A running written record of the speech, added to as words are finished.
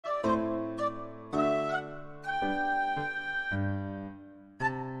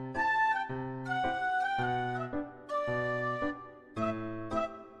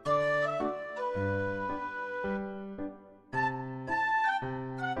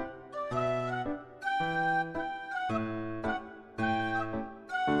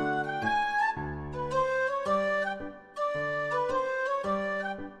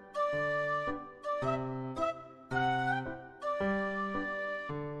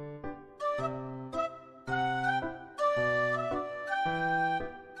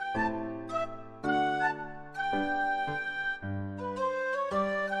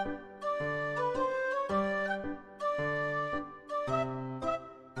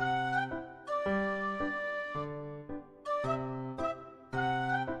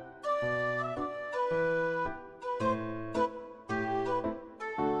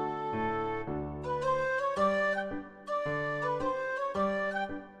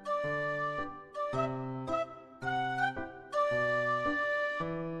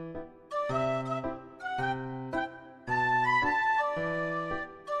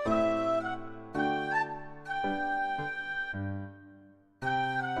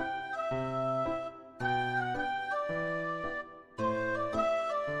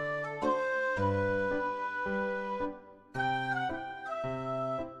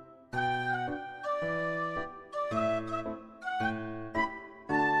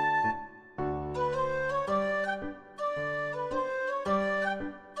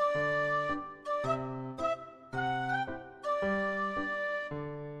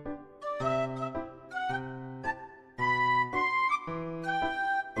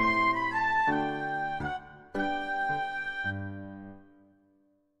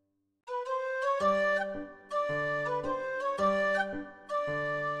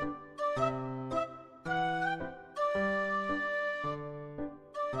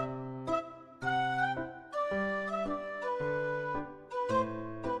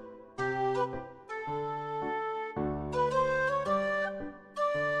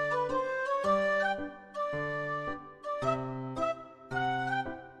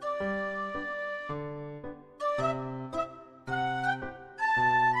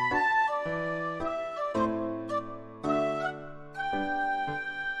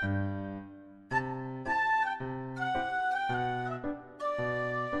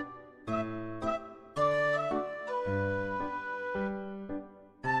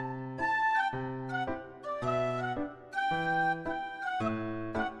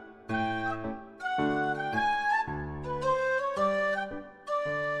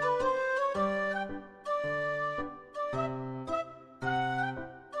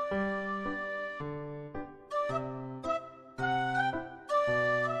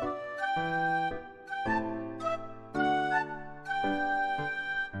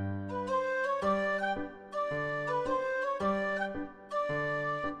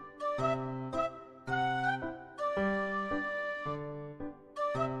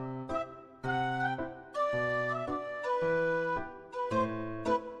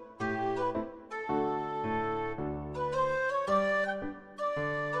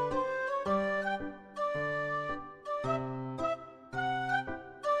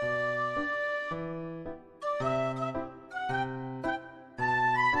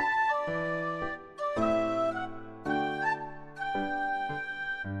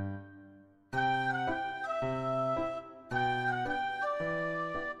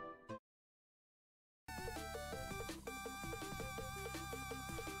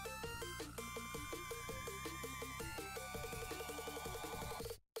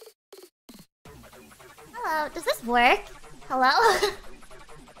Hello, does this work? Hello?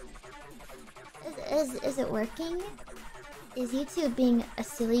 Is it working? Is YouTube being a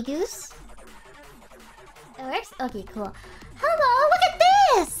silly goose? It works? Okay, cool. Hello, look at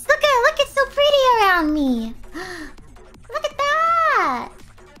this! Look, it's so pretty around me! Look at that!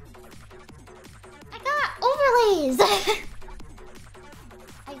 I got overlays!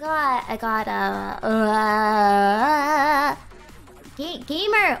 I got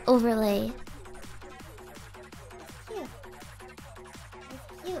gamer overlay. Cute.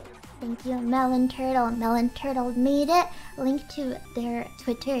 That's cute. Thank you, Melon Turtle. Melon Turtle made it. Link to their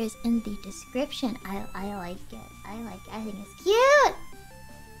Twitter is in the description. I like it. I think it's cute.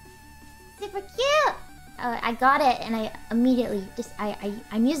 Super cute. I got it and I immediately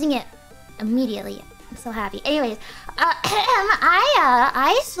I'm using it immediately. I'm so happy. Anyways,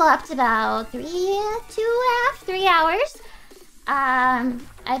 I slept about 3 hours.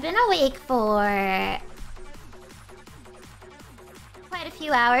 I've been awake for quite a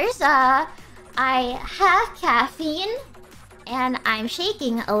few hours. I have caffeine and I'm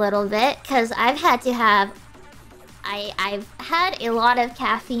shaking a little bit because I've had a lot of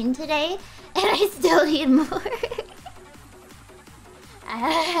caffeine today and I still need more.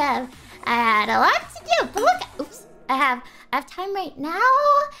 I had a lot to do, but look, oops, I have time right now,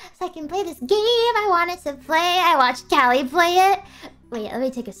 so I can play this game I wanted to play. I watched Callie play it. Wait, let me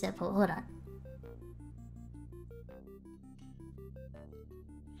take a sip. Hold on.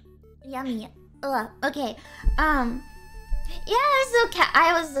 Yummy. Ugh. Okay. Yeah, so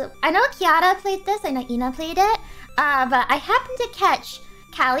I know Kiara played this. I know Ina played it. But I happened to catch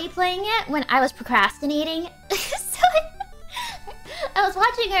Callie playing it when I was procrastinating. So I was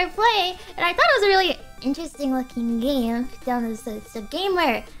watching her play, and I thought it was a really interesting looking game. It's a game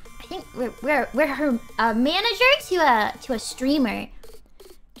where I think we're her manager to a streamer,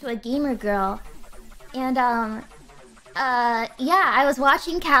 to a gamer girl, and yeah, I was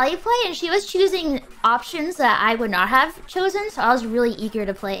watching Callie play, and she was choosing options that I would not have chosen, so I was really eager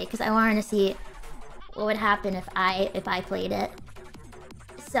to play because I wanted to see what would happen if I played it.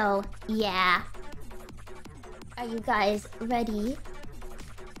 So yeah, are you guys ready?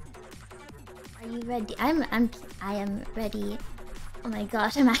 Are you ready? I am ready. Oh my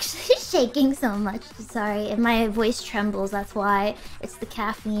gosh, I'm actually shaking so much. Sorry, if my voice trembles, that's why. It's the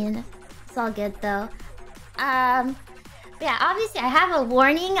caffeine. It's all good though. Yeah, obviously I have a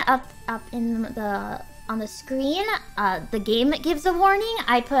warning up on the screen. The game gives a warning.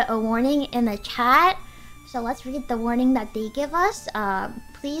 I put a warning in the chat. So let's read the warning that they give us.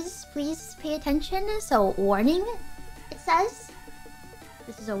 Please pay attention. So warning, it says.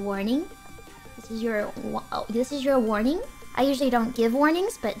 This is a warning. This is your warning. I usually don't give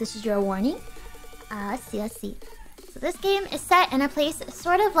warnings, but this is your warning. Let's see. So this game is set in a place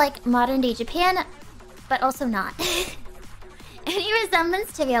sort of like modern-day Japan, but also not. Any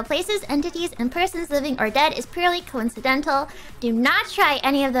resemblance to real places, entities, and persons living or dead is purely coincidental. Do not try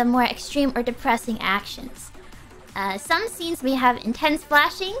any of the more extreme or depressing actions. Some scenes may have intense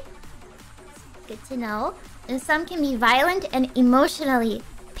flashing. Good to know. And some can be violent and emotionally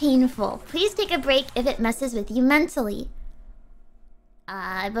painful. Please take a break if it messes with you mentally.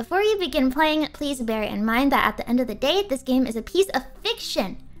 Before you begin playing, please bear in mind that at the end of the day, this game is a piece of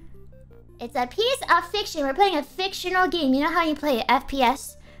fiction. It's a piece of fiction. We're playing a fictional game. You know how you play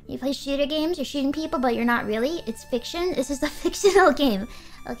FPS? You play shooter games, you're shooting people, but you're not really. It's fiction. This is a fictional game.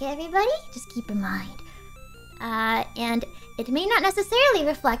 Okay, everybody? Just keep in mind. And it may not necessarily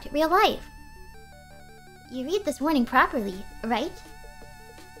reflect real life. You read this warning properly, right?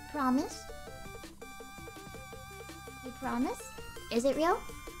 Promise? You promise? Is it real?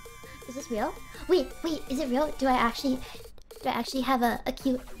 Is this real? Wait, is it real? Do I actually have a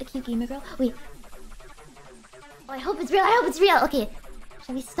cute gamer girl? Wait. Oh, I hope it's real. Okay.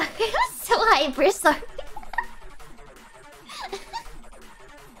 Shall we start? I'm so hyper, sorry.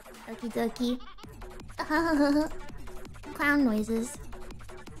 Okie dokie. Clown noises.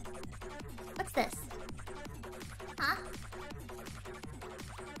 What's this? Huh?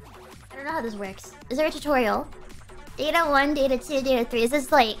 I don't know how this works. Is there a tutorial? Data 1, Data 2, Data 3. Is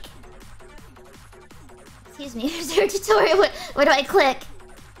this like... Excuse me, is there a tutorial? What do I click?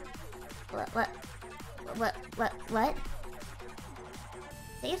 What?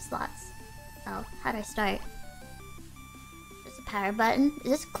 Save slots. Oh, how do I start? There's a power button.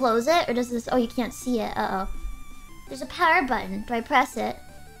 Does this close it? Or does this... Oh, you can't see it. Uh-oh. There's a power button. Do I press it?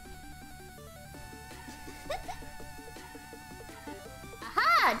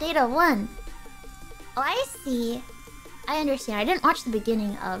 Aha! Data 1. Oh, I see. I understand. I didn't watch the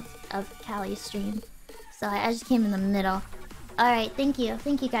beginning of Callie's stream. So I just came in the middle. Alright, thank you.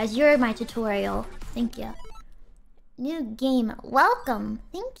 Thank you guys. You're my tutorial. Thank you. New game. Welcome.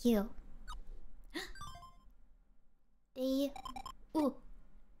 Thank you. They... Ooh.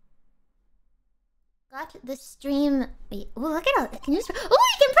 Got the stream... Wait. Ooh, look at it. Can you... Ooh,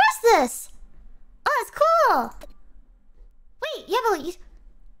 you can press this! Oh, that's cool! Wait, yeah, but you...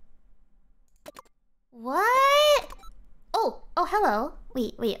 What? Oh, hello.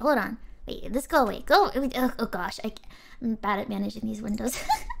 Wait, hold on. Wait, let's go away. Go. Oh gosh, I'm bad at managing these windows.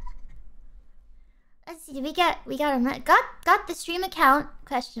 Let's see. Got the stream account?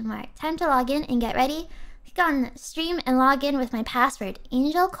 Question mark. Time to log in and get ready. Click on stream and log in with my password.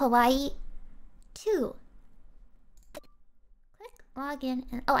 Angel Kawaii 2. Click log in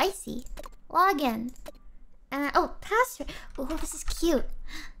and I see. Log in. And password. Oh, this is cute.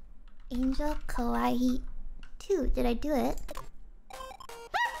 Angel Kawaii 2. Did I do it?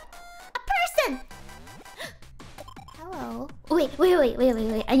 A person! Hello. Wait.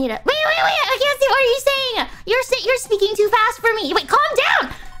 I need a... Wait. I can't see. What are you saying? You're speaking too fast for me. Wait, calm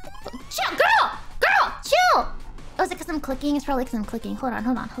down. Chill, girl. Chill. Oh, is it because I'm clicking? It's probably because I'm clicking. Hold on.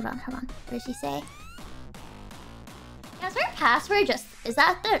 What did she say? Is her password just... Is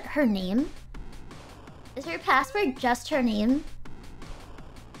that her name? Is her password just her name?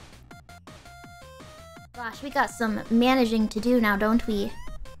 Gosh, we got some managing to do now, don't we?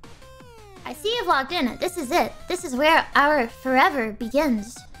 I see you've logged in. This is it. This is where our forever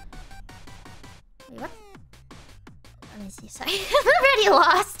begins. Wait, what? Let me see. Sorry. I'm already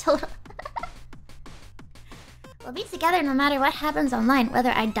lost. Hold on. We'll be together no matter what happens online.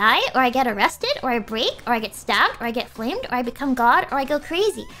 Whether I die, or I get arrested, or I break, or I get stabbed, or I get flamed, or I become God, or I go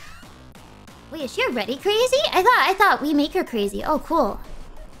crazy. Wait, is she already crazy? I thought we make her crazy. Oh, cool.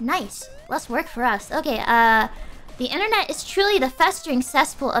 Nice. Less work for us. Okay, the internet is truly the festering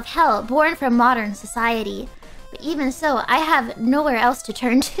cesspool of hell born from modern society. But even so, I have nowhere else to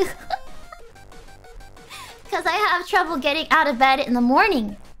turn to. Because I have trouble getting out of bed in the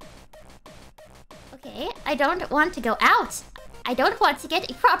morning. Okay, I don't want to go out. I don't want to get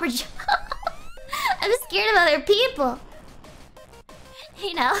a proper job. I'm scared of other people.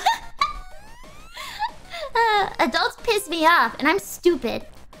 You know. Adults piss me off, and I'm stupid.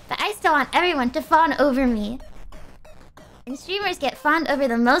 But I still want everyone to fawn over me. And streamers get fawned over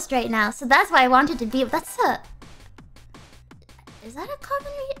the most right now, so that's why I wanted to be... That's a... Is that a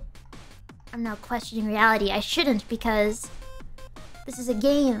common... I'm now questioning reality. I shouldn't, because... This is a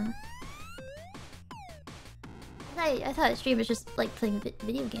game. I thought streamers just like playing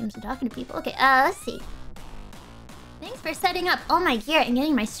video games and talking to people. Okay, let's see. Thanks for setting up all my gear and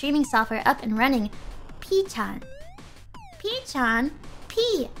getting my streaming software up and running. P-chan. P-chan?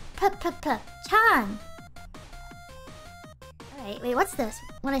 P-P-P-Chan. Alright, wait, what's this?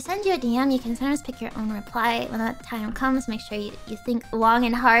 When I send you a DM, you can sometimes pick your own reply. When that time comes, make sure you think long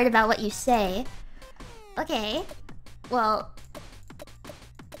and hard about what you say. Okay. Well...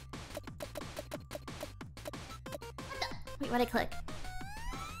 Wait, what'd I click?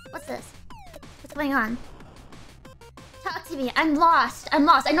 What's this? What's going on? Talk to me. I'm lost. I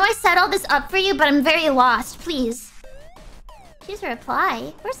know I set all this up for you, but I'm very lost. Please. Choose a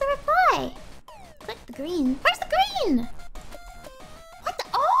reply. Where's the reply? Click the green. Where's the green? What the...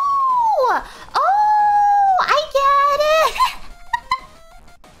 Oh! Oh! I get it!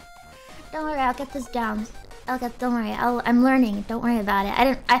 Don't worry, I'll get this down. Don't worry, I'm learning. Don't worry about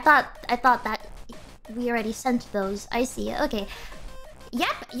it. I thought that we already sent those. I see. Okay.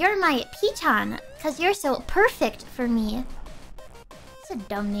 Yep, you're my P-chan, because you're so perfect for me. It's a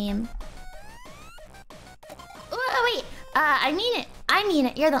dumb name. Oh, wait. I mean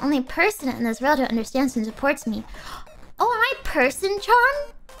it. You're the only person in this world who understands and supports me. Oh, am I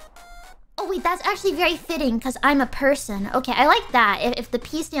person-chan? Oh, wait, that's actually very fitting, because I'm a person. Okay, I like that, if the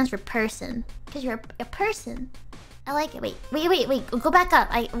P stands for person. Because you're a person. I like it. Wait. Go back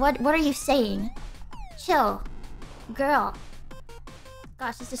up. What are you saying? Chill. Girl.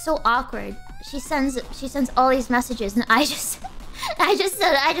 Gosh, this is so awkward. She sends all these messages and I just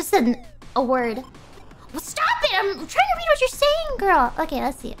said a word. Well, stop it! I'm trying to read what you're saying, girl. Okay,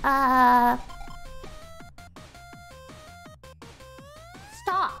 let's see.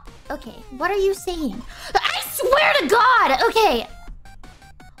 Stop. Okay, what are you saying? I swear to God! Okay.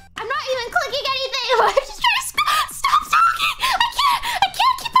 I'm not even clicking anything. I'm just trying to stop talking. I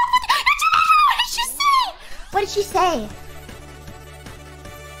can't keep up with it. What did she say? What did she say?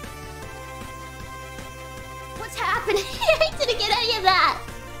 What's happening? I didn't get any of that.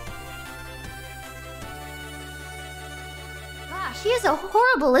 Gosh, she is a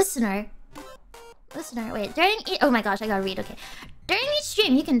horrible listener. Wait, oh my gosh, I gotta read, okay. During each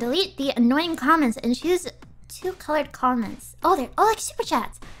stream, you can delete the annoying comments and choose 2 colored comments. Oh, they're like super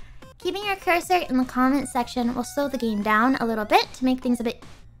chats. Keeping your cursor in the comment section will slow the game down a little bit to make things a bit...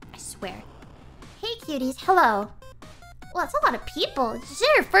 I swear. Hey cuties, hello. Well, that's a lot of people. Is this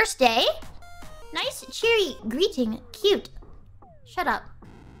your first day? Nice, cheery greeting. Cute. Shut up.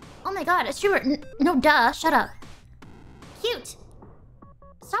 Oh my god, it's true. No, duh. Shut up. Cute.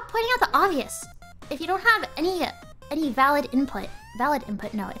 Stop pointing out the obvious. If you don't have any valid input. Valid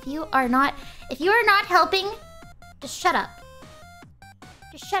input, no. If you are not helping, just shut up.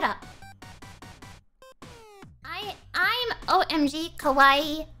 Just shut up. I'm OMG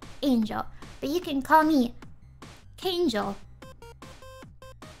Kawaii Angel. But you can call me Kangel.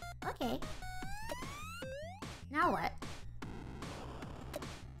 Okay. Now what?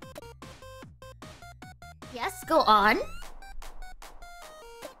 Yes, go on.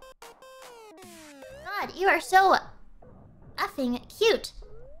 God, you are so effing cute.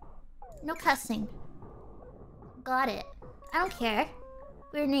 No cussing. Got it. I don't care.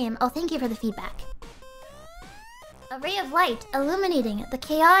 Weird name. Oh, thank you for the feedback. A ray of light illuminating the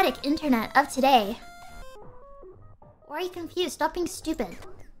chaotic internet of today. Why are you confused? Stop being stupid.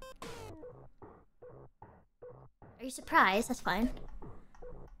 Are you surprised? That's fine.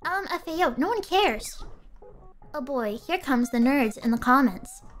 FAO, no one cares. Oh boy, here comes the nerds in the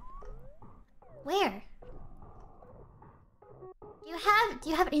comments. Where? Do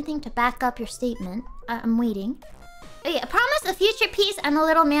you have anything to back up your statement? I'm waiting. Oh yeah, I promise a future piece. I'm a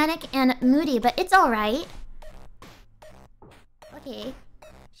little manic and moody, but it's alright. Okay.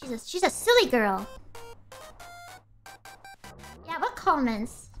 She's a silly girl. Yeah, what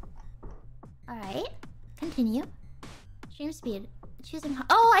comments? Alright. Continue. Stream speed. Choosing...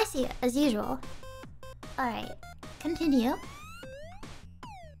 Oh, I see. As usual. Alright. Continue.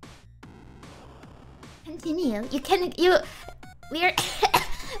 Continue. We are...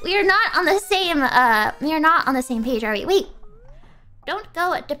 we are not on the same... we are not on the same page, are we? Wait. Don't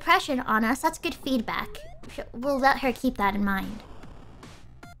go depression on us. That's good feedback. We'll let her keep that in mind.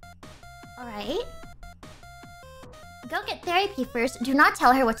 Alright. Go get therapy first. Do not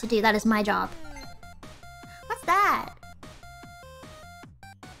tell her what to do. That is my job. What's that?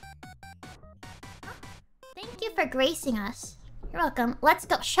 Thank you for gracing us. You're welcome. Let's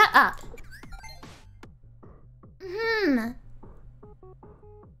go. Shut up. You're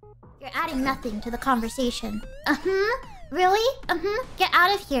adding nothing to the conversation. Really? Get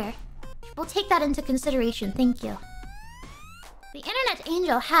out of here. We'll take that into consideration. Thank you. The internet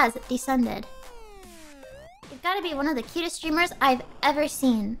angel has descended. You've got to be one of the cutest streamers I've ever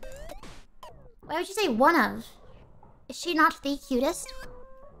seen. Why would you say one of? Is she not the cutest?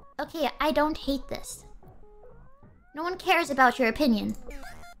 Okay, I don't hate this. No one cares about your opinion.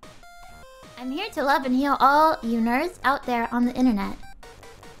 I'm here to love and heal all you nerds out there on the internet.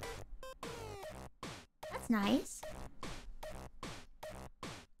 That's nice.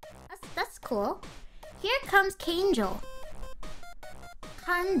 That's cool. Here comes Kangel.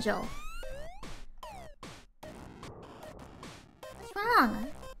 Kanjel. What's wrong?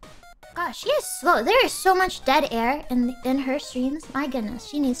 Gosh, she is slow. There is so much dead air in her streams. My goodness,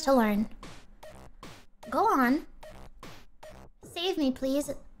 she needs to learn. Go on. Save me,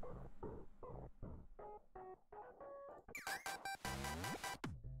 please.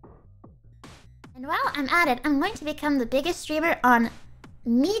 And while I'm at it, I'm going to become the biggest streamer on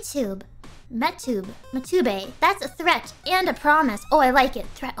MeTube. Matube. That's a threat and a promise. Oh, I like it.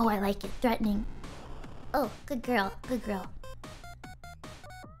 Oh, I like it. Threatening. Oh, good girl. Good girl.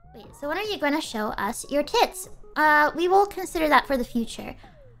 Wait, so when are you going to show us your tits? We will consider that for the future.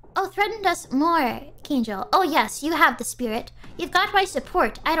 Oh, threatened us more, Kangel. Oh, yes, you have the spirit. You've got my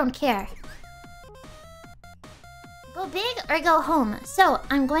support. I don't care. Go big or go home. So,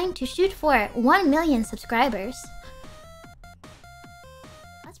 I'm going to shoot for 1 million subscribers.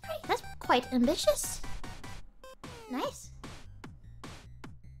 That's quite ambitious. Nice.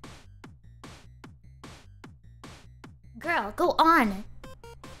 Girl, go on.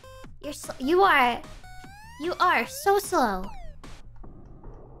 You are so slow.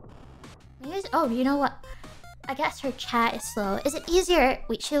 Maybe oh, you know what? I guess her chat is slow. Is it easier?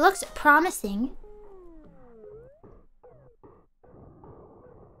 Wait, she looks promising.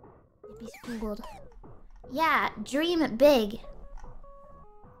 Be fooled. Yeah, dream big.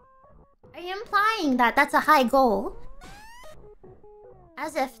 Are you implying that that's a high goal?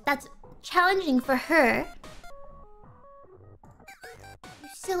 As if that's challenging for her. You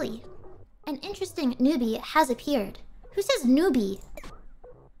silly. An interesting newbie has appeared. Who says newbie?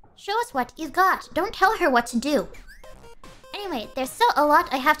 Show us what you've got. Don't tell her what to do. Anyway, there's still a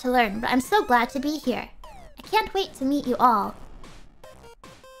lot I have to learn, but I'm so glad to be here. I can't wait to meet you all.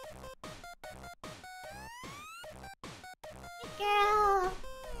 Hey, girl.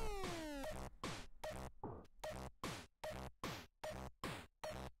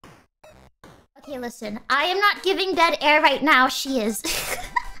 Okay, listen. I am not giving dead air right now. She is.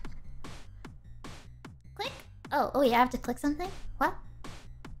 Click. Oh, yeah, I have to click something? What?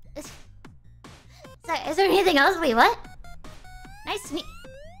 Sorry, is there anything else? Wait, what? Nice to meet...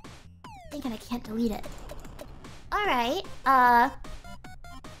 Thinking I can't delete it. Alright,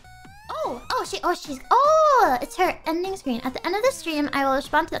 Oh, it's her ending screen. At the end of the stream, I will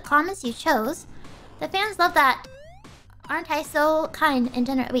respond to the comments you chose. The fans love that. Aren't I so kind and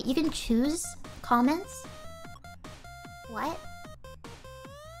generous? Wait, you can choose comments? What?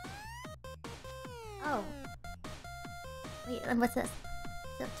 Oh. Wait, what's this?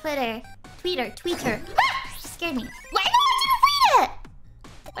 So, Tweeter. Scared me. Why did I read it?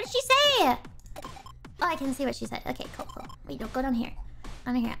 What did she say? Oh, I can see what she said. Okay, cool. Wait, don't go down here.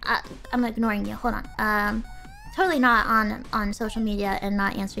 I'm here. I'm ignoring you. Hold on. Totally not on social media and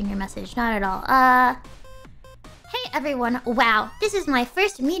not answering your message. Not at all. Hey everyone. Wow, this is my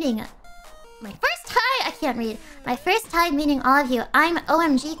first meeting. My first time meeting all of you. I'm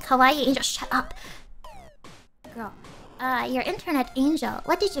OMG Kawaii Angel. Shut up. Girl. Your internet angel.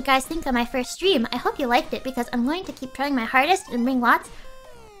 What did you guys think of my first stream? I hope you liked it because I'm going to keep trying my hardest and bring lots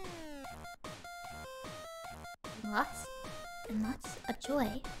of joy.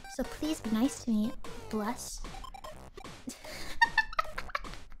 So please be nice to me. Bless.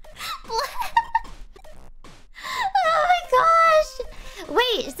 Oh my gosh!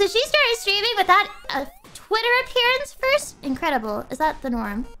 Wait, so she started streaming without a Twitter appearance first? Incredible. Is that the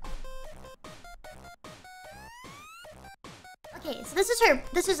norm? Okay, so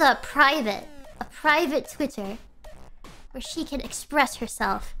this is a private Twitter where she can express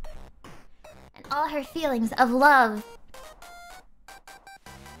herself and all her feelings of love.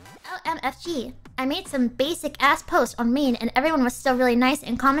 LMFG. I made some basic ass posts on main and everyone was still really nice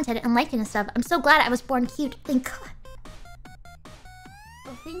and commented and liked and stuff. I'm so glad I was born cute. Thank God.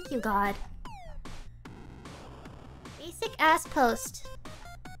 Oh, thank you, God. Basic ass post.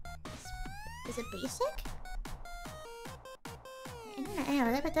 Is it basic?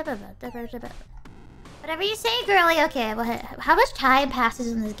 Whatever you say, girly. Okay, well, how much time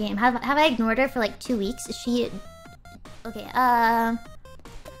passes in this game? Have I ignored her for like 2 weeks? Is she... Okay,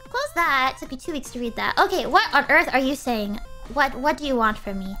 close that. It took me 2 weeks to read that. Okay, what on earth are you saying? What do you want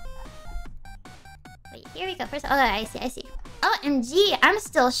from me? Wait, here we go. First, oh, I see. OMG, I'm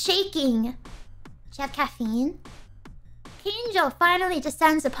still shaking. Do you have caffeine? Angel finally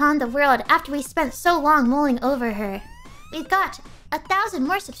descends upon the world after we spent so long mulling over her. We've got 1,000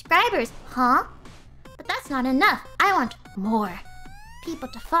 more subscribers, huh? But that's not enough. I want more people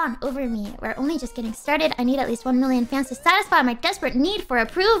to fawn over me. We're only just getting started. I need at least 1 million fans to satisfy my desperate need for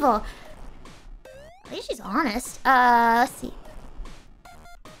approval. At least she's honest. Let's see.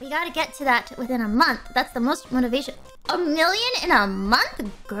 We gotta get to that within a month. That's the most motivation. 1 million in a month?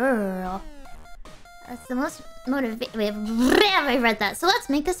 Girl. That's the most motivation. Wait, I read that. So let's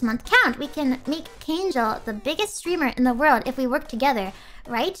make this month count. We can make Kangel the biggest streamer in the world if we work together,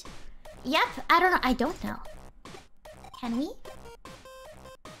 right? Yep, I don't know. Can we?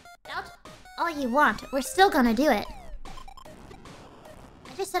 Doubt all you want. We're still gonna do it.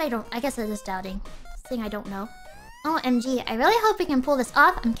 I just said I don't. I guess I'm just doubting. Saying I don't know. OMG, I really hope we can pull this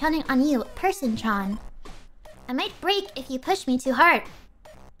off. I'm counting on you, Person-chan. I might break if you push me too hard.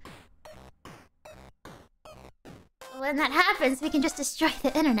 When that happens, we can just destroy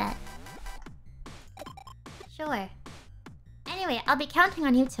the internet. Sure. Anyway, I'll be counting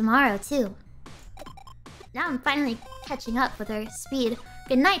on you tomorrow, too. Now I'm finally catching up with her speed.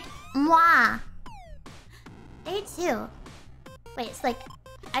 Good night, moi! Day 2. Wait, it's like...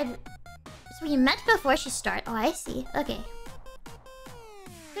 So we met before she started. Oh, I see. Okay.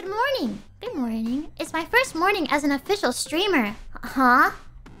 Good morning! Good morning. It's my first morning as an official streamer. Huh?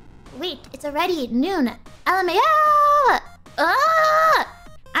 Wait, it's already noon. LMAO!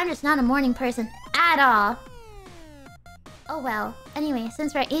 I'm just not a morning person at all. Oh well. Anyway,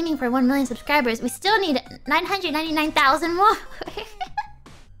 since we're aiming for 1 million subscribers, we still need 999,000 more.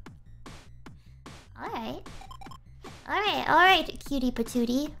 Alright, cutie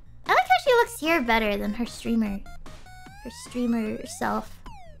patootie. I like how she looks here better than her streamer self.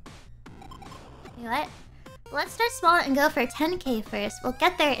 You know what? Let's start small and go for 10k first. We'll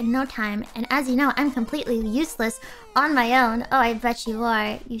get there in no time. And as you know, I'm completely useless on my own. Oh, I bet you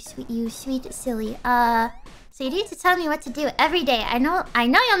are. You sweet silly. So you need to tell me what to do every day. I know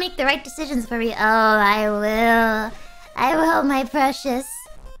you'll make the right decisions for me. Oh, I will. I will, my precious.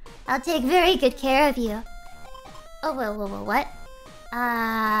 I'll take very good care of you. Oh, whoa, what?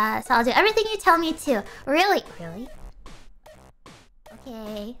 So I'll do everything you tell me to. Really?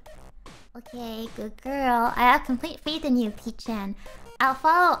 Okay, good girl. I have complete faith in you, Peach-chan. I'll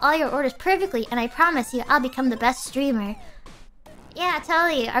follow all your orders perfectly, and I promise you I'll become the best streamer. Yeah,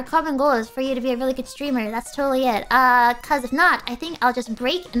 totally. Our common goal is for you to be a really good streamer. That's totally it. Cause if not, I think I'll just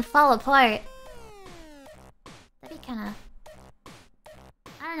break and fall apart. That'd be kinda...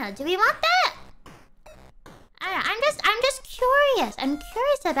 I don't know. Do we want that? I don't know. I'm just curious. I'm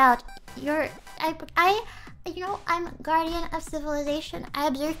curious about your... You know, I'm guardian of civilization. I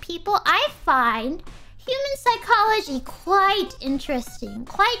observe people. I find human psychology quite interesting.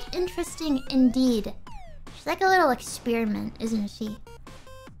 Quite interesting indeed. She's like a little experiment, isn't she?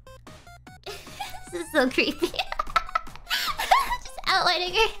 This is so creepy. Just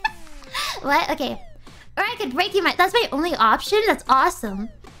outlining her. What? Okay. Or I could break you my... That's my only option? That's awesome.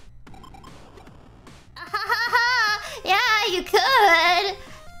 Yeah, you could.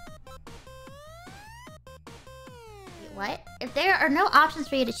 Wait, what? If there are no options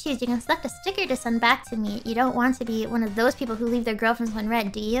for you to choose, you can select a sticker to send back to me. You don't want to be one of those people who leave their girlfriends when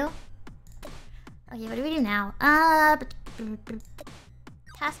red, do you? Okay, what do we do now?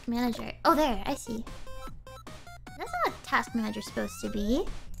 Task manager. Oh, there, I see. That's not what task manager's supposed to be.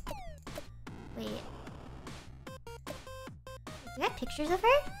 Wait. Do I have pictures of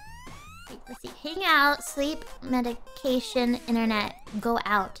her? Wait, let's see. Hang out, sleep, medication, internet, go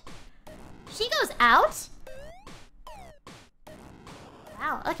out. She goes out?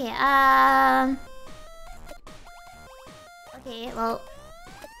 Wow, okay, okay, well,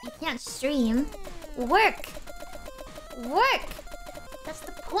 you can't stream. Work! Work! That's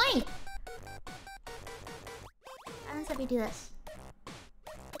the point! How does we do this?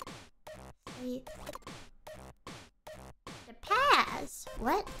 Wait. The pass?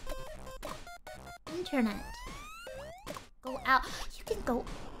 What? Internet. Go out. You can go...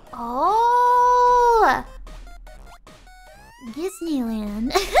 Oh!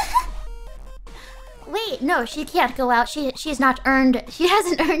 Disneyland. Wait, no, she can't go out. She's not earned... She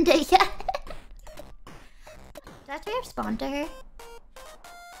hasn't earned it yet. Do I have to respond to her?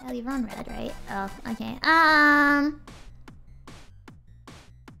 I leave her on red, right? Oh, okay.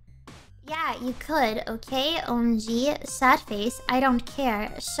 Yeah, you could, okay? OMG, sad face. I don't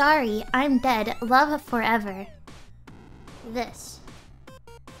care. Sorry, I'm dead. Love forever. This.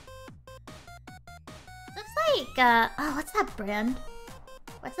 Looks like, oh, what's that brand?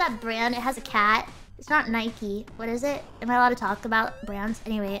 What's that brand? It has a cat. It's not Nike. What is it? Am I allowed to talk about brands?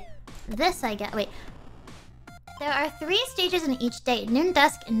 Anyway, this I get. Wait. There are 3 stages in each day, noon,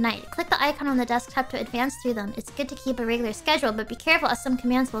 dusk, and night. Click the icon on the desktop to advance through them. It's good to keep a regular schedule, but be careful as some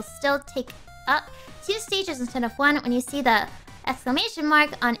commands will still take up 2 stages instead of 1. When you see the exclamation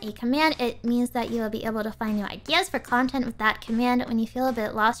mark on a command, it means that you will be able to find new ideas for content with that command. When you feel a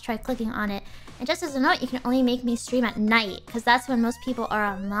bit lost, try clicking on it. And just as a note, you can only make me stream at night, because that's when most people are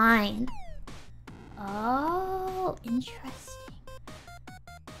online. Oh, interesting.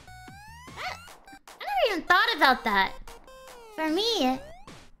 I never even thought about that. For me,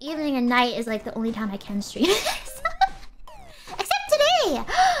 evening and night is like the only time I can stream. Except today!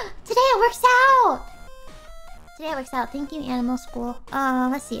 Today it works out! Today it works out. Thank you, Animal School.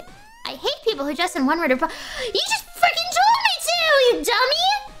 Let's see. I hate people who dress in one word or... You just freaking told me to, you dummy!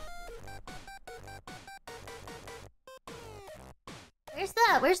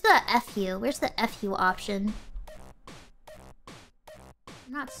 Where's the FU? Where's the FU option?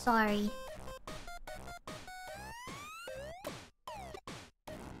 I'm not sorry.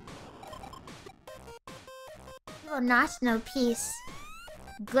 You will not know peace.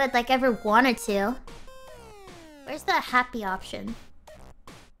 Good, like I ever wanted to. Where's the happy option?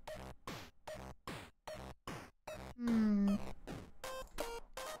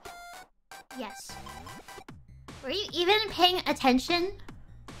 Yes. Were you even paying attention?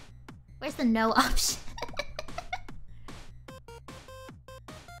 Where's the no option?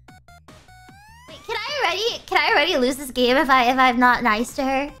 Wait, can I already lose this game if I'm not nice to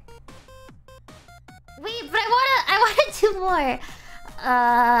her? Wait, but I wanna do more.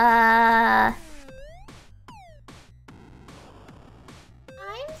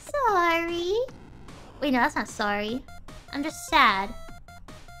 I'm sorry. Wait, no, that's not sorry. I'm just sad.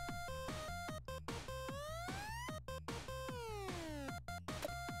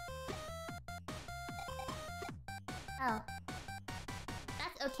 Oh.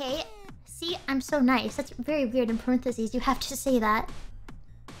 That's okay. See, I'm so nice. That's very weird in parentheses. You have to say that.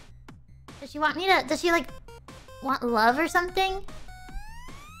 Does she want me to... Does she, like, want love or something?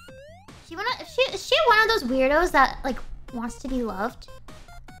 Is she one of those weirdos that, like, wants to be loved?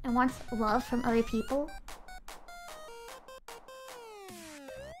 And wants love from other people?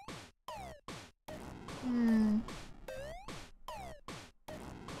 You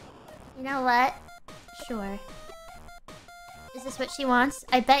know what? Sure. Is this what she wants?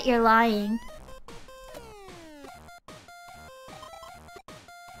 I bet you're lying.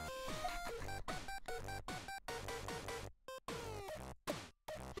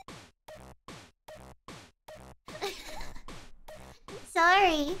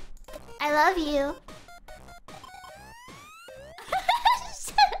 Sorry. I love you.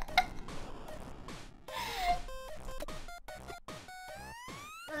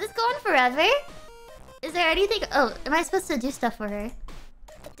 Will this go on forever? Is there anything? Oh, am I supposed to do stuff for her?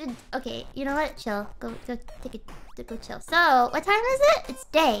 Okay, you know what? Chill. Go take a go chill. So, what time is it? It's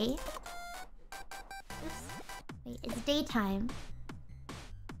day. Oops. Wait, it's daytime.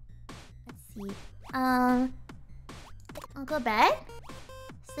 Let's see. I'll go bed.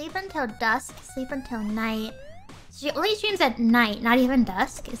 Sleep until dusk. Sleep until night. She only streams at night, not even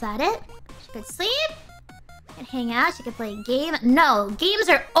dusk. Is that it? She could sleep. She could hang out. She could play a game. No, games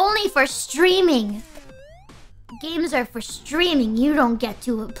are only for streaming. Games are for streaming. You don't get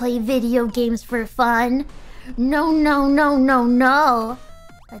to play video games for fun. No, no, no, no, no.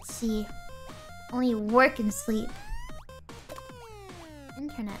 Let's see. Only work and sleep.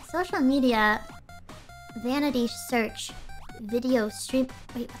 Internet. Social media. Vanity search. Video stream.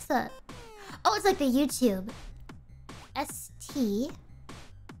 Wait, what's the... Oh, it's like the YouTube. ST.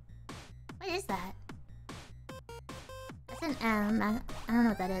 What is that? That's an M. I don't know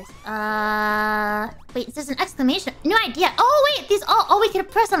what that is. Wait, there's an exclamation. New idea. Oh, wait, these all... Oh, we could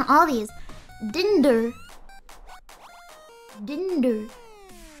press on all these. Dinder. Dinder.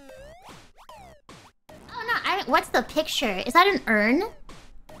 Oh, no, what's the picture? Is that an urn?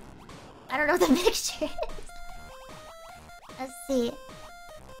 I don't know what the picture is. Let's see.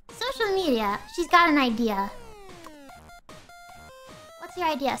 Social media. She's got an idea. What's your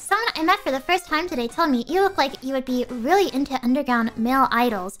idea? Someone I met for the first time today told me you look like you would be really into underground male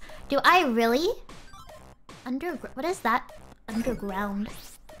idols. Do I really? What is that? Underground.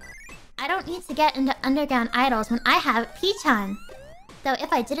 I don't need to get into underground idols when I have P-chan. Though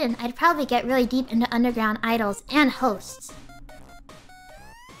if I didn't, I'd probably get really deep into underground idols and hosts.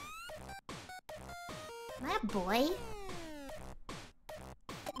 Am I a boy?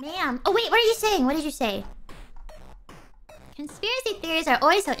 Ma'am. Oh wait, what are you saying? What did you say? Conspiracy theories are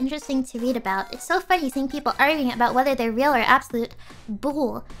always so interesting to read about. It's so funny seeing people arguing about whether they're real or absolute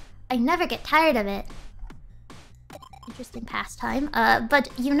bull. I never get tired of it. Interesting pastime. But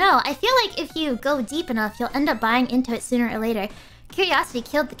you know, I feel like if you go deep enough, you'll end up buying into it sooner or later. Curiosity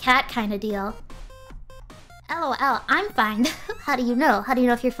killed the cat kind of deal. LOL, I'm fine. How do you know? How do you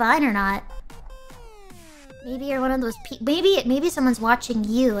know if you're fine or not? Maybe you're one of those maybe someone's watching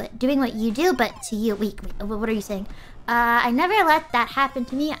you, doing what you do, but to you. Wait, what are you saying? I never let that happen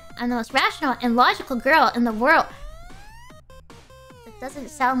to me. I'm the most rational and logical girl in the world. That doesn't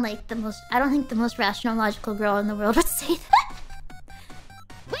sound like the most... I don't think the most rational, logical girl in the world would say that.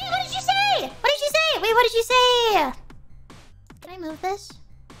 Wait, what did you say? What did you say? Wait, what did you say? Can I move this?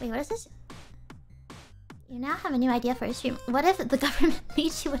 Wait, what is this? You now have a new idea for a stream. What if the government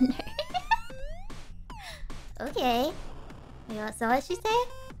made you a nerd? Okay. Wait, so what'd she say?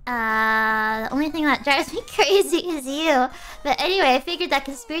 The only thing that drives me crazy is you. But anyway, I figured that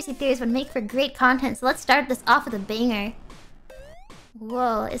conspiracy theories would make for great content, so let's start this off with a banger.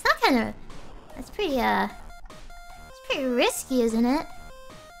 Whoa, is that kind of... That's pretty, it's pretty risky, isn't it?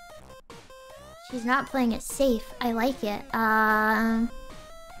 She's not playing it safe. I like it.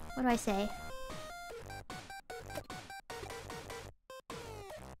 What do I say?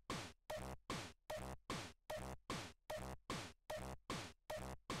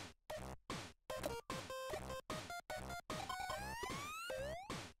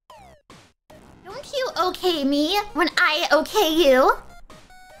 Don't you okay me when I okay you?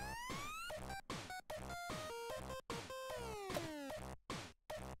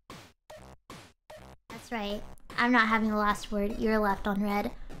 That's right. I'm not having the last word. You're left on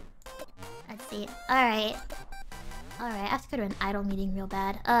red. Let's see. Alright. Alright, I have to go to an idol meeting real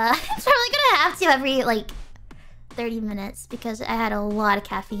bad. I'm probably gonna have to every, like, 30 minutes because I had a lot of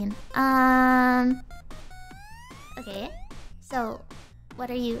caffeine. Okay. So... What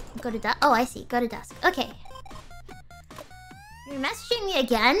are you... Go to dusk? Oh, I see. Go to dusk. Okay. You're messaging me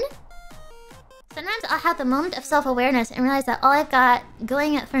again? Sometimes I'll have the moment of self-awareness and realize that all I've got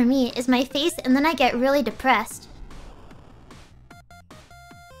going for me is my face, and then I get really depressed.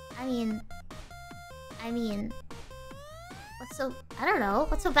 I mean... What's so... I don't know.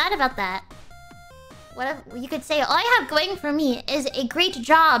 What's so bad about that? What if... You could say, all I have going for me is a great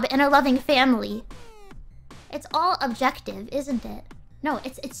job and a loving family. It's all objective, isn't it? No,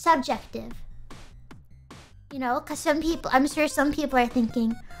 it's subjective. You know, because some people... I'm sure some people are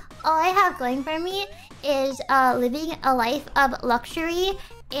thinking, all I have going for me is living a life of luxury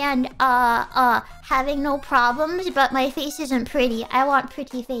and having no problems, but my face isn't pretty. I want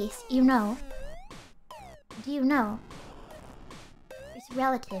pretty face, you know. Do you know? It's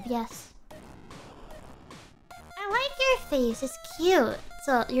relative, yes. I like your face, it's cute.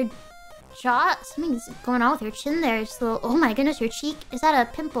 So your jaw, something's going on with your chin there. It's a little, oh my goodness, your cheek, is that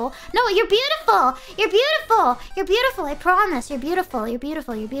a pimple? No, you're beautiful! You're beautiful! You're beautiful, I promise. You're beautiful, you're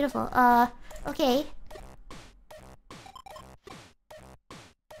beautiful, you're beautiful. Okay.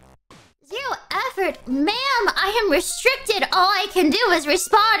 Zero effort. Ma'am, I am restricted. All I can do is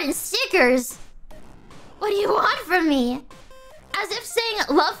respond in stickers. What do you want from me? As if saying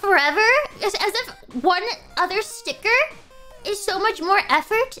love forever? As if one other sticker is so much more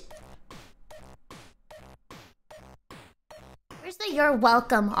effort? Where's the you're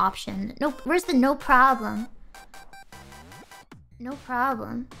welcome option? No, where's the no problem? No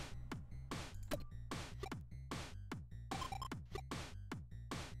problem.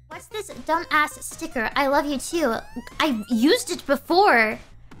 What's this dumbass sticker? I love you too. I used it before.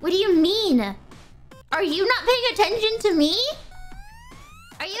 What do you mean? Are you not paying attention to me?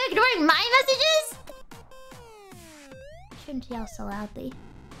 Are you ignoring my messages? I shouldn't yell so loudly.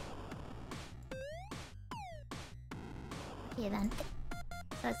 Okay then.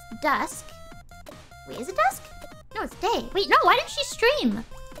 So it's dusk. Wait, is it dusk? No, it's day. Wait, no, why didn't she stream?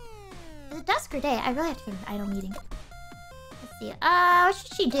 Is it dusk or day? I really have to go to an idle meeting. Let's see. What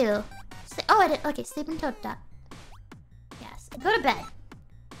should she do? Oh, I did. Okay, sleep until dusk. Yes. Go to bed.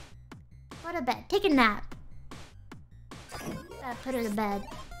 Go to bed. Take a nap. Gotta put her to bed.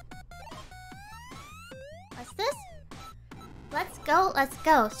 What's this? Let's go. Let's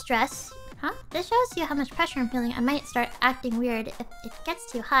go. Stress. Huh? This shows you how much pressure I'm feeling. I might start acting weird if it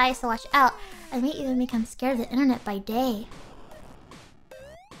gets too high, so watch out. I may even become scared of the internet by day.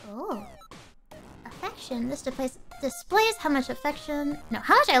 Oh. Affection. This displays how much affection... No,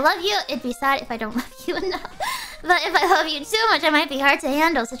 how much I love you. It'd be sad if I don't love you enough. But if I love you too much, it might be hard to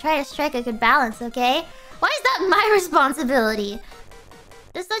handle, so try to strike a good balance, okay? Why is that my responsibility?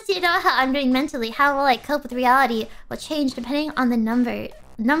 This lets you know how I'm doing mentally. How will I cope with reality will change depending on the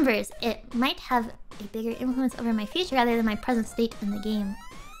numbers. It might have a bigger influence over my future rather than my present state in the game.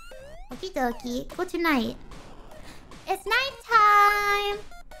 Okie dokie. Go tonight. It's nighttime!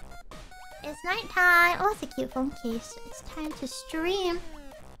 It's nighttime. Oh, that's a cute phone case. It's time to stream.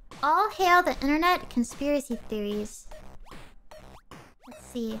 All hail the internet conspiracy theories. Let's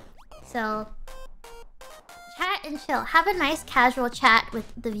see. So, chat and chill. Have a nice casual chat with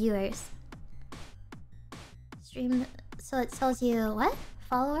the viewers. Stream. So it tells you what?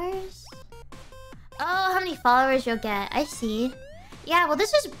 Followers? Oh, how many followers you'll get. I see. Yeah, well,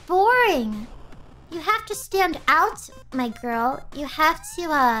 this is boring. You have to stand out, my girl. You have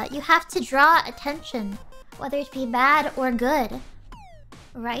to draw attention, whether it be bad or good.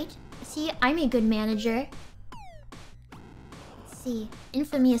 Right? See, I'm a good manager. Let's see.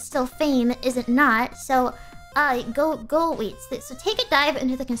 Infamy is still fame, is it not? So, wait. So take a dive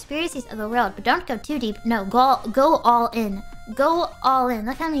into the conspiracies of the world, but don't go too deep. No, go all in. Go all in.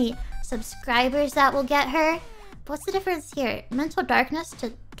 Look how many subscribers that will get her. What's the difference here? Mental darkness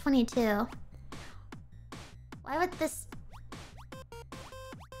to 22. Why would this...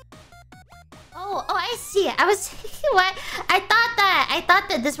 Oh, I see. I was thinking what? I thought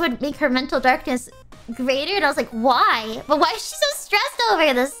that this would make her mental darkness greater, and I was like, why? But why is she so stressed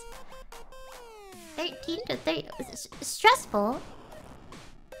over this? 13 to 30. Stressful?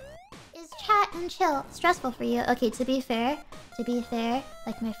 Is chat and chill stressful for you? Okay, to be fair,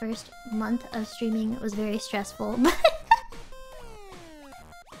 like my first month of streaming was very stressful.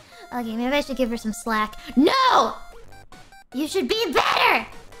 Okay, maybe I should give her some slack. No! You should be better!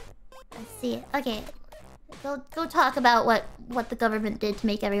 Let's see. Okay. Go talk about what the government did to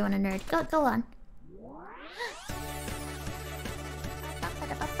make everyone a nerd. Go on.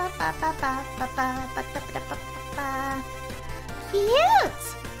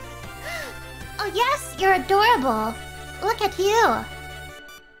 Cute! Oh yes, you're adorable. Look at you. I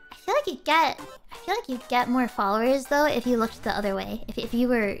feel like you'd get more followers though if you looked the other way. If you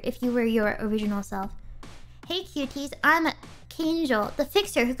were your original self. Hey cuties, I'm Kangel, the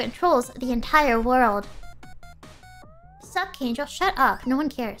fixer who controls the entire world. Sup, Kangel? Shut up. No one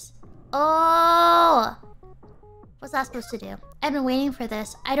cares. Oh! What's that supposed to do? I've been waiting for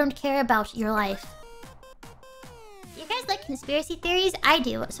this. I don't care about your life. Do you guys like conspiracy theories? I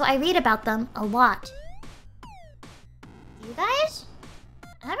do, so I read about them a lot. Do you guys?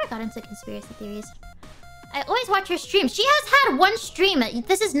 I never got into conspiracy theories. I always watch her stream. She has had one stream.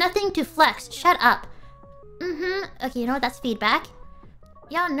 This is nothing to flex. Shut up. Okay, you know what? That's feedback.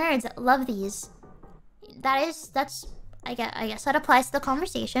 Y'all nerds love these. That's... I guess that applies to the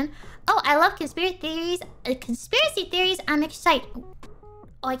conversation. Oh, I love conspiracy theories. Conspiracy theories, I'm excited.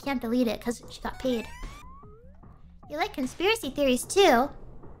 Oh, I can't delete it because she got paid. You like conspiracy theories too?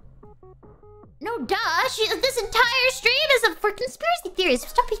 No, duh. This entire stream is for conspiracy theories.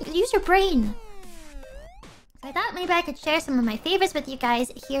 Stop being... Use your brain. So I thought maybe I could share some of my favorites with you guys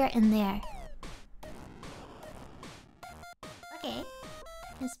here and there. Okay.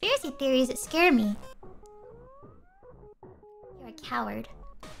 Conspiracy theories scare me. You're a coward.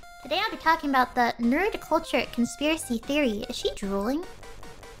 Today I'll be talking about the nerd culture conspiracy theory. Is she drooling?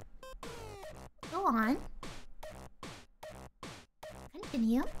 Go on.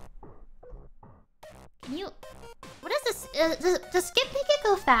 Continue. Can you... What is this? Does Skip make it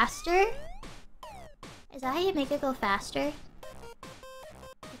go faster? Is that how you make it go faster?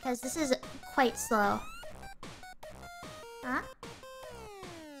 Because this is quite slow. Huh?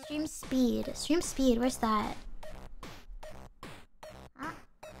 Stream speed. Stream speed, where's that? Huh?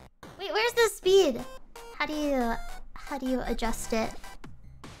 Wait, where's the speed? How do you adjust it?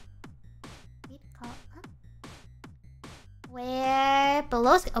 Huh? Where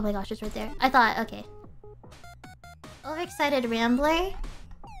below? Oh my gosh, it's right there. I thought, okay. Overexcited rambler.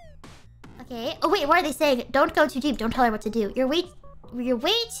 Okay. Oh wait, what are they saying? Don't go too deep. Don't tell her what to do. You're way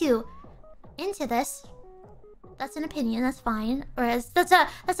too into this. That's an opinion. That's fine. Or that's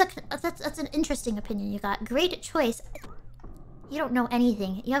an interesting opinion you got. Great choice. You don't know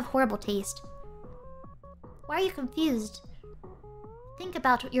anything. You have horrible taste. Why are you confused? Think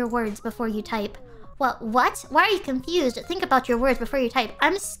about your words before you type. What? Why are you confused? Think about your words before you type.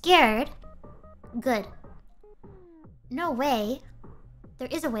 I'm scared. Good. No way. There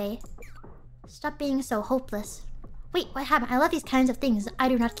is a way. Stop being so hopeless. Wait, what happened? I love these kinds of things. I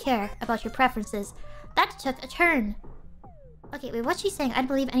do not care about your preferences. That took a turn. Okay, wait, what's she saying? I don't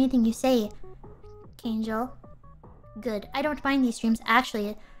believe anything you say. Kangel. Good. I don't mind these streams,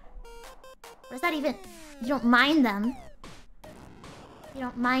 actually. What is that even? You don't mind them. You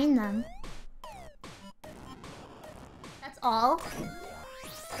don't mind them. That's all?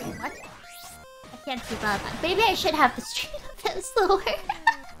 Wait, what? I can't keep up. Maybe I should have the stream a bit slower.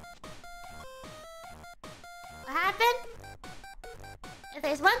 What happened? If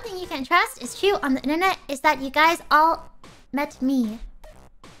there's one thing you can trust is true on the internet, is that you guys all met me.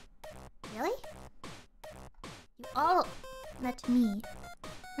 Really? You all met me.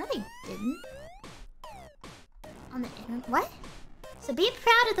 No, they didn't. On the internet? What? So be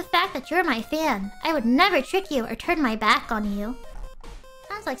proud of the fact that you're my fan. I would never trick you or turn my back on you.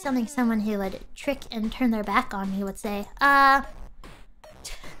 Sounds like something someone who would trick and turn their back on me would say. I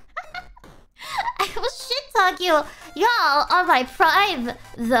will shit talk you, y'all, on my Prime,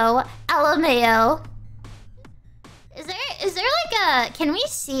 though. LMAO. Is there like a... Can we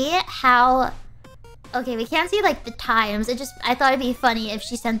see how... Okay, we can't see like the times. I thought it'd be funny if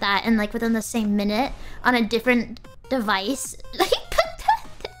she sent that and like within the same minute on a different device. Like, put that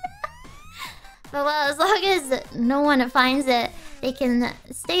there. But well, as long as no one finds it, they can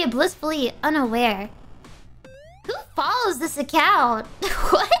stay blissfully unaware. Who follows this account?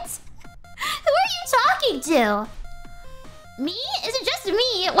 What? Who are you talking to? Me? Is it just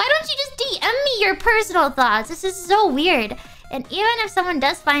me? Why don't you just DM me your personal thoughts? This is so weird. And even if someone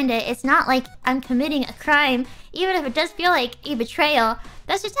does find it, it's not like I'm committing a crime. Even if it does feel like a betrayal,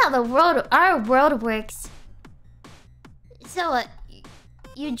 that's just how our world works. So,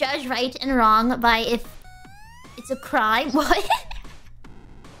 you judge right and wrong by if it's a crime? What?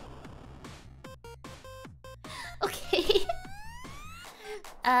 Okay.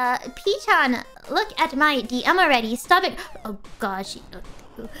 Peachan, look at my DM already. Stop it. Oh gosh.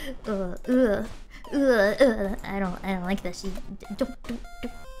 I don't like this. Don't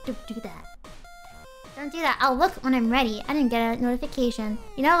do that. Don't do that. I'll look when I'm ready. I didn't get a notification.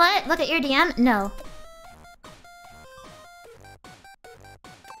 You know what? Look at your DM. No.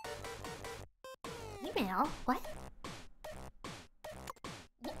 Email? What?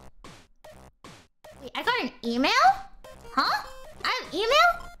 Wait, I got an email? Huh? I have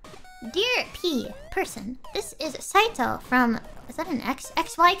email? Dear P. Person, this is Saito from... Is that an X?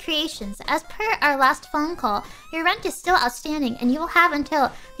 XY Creations. As per our last phone call, your rent is still outstanding and you will have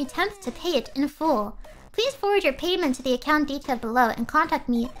until the 10th to pay it in full. Please forward your payment to the account detailed below and contact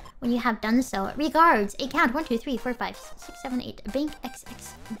me when you have done so. Regards, account 123456678, bank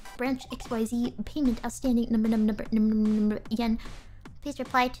XX, branch XYZ, payment outstanding, number, yen. Please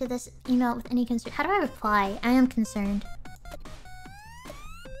reply to this email with any concern. How do I reply? I am concerned.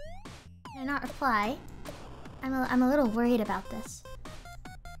 Can I not reply? I'm a little worried about this.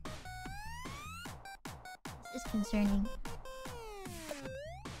 This is concerning.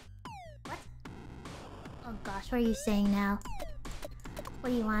 what are you saying now? What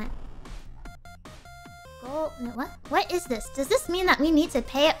do you want? Gold... No, what? What is this? Does this mean that we need to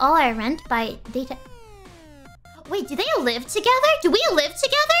pay all our rent by data... Wait, do they live together? Do we live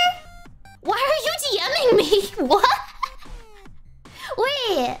together? Why are you DMing me? What?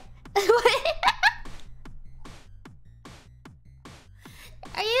 Wait. Wait.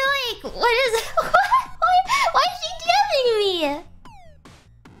 Are you like... What is... What? Why is she DMing me?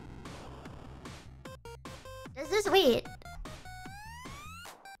 Does this... Wait.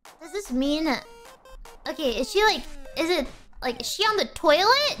 Does this mean... Okay, is she like... Is it... Like, is she on the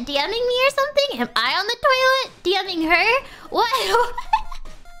toilet DMing me or something? Am I on the toilet DMing her? What?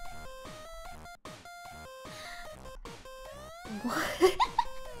 What?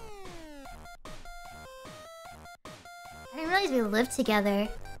 I didn't realize we lived together.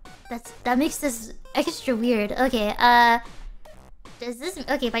 That makes this extra weird. Okay, does this...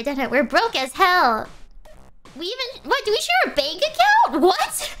 Okay, by dead we're broke as hell. We even... What, do we share a bank account?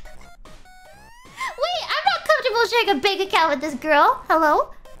 What? Wait, I'm not comfortable sharing a bank account with this girl.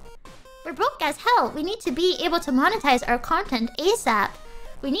 Hello? We're broke as hell. We need to be able to monetize our content ASAP.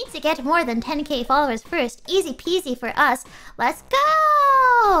 We need to get more than 10k followers first. Easy peasy for us. Let's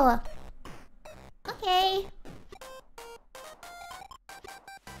go! Okay.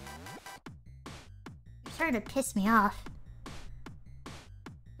 You're starting to piss me off.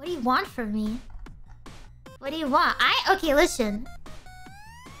 What do you want from me? What do you want? Okay, listen.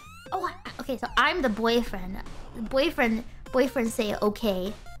 Oh, okay, so I'm the boyfriend. The boyfriend say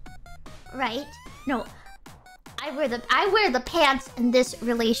okay. Right? No. I wear the pants in this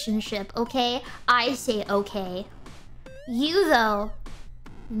relationship, okay? I say okay. You though,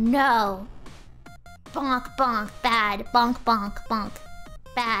 no. Bonk bonk bad. Bonk bonk bonk.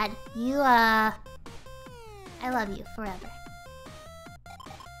 Bad. You I love you forever.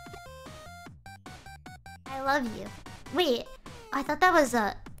 I love you. Wait, I thought that was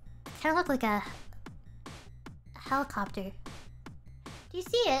a... Kind of looked like a helicopter. Do you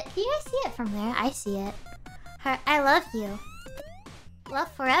see it? Can you guys see it from there? I see it. I love you.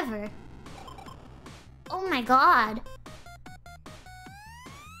 Love forever. Oh my god.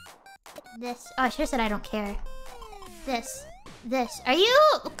 This. Oh, I should have said I don't care. This.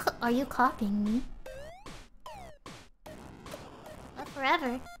 Are you copying me? Love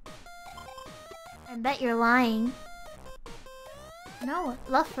forever. I bet you're lying. No,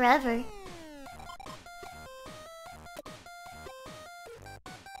 love forever.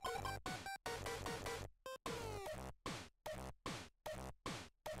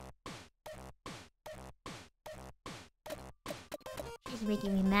 She's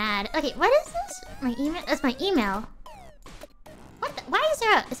making me mad. Okay, what is this? My email? That's my email. What the? Why is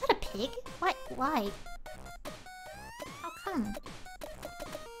there a... Is that a pig? What? Why? How come?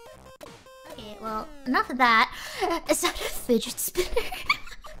 Okay, well, enough of that. Is that a fidget spinner? I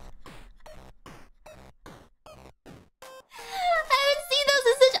haven't seen those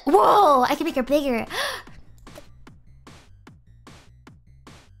in such... Whoa! I can make her bigger.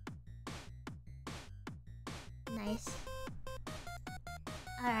 Nice.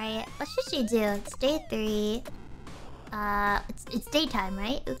 Alright, what should she do? It's day 3. It's daytime,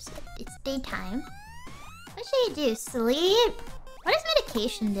 right? Oops, it's daytime. What should you do? Sleep? What does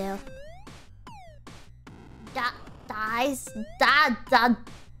medication do?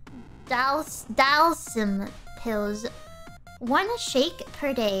 Dalsum pills. 1 shake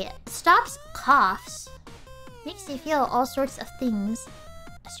per day. Stops coughs. Makes you feel all sorts of things.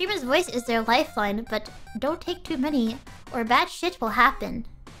 A streamer's voice is their lifeline, but don't take too many or bad shit will happen.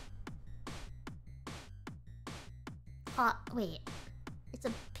 Wait. It's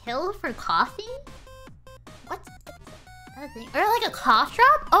a pill for coughing? What's that a thing? Or like a cough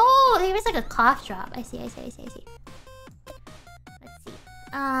drop? Oh, maybe it's like a cough drop. I see. Let's see.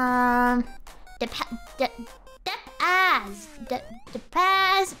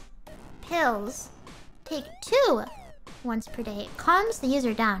 Depaz pills. Take 2 once per day. Calms the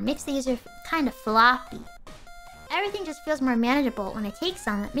user down. Makes the user kind of floppy. Everything just feels more manageable when I take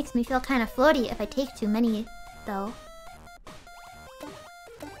some. It makes me feel kind of floaty if I take too many, though.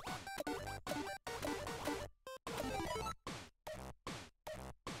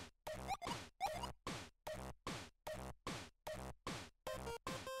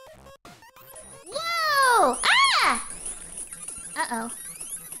 Whoa! Ah! Uh-oh.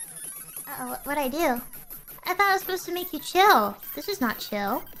 What'd I do? I thought it was supposed to make you chill. This is not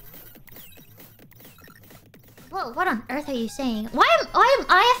chill. Whoa, what on earth are you saying? Why am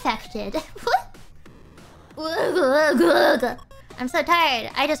I affected? What? I'm so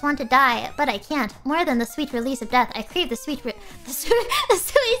tired. I just want to die, but I can't. More than the sweet release of death, I crave the sweet sweet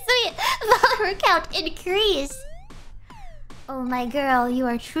flower count increase. Oh my girl, you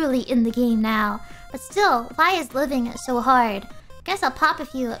are truly in the game now. But still, why is living so hard? Guess I'll pop a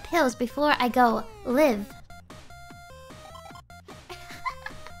few pills before I go live.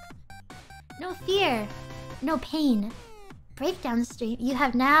 No fear, no pain. Breakdown stream. You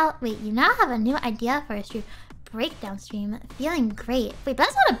now have a new idea for a stream. Breakdown stream. Feeling great. Wait, but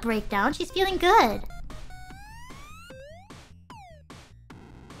that's not a breakdown. She's feeling good.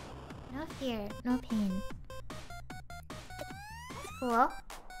 No fear, no pain. That's cool.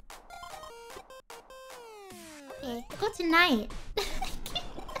 Okay, go tonight.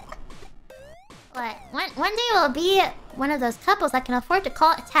 What? One day we'll be one of those couples that can afford to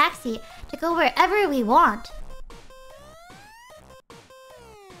call a taxi to go wherever we want.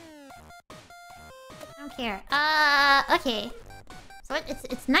 I don't care. Okay. So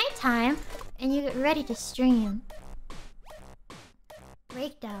it's nighttime, and you get ready to stream.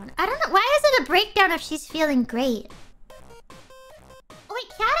 Breakdown. I don't know. Why is it a breakdown if she's feeling great? Oh wait,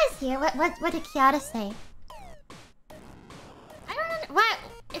 Kiara's here. What did Kiara say? I don't know. What?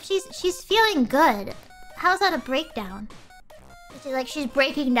 If she's feeling good, how's that a breakdown? Is it like she's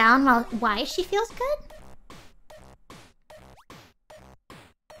breaking down while why she feels good?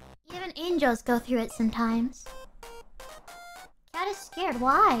 Even angels go through it sometimes. Cat is scared.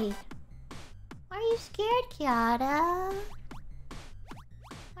 Why? Why are you scared, Kiara?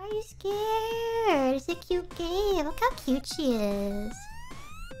 Why are you scared? It's a cute game. Look how cute she is.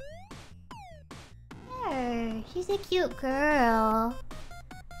 There. She's a cute girl.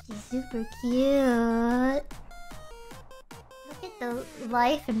 She's super cute. Look at the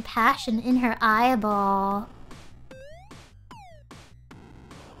life and passion in her eyeball.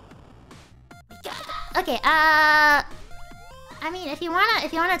 Okay, I mean, if you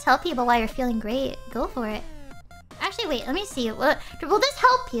wanna tell people why you're feeling great, go for it. Actually, wait, let me see. Will this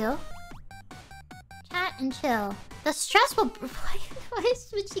help you? Chat and chill. The stress will. Why is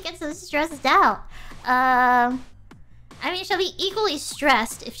when she gets so stressed out? I mean, she'll be equally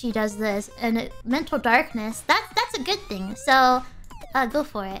stressed if she does this, and mental darkness. That's a good thing. So, go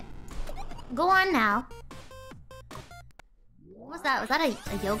for it. Go on now. What was that? Was that a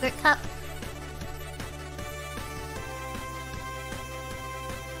yogurt cup?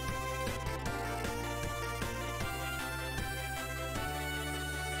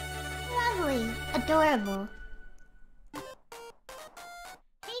 Lovely, adorable.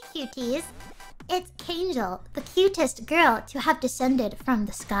 Hey, cuties. It's Kangel, the cutest girl to have descended from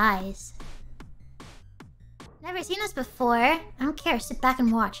the skies. Never seen this before. I don't care, sit back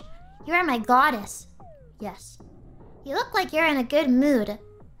and watch. You are my goddess. Yes. You look like you're in a good mood.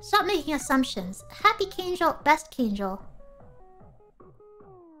 Stop making assumptions. Happy Kangel, best Kangel.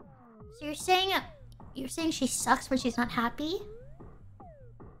 So you're saying she sucks when she's not happy?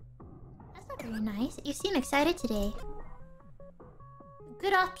 That's not very nice. You seem excited today.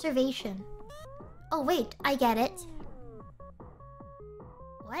 Good observation. Oh wait, I get it.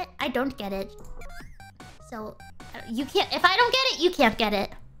 What? I don't get it. So, you can't... If I don't get it, you can't get it.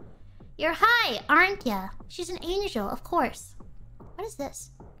 You're high, aren't ya? She's an angel, of course. What is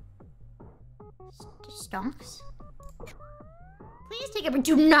this? Stonks? Please take it, but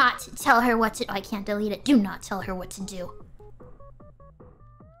do not tell her what to... Oh, I can't delete it. Do not tell her what to do.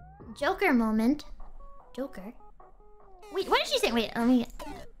 Joker moment. Joker? Wait, what did she say? Wait, let me...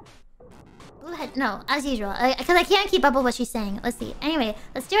 No, as usual. Because I can't keep up with what she's saying. Let's see. Anyway,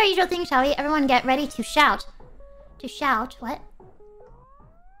 let's do our usual thing, shall we? Everyone get ready to shout. To shout? What?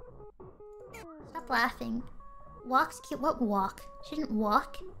 Stop laughing. Walk's cute. What walk? She didn't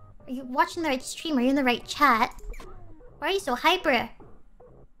walk. Are you watching the right stream? Are you in the right chat? Why are you so hyper?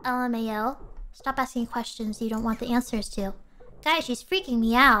 LMAO. Stop asking questions you don't want the answers to. Guys, she's freaking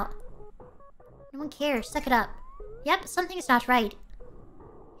me out. No one cares. Suck it up. Yep, something's not right.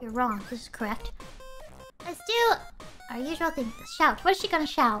 You're wrong. This is correct. Let's do our usual thing. Shout. What is she gonna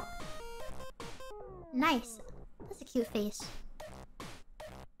shout? Nice. That's a cute face.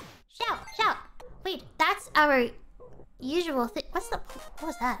 Shout! Shout! Wait, that's our usual thing. What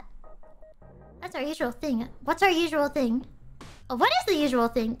was that? That's our usual thing. What's our usual thing? Oh, what is the usual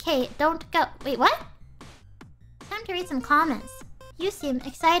thing? Kate, don't go. Wait, what? Time to read some comments. You seem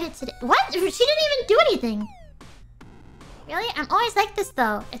excited today. What? She didn't even do anything. Really? I'm always like this,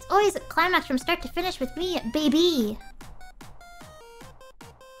 though. It's always a climax from start to finish with me, baby.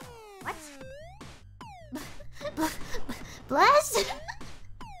 What? Bless? Didn't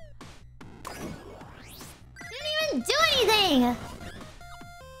even do anything!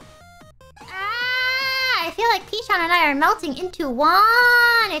 Ah! I feel like Peach Chan and I are melting into one.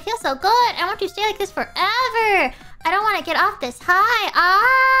 It feels so good. I want to stay like this forever. I don't want to get off this high.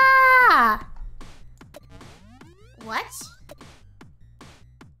 Ah! What?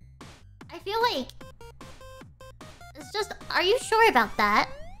 I feel like... It's just... Are you sure about that?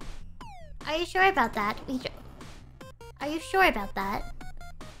 Are you sure about that? Are you sure about that?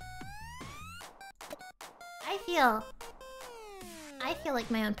 I feel like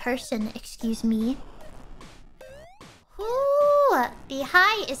my own person, excuse me. Ooh, the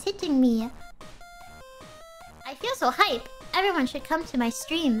high is hitting me. I feel so hype. Everyone should come to my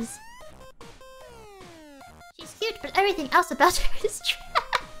streams. She's cute, but everything else about her is trash.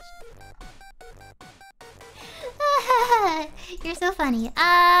 You're so funny.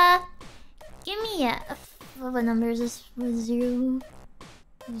 Give me what number is this? Zero.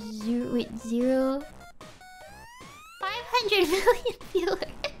 Wait, 500 million viewers.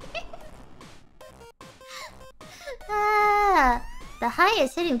 The high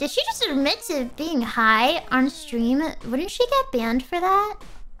is hitting. Did she just admit to being high on stream? Wouldn't she get banned for that?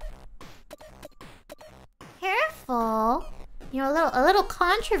 Careful. You know, a little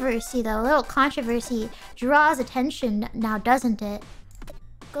controversy though. A little controversy draws attention now, doesn't it?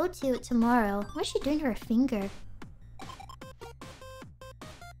 Go to it tomorrow. What's she doing to her finger?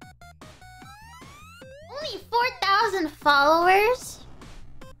 Only 4,000 followers?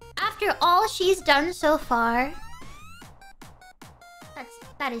 After all she's done so far?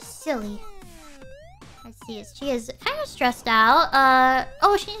 That is silly. Let's see, she is kind of stressed out.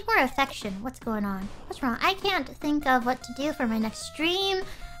 Oh, she needs more affection. What's going on? What's wrong? I can't think of what to do for my next stream.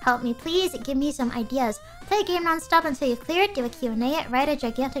 Help me, please. Give me some ideas. Play a game non-stop until you clear it. Do a Q&A. Ride a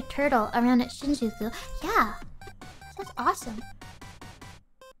gigantic turtle around at Shinjuku. Yeah. That's awesome.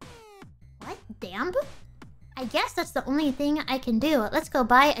 What? Damn? I guess that's the only thing I can do. Let's go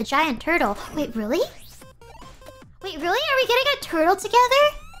buy a giant turtle. Wait, really? Wait, really? Are we getting a turtle together?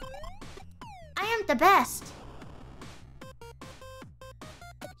 I am the best.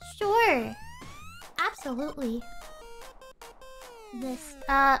 Sure. Absolutely. This,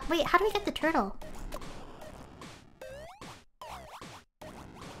 wait, how do we get the turtle?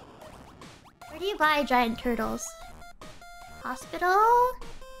 Where do you buy giant turtles? Hospital?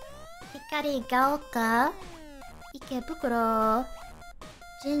 Hikari Gaoka. Ikebukuro.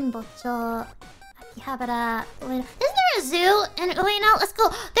 Jinbocho. Akihabara. Isn't there a zoo in Ueno? Let's go.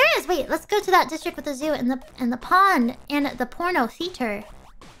 There is. Wait, let's go to that district with the zoo and the pond and the porno theater.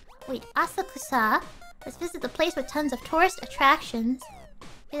 Wait, Asakusa. Let's visit the place with tons of tourist attractions.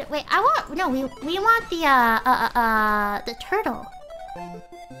 Wait, I want... No, we want the turtle.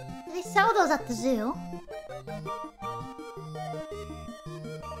 They sell those at the zoo.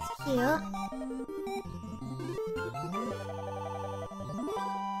 It's cute.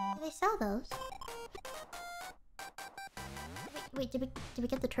 Do they sell those? Wait, did we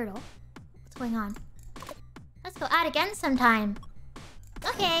get the turtle? What's going on? Let's go out again sometime.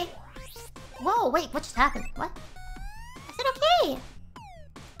 Okay. Whoa, wait, what just happened? What? I said okay!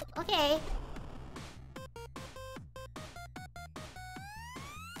 Okay.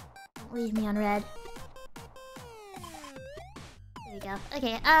 Don't leave me on red. There we go.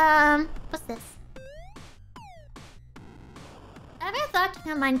 Okay, what's this? Ever thought to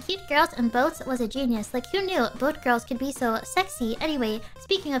combine cute girls and boats was a genius? Like, who knew boat girls could be so sexy? Anyway,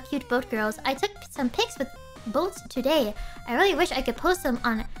 speaking of cute boat girls, I took some pics with boats today. I really wish I could post them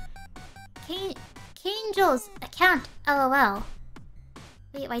on Kangel's account, lol.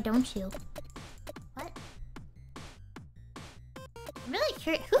 Wait, why don't you? What? I'm really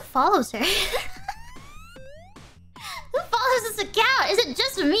curious. Who follows her? Who follows this account? Is it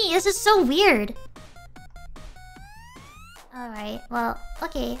just me? This is so weird. Alright, well,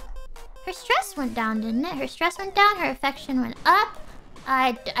 okay. Her stress went down, didn't it? Her stress went down, her affection went up.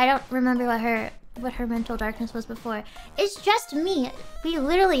 I don't remember what her mental darkness was before. It's just me. We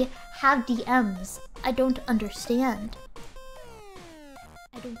literally have DMs. I don't understand.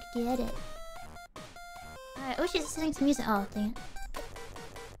 I don't get it. Alright, oh, she's listening to music. Oh, dang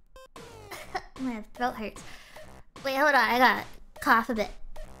it. My throat hurts. Wait, hold on. I gotta cough a bit.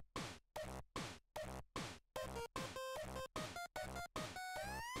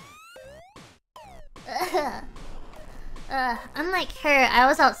 Unlike her, I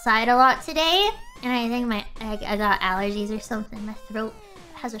was outside a lot today, and I think I got allergies or something. My throat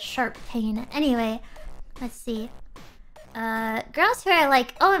has a sharp pain. Anyway, let's see. Girls who are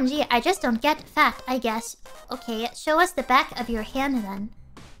like, OMG, I just don't get fat, I guess. Okay, show us the back of your hand then.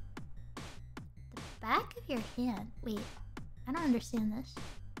 The back of your hand? Wait, I don't understand this.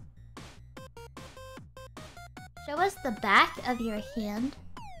 Show us the back of your hand.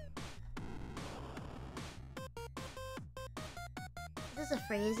 was a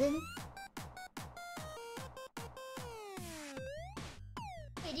phrasing.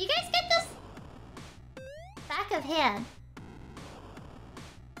 Wait, do you guys get this? Back of hand.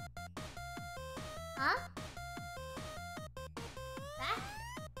 Huh? Back?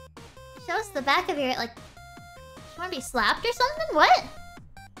 Show us the back of your, like... You wanna be slapped or something? What?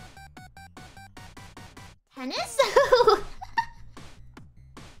 Tennis?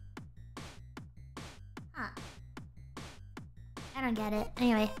 Huh. I don't get it.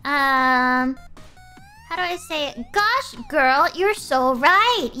 Anyway, how do I say it? Gosh, girl, you're so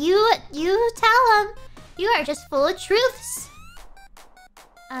right. You tell him. You are just full of truths.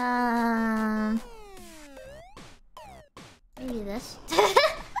 Maybe this.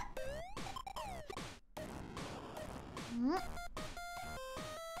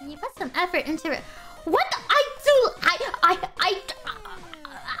 Can you put some effort into it? What the,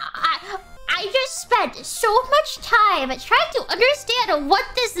 I just spent so much time trying to understand what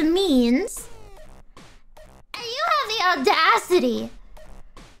this means. And you have the audacity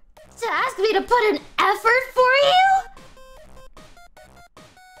to ask me to put an effort for you?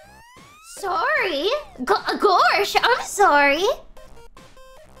 Sorry. Gosh, I'm sorry.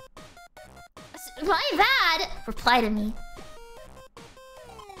 My bad. Reply to me.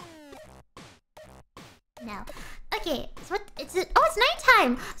 No. Okay, so what? Oh, it's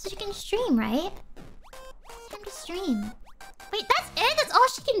nighttime, so she can stream, right? It's time to stream. Wait, that's it? That's all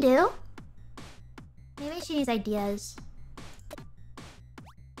she can do? Maybe she needs ideas.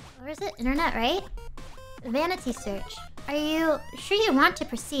 Or is it internet, right? Vanity search. Are you sure you want to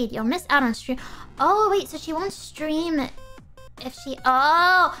proceed? You'll miss out on stream. Oh, wait, so she won't stream if she...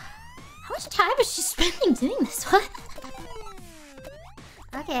 Oh! How much time is she spending doing this? What?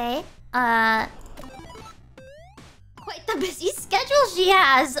 Okay. Quite the busy schedule she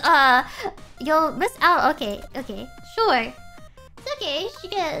has. You'll miss out. Okay, okay. Sure. It's okay.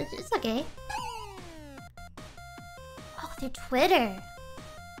 It's okay. Oh, through Twitter.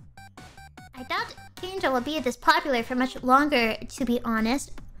 I doubt Kinjo will be this popular for much longer, to be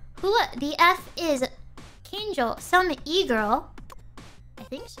honest. Who the F is Kinjo? Some e-girl. I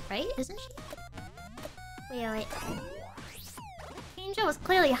think so, right? Isn't she? Wait. Kinjo was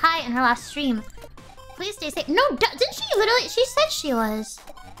clearly high in her last stream. Please stay safe. No, didn't she literally? She said she was.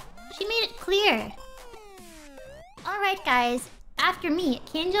 She made it clear. Alright, guys. After me,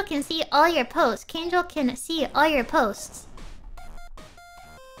 Kinjo can see all your posts. Kinjo can see all your posts.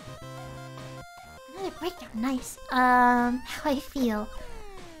 Another breakdown. Nice. How I feel.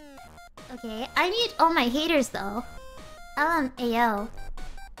 Okay, I need all my haters, though. LMAO.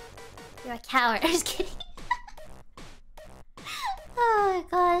 You're a coward. I'm just kidding. Oh my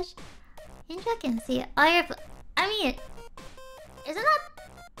gosh. Kinjo can see all your... I mean... Isn't that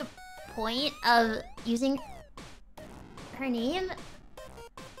the point of using her name?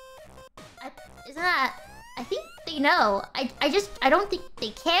 Isn't that... I think they know. I don't think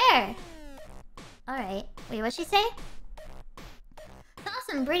they care. Alright. Wait, what'd she say?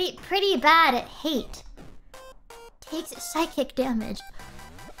 Awesome, pretty bad at hate. Takes psychic damage.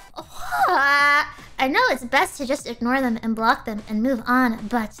 Oh, I know it's best to just ignore them and block them and move on,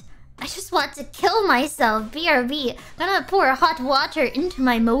 but I just want to kill myself. BRB. Gonna pour hot water into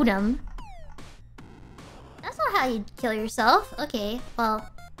my modem. That's not how you kill yourself. Okay, well,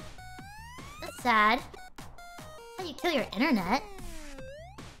 that's sad. That's how you kill your internet.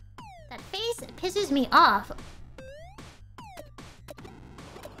 That face pisses me off.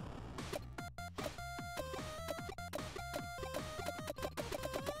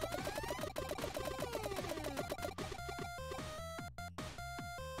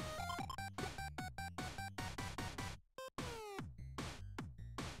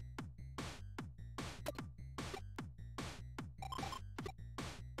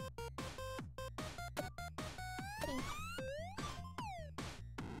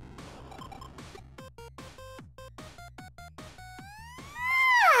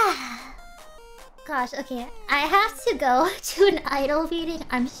 Gosh, okay. I have to go to an idol meeting.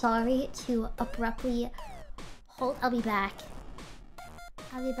 I'm sorry to abruptly hold. I'll be back.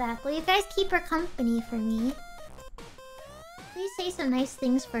 I'll be back. Will you guys keep her company for me? Please say some nice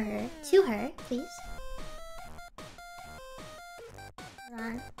things for her. To her, please. Hold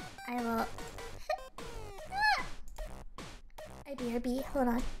on. I will... IBRB. Hold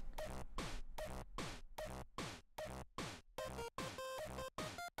on.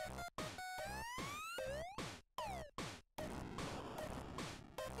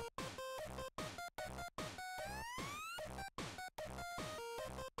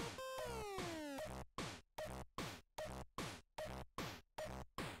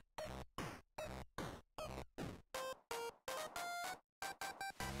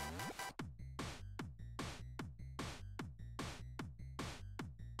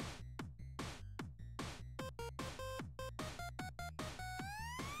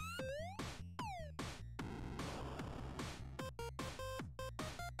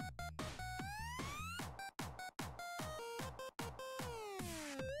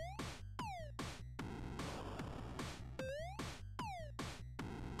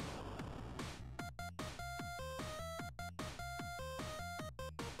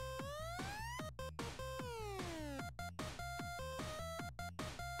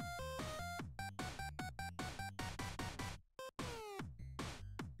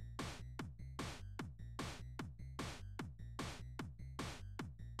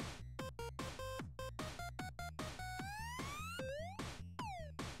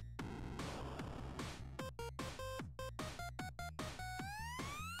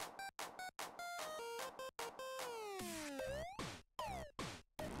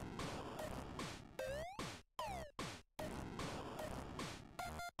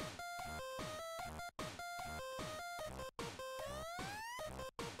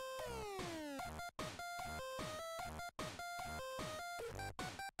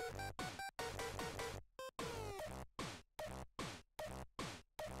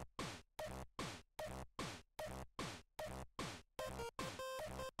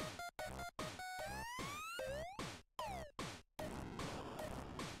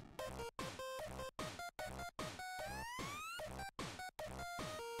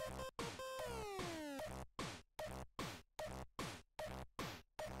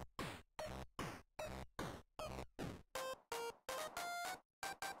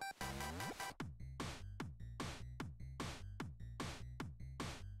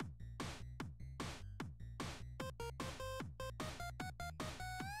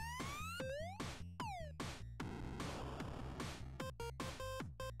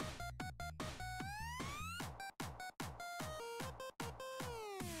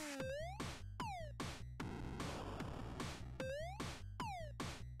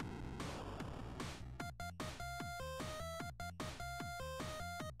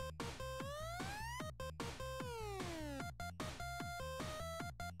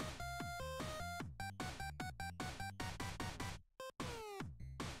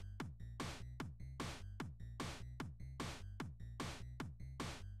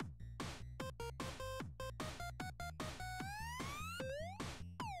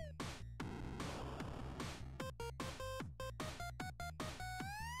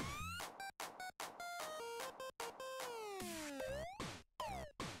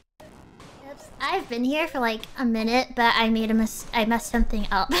 I've been here for like a minute, but I messed something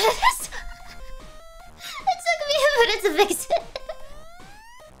up. It took me a minute to fix it.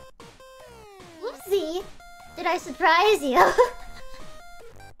 Whoopsie! Did I surprise you?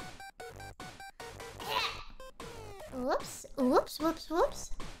 Whoops, whoops, whoops,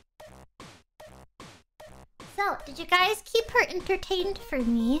 whoops. So, did you guys keep her entertained for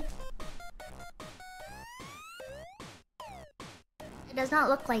me? It does not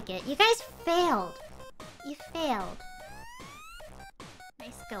look like it. You guys failed. You failed.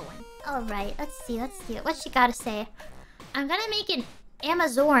 Nice going. Alright, let's see. What she gotta say? I'm gonna make an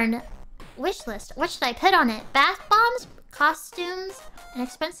Amazon wish list. What should I put on it? Bath bombs, costumes, an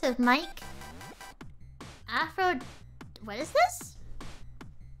expensive mic, Afro... What is this?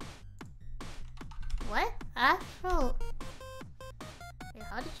 What? Afro... Wait,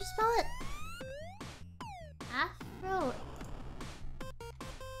 how did you spell it? Afro...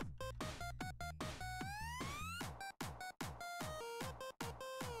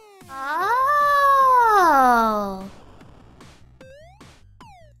 Oh!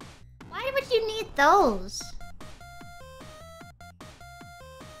 Why would you need those?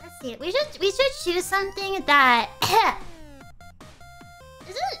 Let's see. We should choose something that...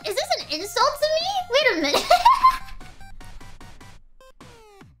 Is this an insult to me? Wait a minute.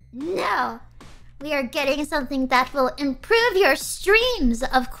 No. We are getting something that will improve your streams,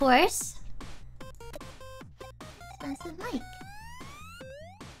 of course. Expensive mic.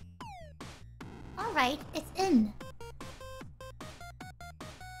 Alright, it's in.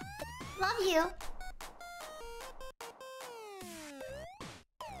 Love you.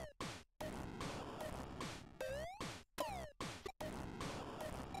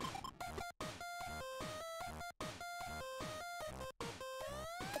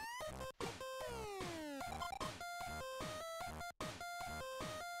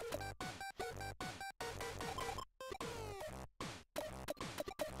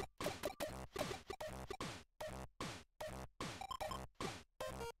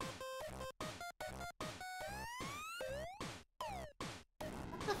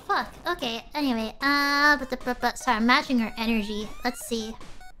 Fuck. Okay, anyway, sorry, I'm matching her energy. Let's see.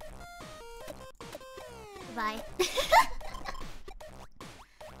 Bye.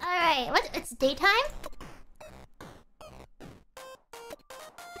 Alright, what? It's daytime?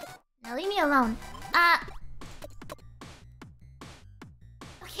 Now leave me alone.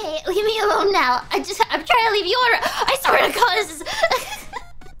 Okay, leave me alone now. I'm trying to leave you alone. I swear to God, this is...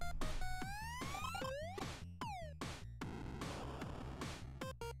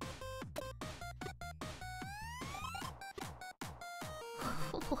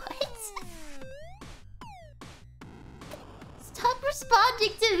 What? Stop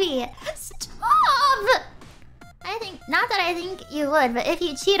responding to me! Stop! Not that I think you would, but if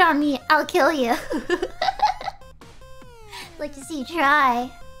you cheat on me, I'll kill you. Like to see you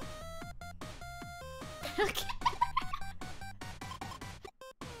try. Okay.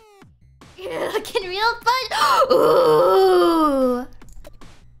 You're looking real fun. Ooh!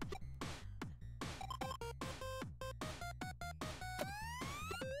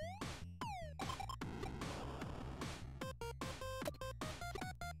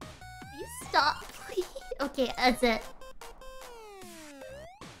 Stop, please. Okay, that's it.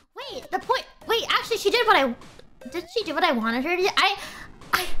 Wait, actually, she did what I... Did she do what I wanted her to do?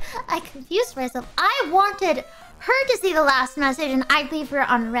 I confused myself. I wanted her to see the last message and I'd leave her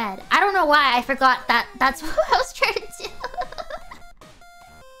on red. I don't know why I forgot that. That's what I was trying to do.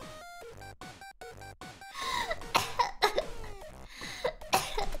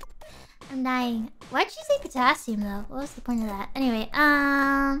 I'm dying. Why'd you say potassium, though? What was the point of that? Anyway,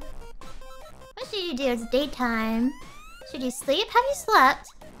 what should you do? It's daytime. Should you sleep? Have you slept?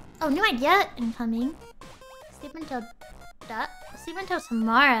 Oh, new idea incoming. Sleep until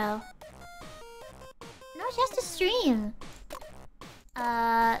tomorrow. No, she has to stream.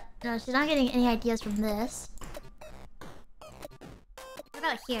 No, she's not getting any ideas from this. What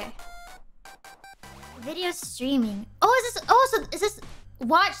about here? Video streaming. Oh, so is this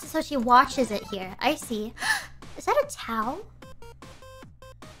watch? So she watches it here. I see. Is that a towel?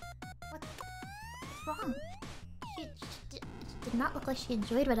 What's wrong? She did not look like she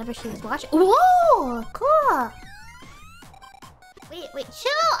enjoyed whatever she was watching. Whoa, cool. Wait,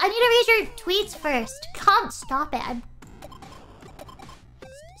 chill! I need to read your tweets first. Stop it.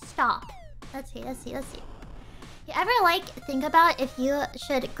 Stop. Let's see. You ever, think about if you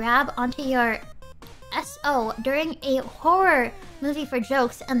should grab onto your SO during a horror movie for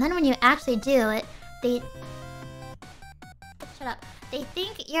jokes, and then when you actually do it, they... Shut up. They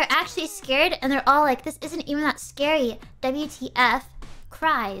think you're actually scared, and they're all like, this isn't even that scary. WTF.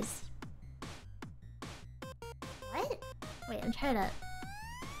 Cries. Wait, I'm trying to...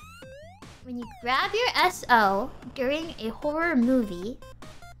 When you grab your SO during a horror movie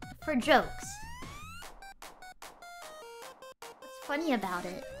for jokes. What's funny about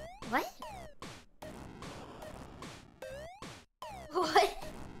it? What? What?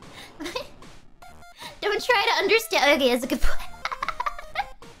 Don't try to understand. Okay, it's a good point.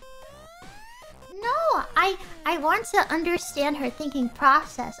 No, I want to understand her thinking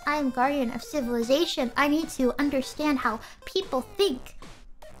process. I am guardian of civilization. I need to understand how people think.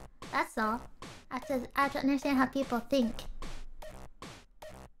 That's all. I have to understand how people think.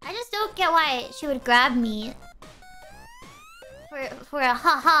 I just don't get why she would grab me for a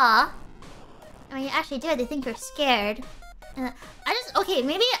haha. When you actually do it, they think you're scared. Okay,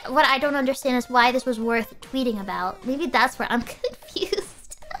 maybe what I don't understand is why this was worth tweeting about. Maybe that's where I'm confused.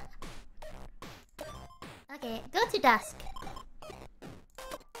 Okay, go to dusk.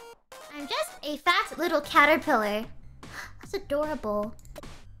 I'm just a fat little caterpillar. That's adorable.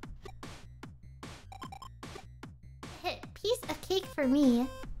 Hit piece of cake for me.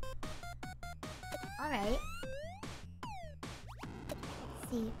 Alright.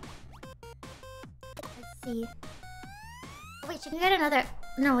 Let's see. Let's see. Oh, wait, you can get another...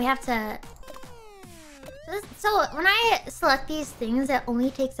 No, we have to... So when I select these things, it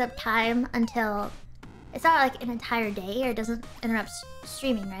only takes up time until... It's not like an entire day, or it doesn't interrupt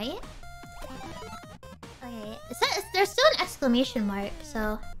streaming, right? Okay, there's still an exclamation mark,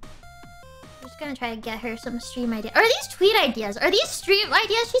 so... I'm just gonna try to get her some stream ideas. Are these tweet ideas? Are these stream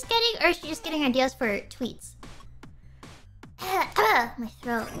ideas she's getting, or is she just getting ideas for tweets? My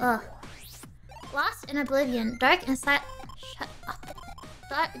throat, ugh. Lost in oblivion, dark and silent... Shut up.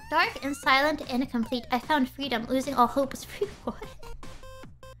 Dark and silent and complete. I found freedom, losing all hope was free. What?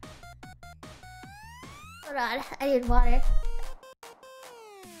 Hold on, I need water.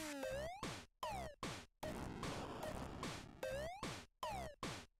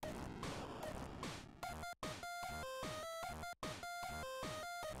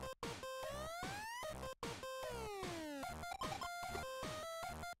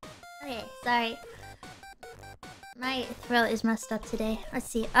 Okay, sorry. My throat is messed up today. Let's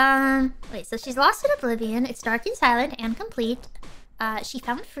see. Wait, so she's lost in oblivion. It's dark and silent and complete. She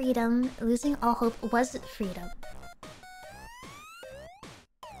found freedom. Losing all hope was freedom.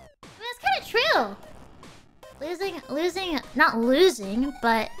 I mean, that's kind of true. Not losing,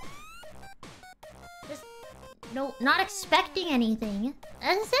 but just not expecting anything.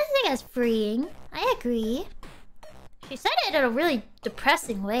 That's the same thing as freeing. I agree. She said it in a really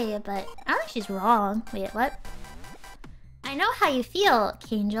depressing way, but I don't think she's wrong. Wait, what? I know how you feel,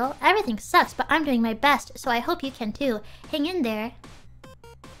 Kangel. Everything sucks, but I'm doing my best, so I hope you can too. Hang in there.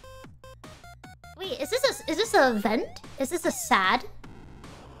 Wait, is this a vent? Is this a sad?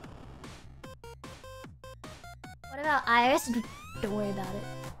 What about Iris? Don't worry about it.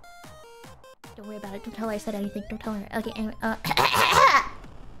 Don't worry about it. Don't tell her I said anything. Don't tell her. Okay, anyway.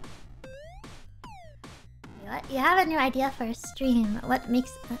 What? You have a new idea for a stream. What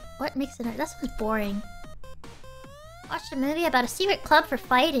makes it? That sounds boring. Watched a movie about a secret club for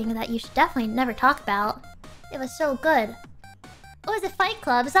fighting that you should definitely never talk about. It was so good. Oh, is it Fight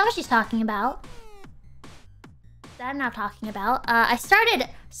Club? Is that what she's talking about? That I'm not talking about. I started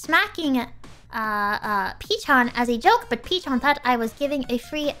smacking Peachon as a joke, but Peachon thought I was giving a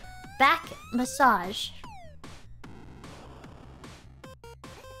free back massage.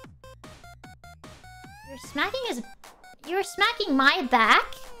 You're smacking my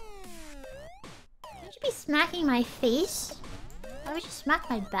back? Shouldn't you be smacking my face? Why would you smack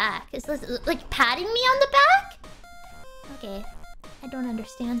my back? Is this like patting me on the back? Okay. I don't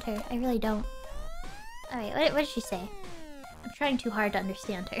understand her. I really don't. Alright, what did she say? I'm trying too hard to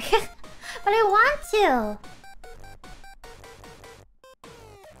understand her. But I want to!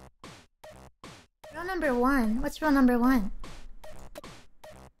 Rule number 1. What's rule number 1?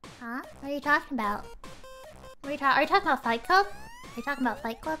 Huh? What are you talking about? Are you talking about Fight Club? Are you talking about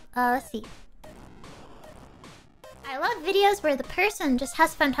Fight Club? Let's see. I love videos where the person just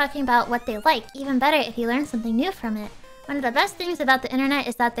has fun talking about what they like. Even better if you learn something new from it. One of the best things about the internet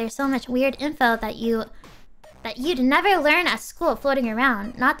is that there's so much weird info that you'd never learn at school floating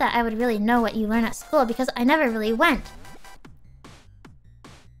around. Not that I would really know what you learn at school because I never really went.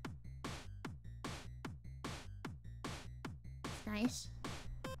 It's nice.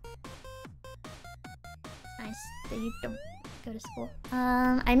 It's nice that you don't go to school.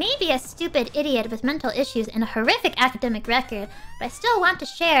 I may be a stupid idiot with mental issues and a horrific academic record, but I still want to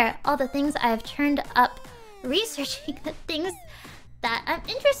share all the things I've turned up researching the things that I'm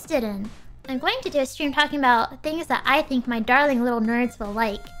interested in. I'm going to do a stream talking about things that I think my darling little nerds will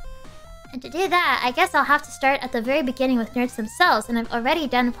like. And to do that, I guess I'll have to start at the very beginning with nerds themselves, and I've already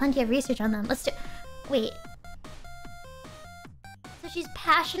done plenty of research on them. Let's do... Wait. So she's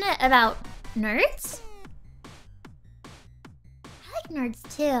passionate about nerds? I like nerds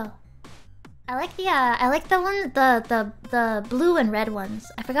too. I like the one, the blue and red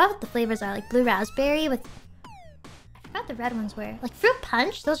ones. I forgot what the flavors are, like blue raspberry with... I forgot the red ones were. Like fruit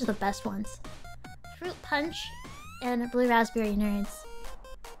punch, those are the best ones. Fruit punch and blue raspberry nerds.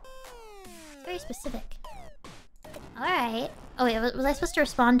 Very specific. Alright. Oh wait, was I supposed to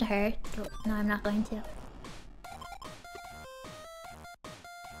respond to her? No, I'm not going to.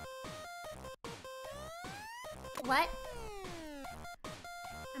 What?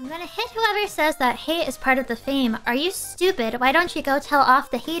 I'm gonna hit whoever says that hate is part of the fame. Are you stupid? Why don't you go tell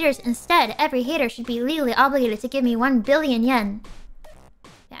off the haters instead? Every hater should be legally obligated to give me 1 billion yen.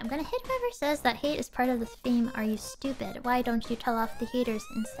 Yeah, I'm gonna hit whoever says that hate is part of the fame. Are you stupid? Why don't you tell off the haters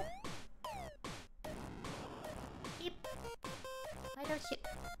instead? Beep. Why don't you...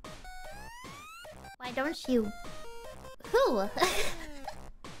 Why don't you... Who?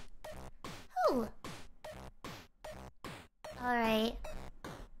 Who? Alright.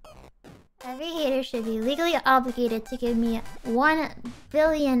 Every hater should be legally obligated to give me 1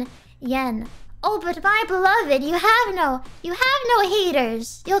 billion yen. Oh, but my beloved, you have no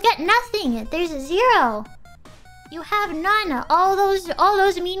haters. You'll get nothing. There's 0. You have none. All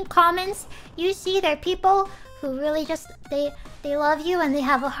those mean comments you see, they're people who really just they love you and they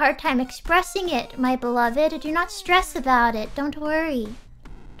have a hard time expressing it, my beloved. Do not stress about it. Don't worry.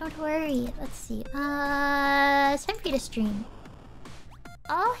 Don't worry. Let's see. It's time for you to stream.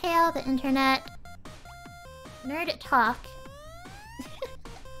 All hail the internet. Nerd talk.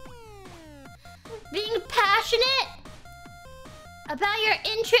 Being passionate about your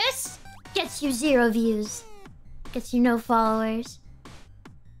interests gets you 0 views. Gets you no followers.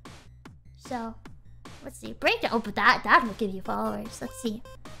 So, let's see. Breakdown. Oh, but that will give you followers. Let's see.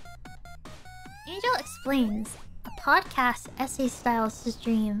 Angel explains. A podcast essay style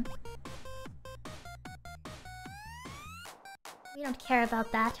stream. We don't care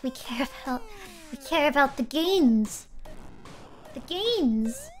about that. We care about the gains. The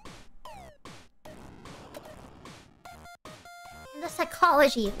gains. And the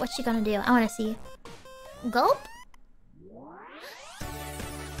psychology. What's she gonna do? I wanna see. Gulp?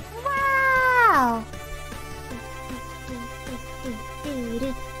 Wow!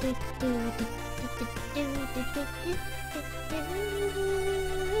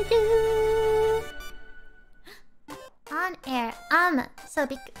 On air. So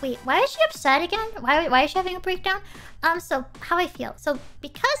wait, why is she upset again? Why is she having a breakdown? So how I feel. So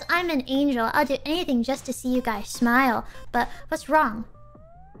because I'm an angel, I'll do anything just to see you guys smile. But what's wrong?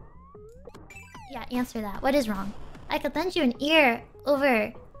 Yeah, answer that. What is wrong? I could lend you an ear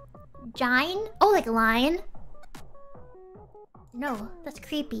over Gine? Oh, like a lion? No, that's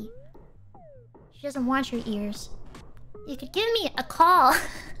creepy. She doesn't want your ears. You could give me a call.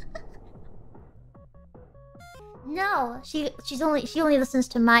 No, she only listens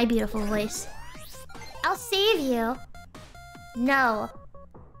to my beautiful voice. I'll save you. No.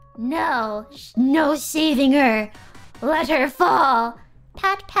 No. No saving her. Let her fall.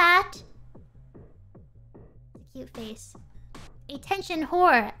 Pat pat. Cute face. Attention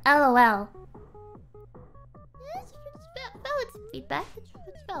whore. LOL. It's valid feedback.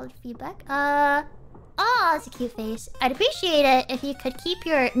 It's valid feedback. Oh, that's a cute face. I'd appreciate it if you could keep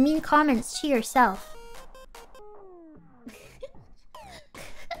your mean comments to yourself.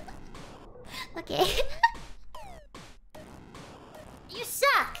 Okay. You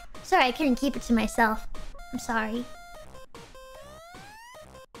suck! Sorry, I couldn't keep it to myself. I'm sorry.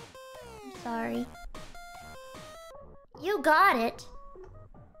 I'm sorry. You got it.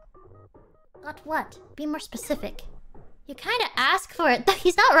 Got what? Be more specific. You kinda ask for it, though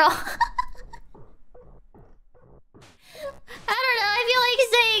he's not wrong. I don't know, I feel like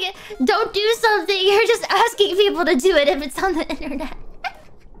saying don't do something, you're just asking people to do it if it's on the internet.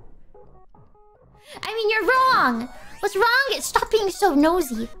 I mean, you're wrong! What's wrong? Stop being so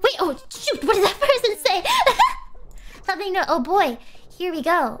nosy. Wait, oh, shoot, what did that person say? Something to... Oh boy, here we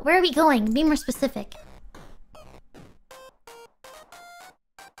go. Where are we going? Be more specific.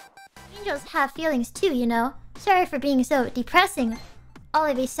 Angels have feelings too, you know. Sorry for being so depressing. All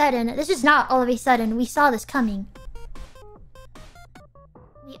of a sudden... This is not all of a sudden. We saw this coming.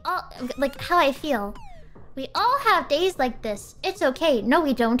 We all... Like, how I feel. We all have days like this. It's okay. No,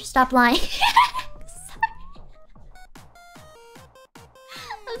 we don't. Stop lying.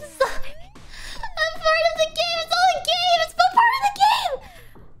 I'm sorry. I'm part of the game. It's all a game. It's all part of the game.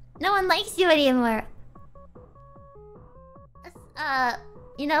 No one likes you anymore.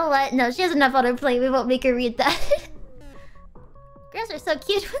 You know what? No, she has enough autoplay. We won't make her read that. Girls are so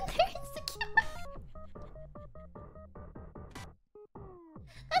cute when they're insecure.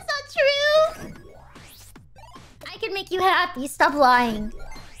 That's not true. I can make you happy. Stop lying.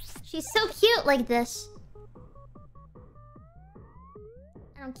 She's so cute like this.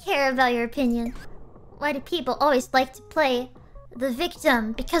 I don't care about your opinion. Why do people always like to play the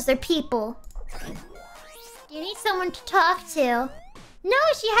victim? Because they're people. You need someone to talk to. No,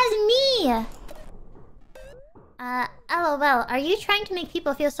 she has me! LOL, are you trying to make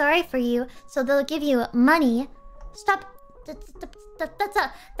people feel sorry for you so they'll give you money? Stop.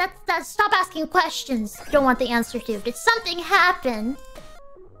 Stop asking questions you don't want the answer to. Did something happen?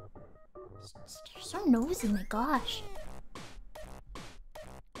 You're so nosy, my gosh.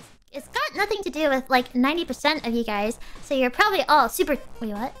 It's got nothing to do with like 90% of you guys, so you're probably all super.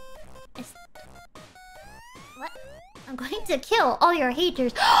 Wait, what? What? I'm going to kill all your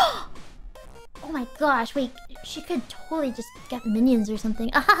haters. Oh my gosh, wait. She could totally just get minions or something.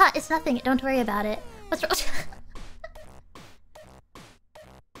 Ahaha, it's nothing. Don't worry about it. What's wrong?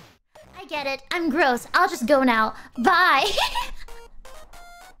 I get it. I'm gross. I'll just go now. Bye.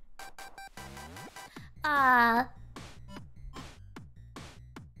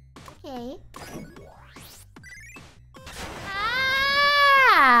 Okay.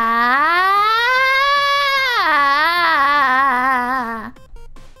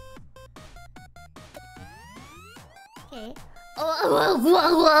 Okay.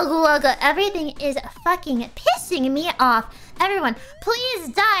 Oh, everything is fucking pissing me off. Everyone, please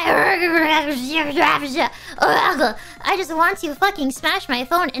die. I just want to fucking smash my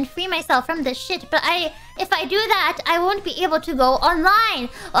phone and free myself from this shit, but if I do that, I won't be able to go online.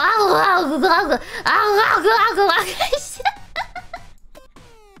 Oh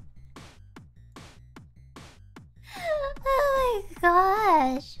my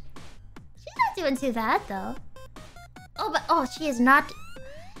gosh. She's not doing too bad though. Oh, she is not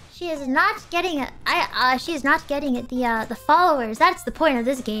getting it. She is not getting it. The followers. That's the point of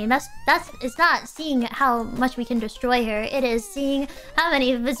this game. It's not seeing how much we can destroy her. It is seeing how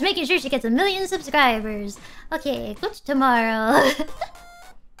many. It's making sure she gets 1 million subscribers. Okay, good tomorrow.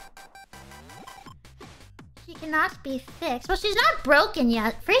 She cannot be fixed. Well, she's not broken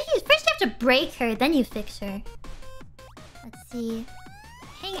yet. First you have to break her, then you fix her. Let's see.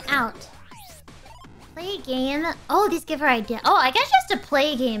 Hang out. Play game. Oh, these give her idea. Oh, I guess she has to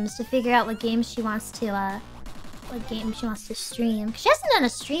play games to figure out what games she wants to stream. She hasn't done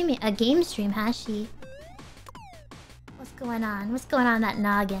a game stream, has she? What's going on? What's going on in that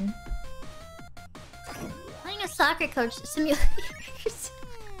noggin? Playing a soccer coach simulators.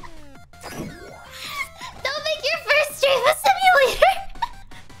 Don't make your first stream a simulator.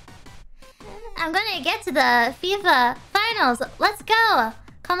 I'm gonna get to the FIFA finals. Let's go.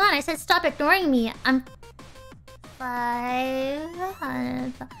 Come on, I said stop ignoring me. I'm 5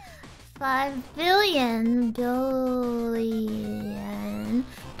 billion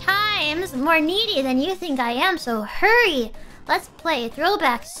times more needy than you think I am, so hurry. Let's play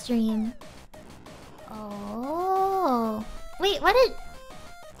throwback stream. Oh. Wait, what did...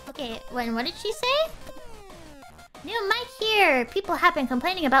 Okay, what did she say? New mic here. People have been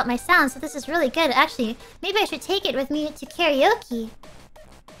complaining about my sound, so this is really good. Actually, maybe I should take it with me to karaoke.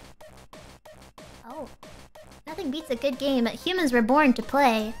 Oh. Nothing beats a good game, but humans were born to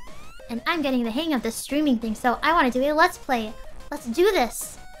play. And I'm getting the hang of this streaming thing, so I want to do a let's play. Let's do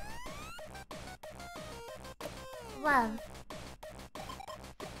this. Love.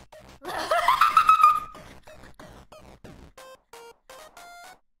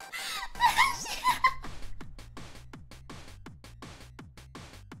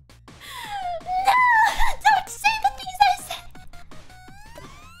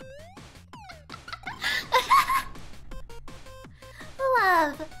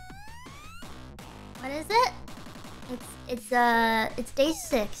 What is it? It's day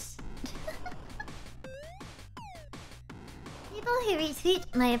 6. People who retweet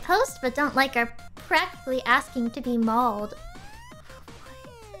my post but don't like are practically asking to be mauled.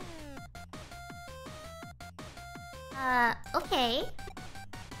 Okay.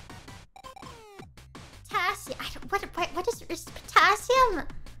 Potassium. What is potassium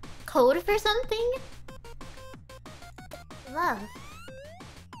code for something? Love.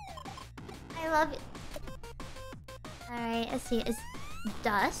 I love it. Alright, let's see. It's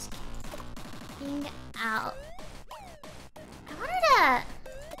dusk. Being out. I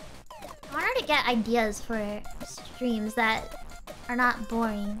want her to get ideas for streams that are not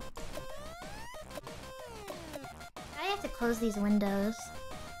boring. I have to close these windows.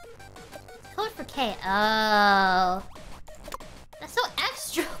 Code for K. Oh. That's so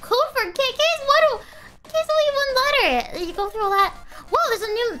extra! it. You go through all that. Whoa, there's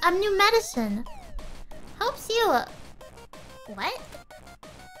a new medicine. Helps you. What?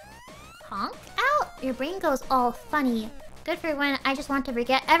 Honk out? Your brain goes all funny. Good for when I just want to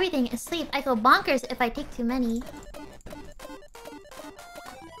forget everything and sleep. I go bonkers if I take too many.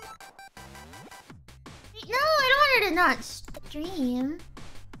 No, I don't want her to not stream.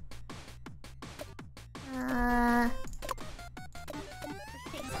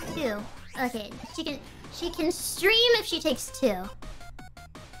 She takes 2. Okay, she can stream if she takes 2.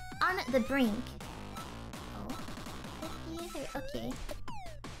 On the brink. Oh. 50, okay.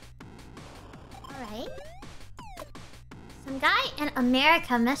 Alright. Some guy in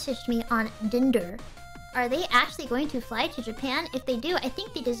America messaged me on Tinder. Are they actually going to fly to Japan? If they do, I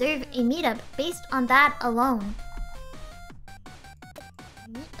think they deserve a meetup based on that alone.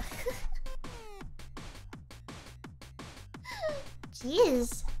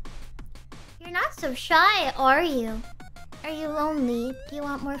 Jeez. You're not so shy, are you? Are you lonely? Do you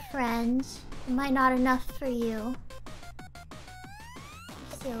want more friends? Am I not enough for you?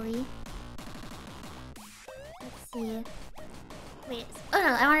 Silly. Let's see. Wait. Oh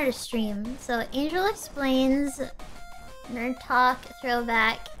no, I wanted to stream. So, Angel explains. Nerd talk,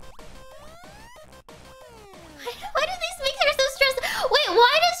 throwback. Why does this make her so stressed? Wait,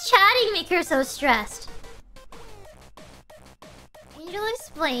 why does chatting make her so stressed? Angel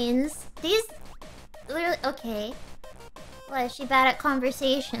explains. These... Literally... Okay. What, is she bad at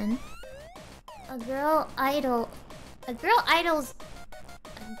conversation? A girl's idol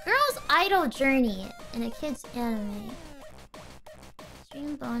journey in a kid's anime.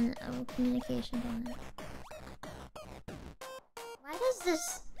 Stream bonus. Oh, communication bonus. Why does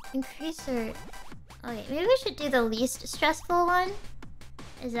this increase her... Okay, maybe we should do the least stressful one.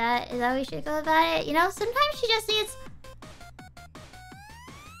 Is that how we should go about it? You know, sometimes she just needs...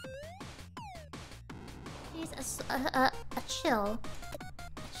 A chill.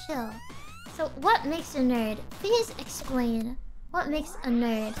 A chill. So, what makes a nerd? Please explain. What makes a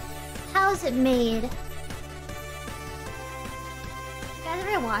nerd? How's it made? You guys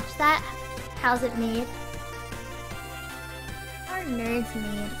ever watch that? How's it made? How are nerds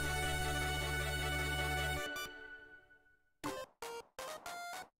made?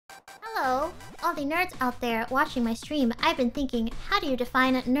 Hello, all the nerds out there watching my stream. I've been thinking, how do you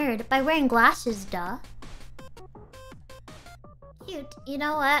define a nerd? By wearing glasses, duh. Cute. You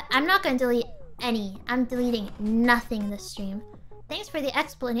know what? I'm not gonna delete any. I'm deleting nothing this stream. Thanks for the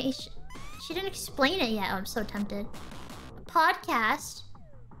explanation. She didn't explain it yet. Oh, I'm so tempted. A podcast?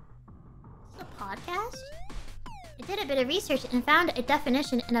 Is it a podcast? I did a bit of research and found a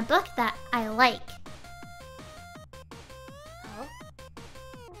definition in a book that I like. Oh.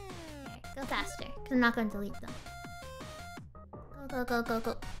 Okay, go faster, because I'm not going to delete them. Go, go, go, go,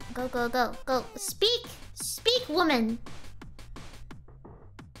 go. Go, go, go, go. Speak! Speak, woman!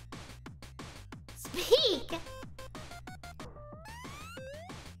 Speak!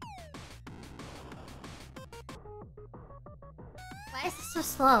 Why is this so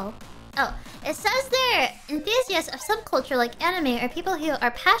slow? Oh, it says they're enthusiasts of subculture like anime or people who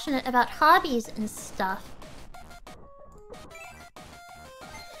are passionate about hobbies and stuff.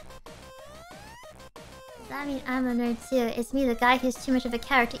 Does that mean I'm a nerd too? It's me, the guy who's too much of a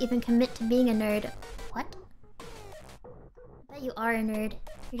coward to even commit to being a nerd. What? I bet you are a nerd.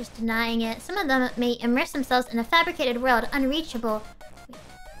 You're just denying it. Some of them may immerse themselves in a fabricated world, unreachable. Wait.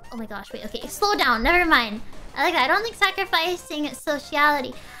 Oh my gosh, wait, okay, slow down, never mind. I like that. I don't think sacrificing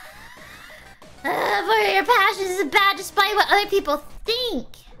sociality for your passions is bad despite what other people think.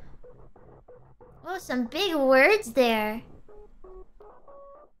 Oh, some big words there.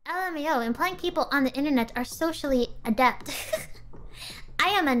 LMAO, implying people on the internet are socially adept. I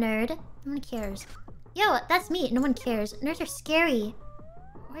am a nerd. No one cares. Yo, that's me. No one cares. Nerds are scary.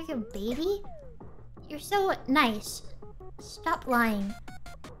 Are you a baby? You're so nice. Stop lying.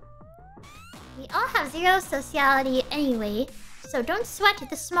 We all have zero sociality anyway, so don't sweat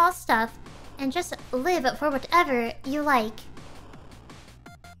the small stuff and just live for whatever you like.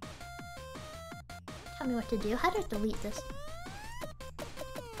 Tell me what to do. How do I delete this?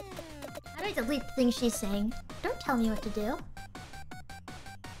 How do I delete the things she's saying? Don't tell me what to do.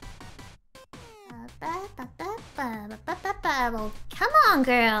 Well, come on,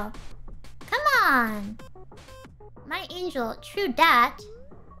 girl. Come on. My angel, true dat.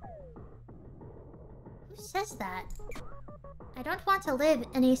 Who says that? I don't want to live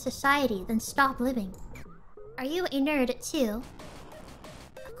in a society, then stop living. Are you a nerd too?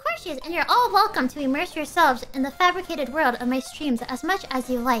 Of course she is, and you're all welcome to immerse yourselves in the fabricated world of my streams as much as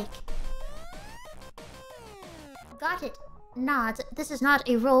you like. Got it. Nods. This is not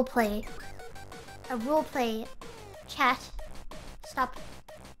a roleplay. A roleplay chat. Stop.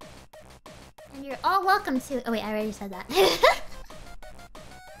 And you're all welcome to... Oh wait, I already said that.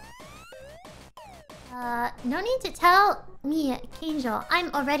 No need to tell me, Angel.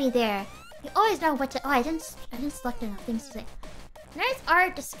 I'm already there. You always know what to... Oh, I didn't select enough things to say. Nerds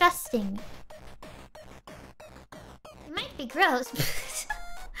are disgusting. They might be gross,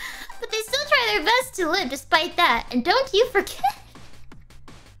 but they still try their best to live despite that. And don't you forget...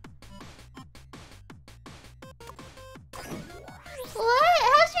 What?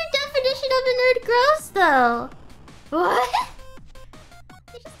 How's your definition of a nerd gross, though? What?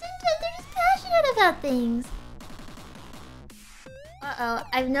 They're just passionate about things. Uh-oh,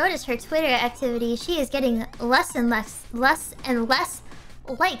 I've noticed her Twitter activity. She is getting less and less likes,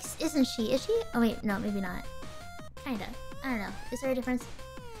 isn't she? Is she? Oh wait, no, maybe not. Kinda. I don't know. Is there a difference?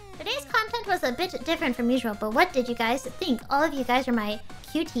 Today's content was a bit different from usual, but what did you guys think? All of you guys are my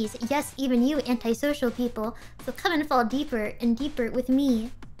cuties. Yes, even you antisocial people. So come and fall deeper and deeper with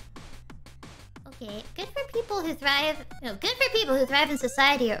me. Okay, good for people who thrive... No, good for people who thrive in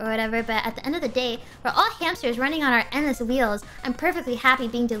society or whatever, but at the end of the day, we're all hamsters running on our endless wheels. I'm perfectly happy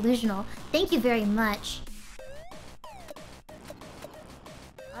being delusional. Thank you very much.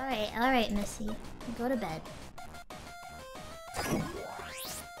 Alright, Missy. Go to bed. Go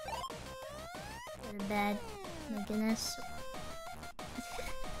to bed. Oh my goodness.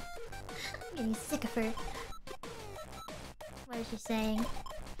 I'm getting sick of her. What is she saying?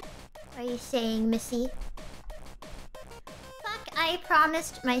 What are you saying, Missy? Fuck, I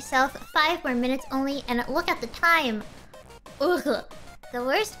promised myself 5 more minutes only, and look at the time! Ugh. The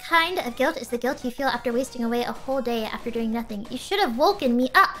worst kind of guilt is the guilt you feel after wasting away a whole day after doing nothing. You should have woken me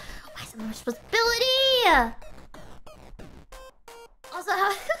up! Why is there more responsibility? Also, how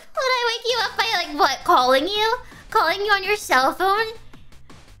would I wake you up by, like, what? Calling you? Calling you on your cell phone?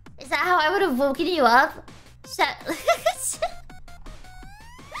 Is that how I would have woken you up?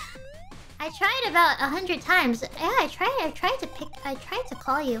 I tried about 100 times. Yeah, I tried to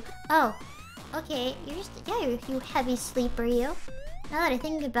call you. Oh, okay. You heavy sleeper, you. Now that I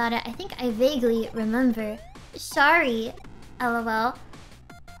think about it, I think I vaguely remember. Sorry, LOL.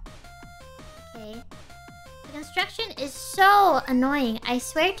 Okay. The construction is so annoying. I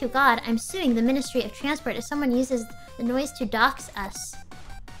swear to God, I'm suing the Ministry of Transport if someone uses the noise to dox us.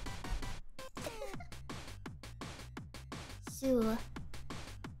 Sue.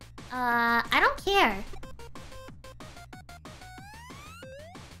 I don't care.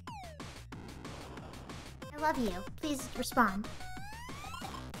 I love you. Please respond.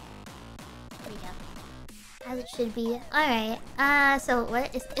 There we go. As it should be. Alright. So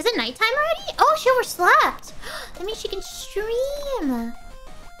what is it nighttime already? Oh, she overslept! That means she can stream!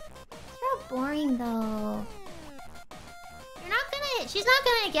 It's real boring though. She's not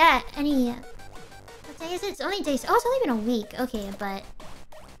gonna get any... What day is it? It's only days. Oh, it's only been a week. Okay, but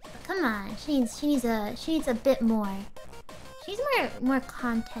come on. She needs a bit more. She needs more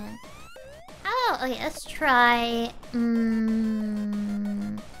content. Oh, okay, let's try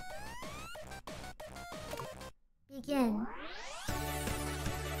begin.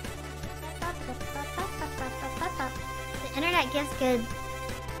 The internet gives good.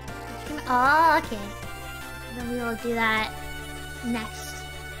 Oh, okay. Then we will do that next.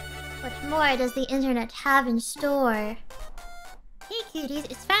 What more does the internet have in store? Hey cuties,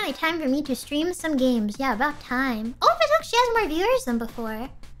 it's finally time for me to stream some games. Yeah, about time. Oh, but she has more viewers than before.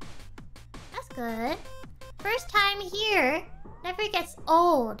 That's good. First time here. Never gets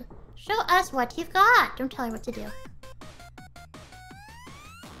old. Show us what you've got. Don't tell her what to do.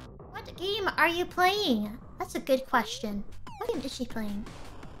 What game are you playing? That's a good question. What game is she playing?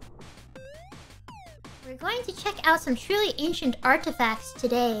 We're going to check out some truly ancient artifacts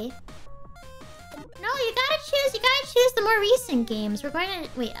today. No, you gotta choose the more recent games. We're going to...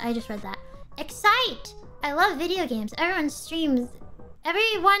 Wait, I just read that. Excite! I love video games. Everyone streams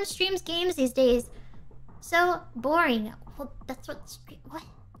games these days. So boring. Well, that's what... What?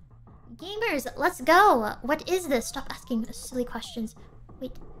 Gamers, let's go! What is this? Stop asking silly questions.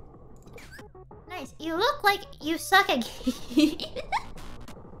 Wait. Nice. You look like you suck at games.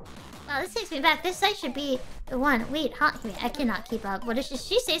 Wow, this takes me back. This site should be the one. Wait, huh? Wait, I cannot keep up. What did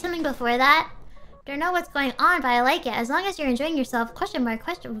she say something before that? Don't know what's going on, but I like it. As long as you're enjoying yourself. Question mark,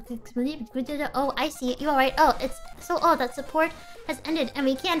 question. Oh, I see. You alright? Oh, it's so old that support has ended and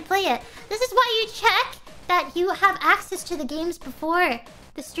we can't play it. This is why you check that you have access to the games before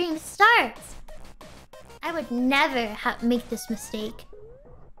the stream starts. I would never make this mistake.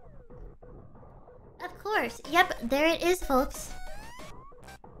 Of course. Yep, there it is, folks.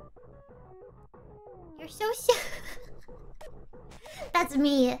 You're so That's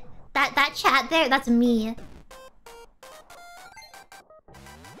me. That chat there, that's me.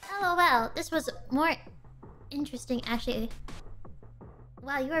 Well, this was more interesting, actually.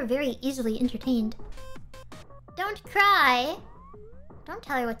 Wow, you are very easily entertained. Don't cry! Don't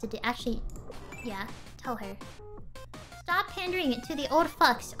tell her what to do. Actually, yeah, tell her. Stop pandering to the old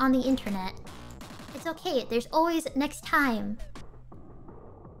fucks on the internet. It's okay, there's always next time.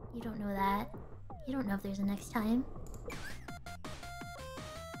 You don't know that. You don't know if there's a next time. Get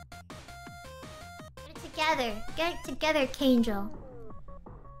it together. Get it together, Kangel.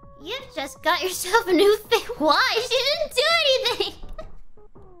 You've just got yourself a new face. Why? She didn't do anything!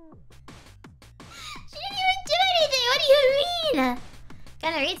 She didn't even do anything! What do you mean?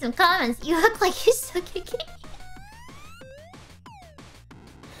 Gonna read some comments. You look like you suck a game.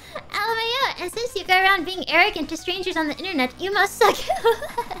 LMAO, and since you go around being arrogant to strangers on the internet, you must suck.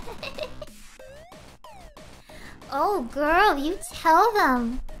 Oh, girl, you tell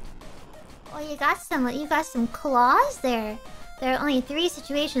them. Oh, you got some claws there. There are only 3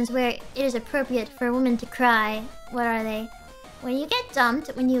 situations where it is appropriate for a woman to cry. What are they? When you get dumped,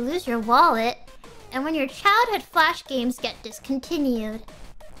 when you lose your wallet, and when your childhood flash games get discontinued.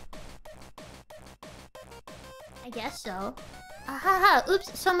 I guess so. Ahaha,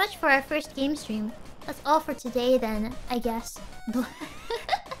 oops, so much for our first game stream. That's all for today then, I guess.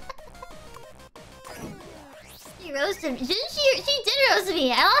 She roasted me. Didn't she? She did roast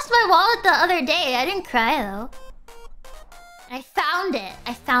me. I lost my wallet the other day. I didn't cry though. I found it.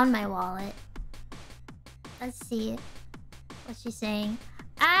 I found my wallet. Let's see. What's she saying?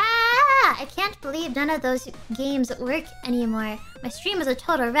 Ah! I can't believe none of those games work anymore. My stream was a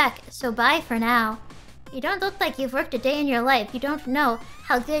total wreck, so bye for now. You don't look like you've worked a day in your life. You don't know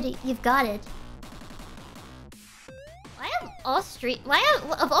how good you've got it. Why of all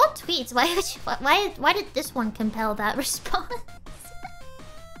tweets, why did this one compel that response?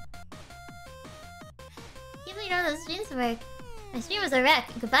 You really know those streams work. My stream was a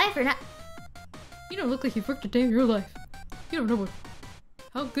wreck. Goodbye for now. You don't look like you've worked a day in your life. You don't know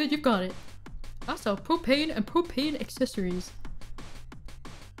how good you've got it. I sell propane and propane accessories.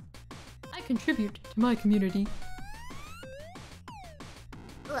 I contribute to my community.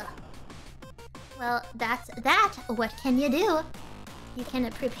 Ugh. Well, that's that. What can you do? You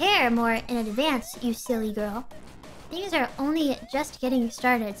can prepare more in advance, you silly girl. Things are only just getting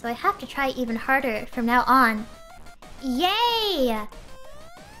started, so I have to try even harder from now on. Yay!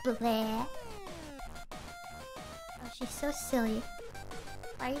 Bleh. Oh, she's so silly.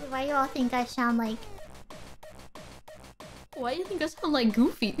 Why you all think I sound like... Why do you think I sound like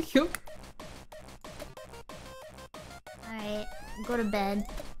Goofy? Yuck. Alright, go to bed.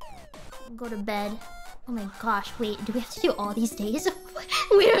 Go to bed. Oh my gosh, wait, do we have to do all these days?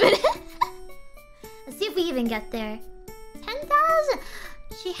 Wait a minute. Let's see if we even get there. 10,000!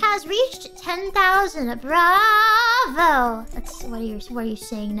 She has reached 10,000. Bravo! That's what are you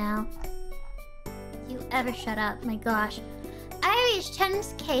saying now? You ever shut up? My gosh. I reached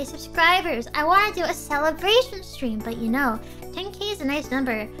 10k subscribers. I want to do a celebration stream, but you know, 10k is a nice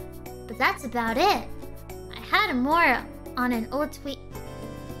number. But that's about it. I had more on an old tweet.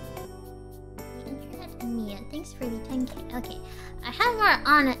 The internet and me. Thanks for the 10k. Okay. I had more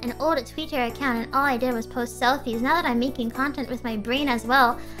on an old Twitter account and all I did was post selfies. Now that I'm making content with my brain as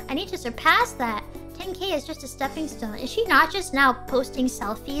well, I need to surpass that. 10k is just a stepping stone. Is she not just now posting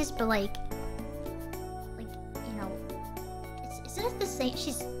selfies, but like, you know, isn't it the same?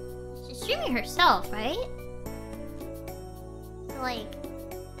 She's streaming herself, right? So like,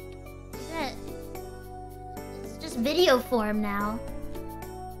 it's just video form now.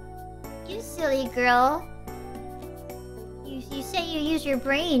 You silly girl. You say you use your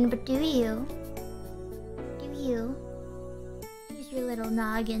brain, but do you? Do you? Use your little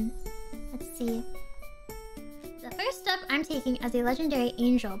noggin. Let's see. The first step I'm taking as a legendary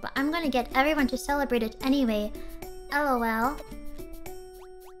angel, but I'm gonna get everyone to celebrate it anyway. LOL.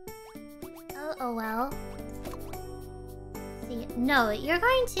 LOL. See, no, you're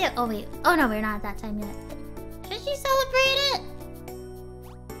going to... Oh wait. Oh no, we're not at that time yet. Should she celebrate it?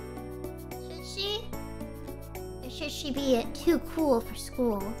 Should she? Or should she be too cool for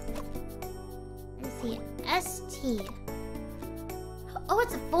school? Let's see. ST. Oh,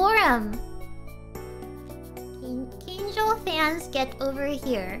 it's a forum! Kangel fans, get over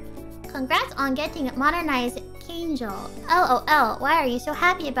here. Congrats on getting modernized Kangel. LOL, why are you so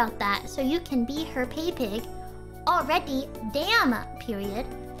happy about that? So you can be her pay pig? Already? Damn! Period.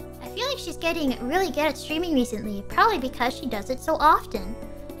 I feel like she's getting really good at streaming recently, probably because she does it so often.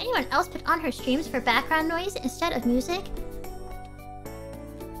 Anyone else put on her streams for background noise instead of music?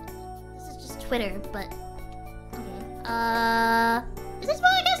 This is just Twitter, but... Okay. Is this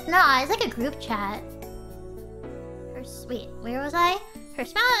one? I guess not. It's like a group chat. Wait, where was I? Her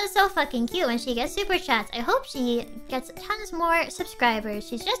smile is so fucking cute when she gets super chats. I hope she gets tons more subscribers.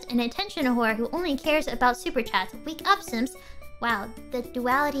 She's just an attention whore who only cares about super chats. Wake up, Sims. Wow, the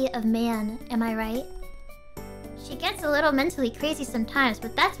duality of man, am I right? She gets a little mentally crazy sometimes,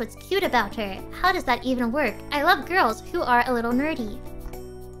 but that's what's cute about her. How does that even work? I love girls who are a little nerdy.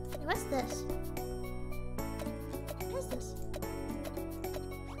 What's this? What is this?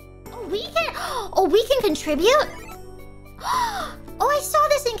 Oh, we can contribute? Oh, I saw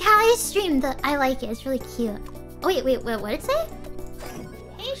this in Callie's stream. I like it. It's really cute. Oh, wait. What did it say?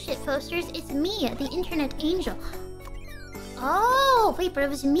 Hey, shit posters. It's me, the internet angel. Oh, wait, but it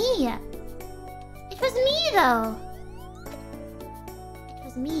was me. It was me, though. It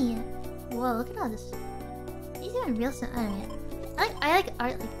was me. Whoa, look at all this. These are real. I don't know. I like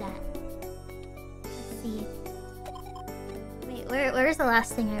art like that. Let's see. Wait, where's the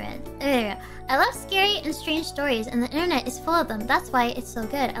last thing I read? There we go. I love scary and strange stories, and the internet is full of them. That's why it's so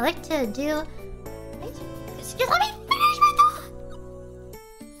good. I like to do... Just let me finish my thought!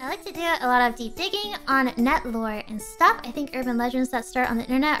 I like to do a lot of deep digging on net lore and stuff. I think urban legends that start on the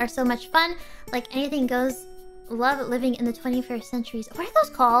internet are so much fun. Like anything goes. Love living in the 21st centuries. What are those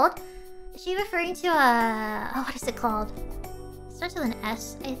called? Is she referring to oh, what is it called? It starts with an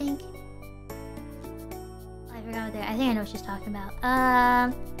S, I think. I forgot what there. I think I know what she's talking about.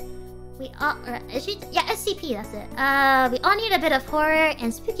 We all... is she... Yeah, SCP, that's it. We all need a bit of horror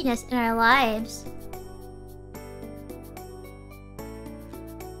and spookiness in our lives.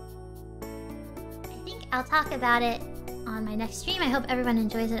 I think I'll talk about it on my next stream. I hope everyone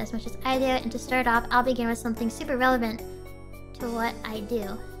enjoys it as much as I do. And to start off, I'll begin with something super relevant to what I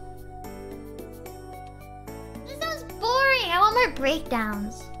do. This sounds boring! I want more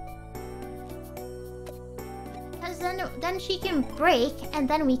breakdowns. Because then she can break, and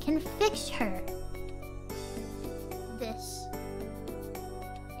then we can fix her. This.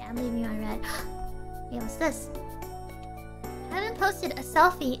 Yeah, I'm leaving you on red. Yeah, what's this? I haven't posted a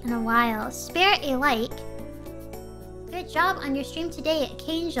selfie in a while. Spare a like. Good job on your stream today,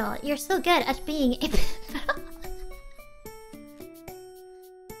 Kangel. You're so good at being a...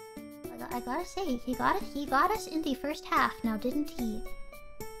 I gotta say, he got us in the first half, now didn't he?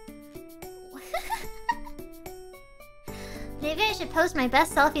 Maybe I should post my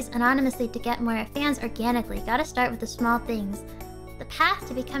best selfies anonymously to get more fans organically. Gotta start with the small things. The path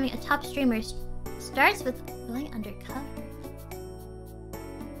to becoming a top streamer starts with going undercover.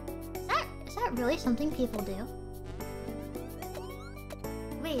 Is that really something people do?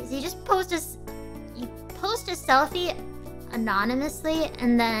 Wait, so you just post a... You post a selfie anonymously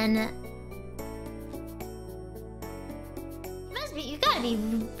and then... You gotta be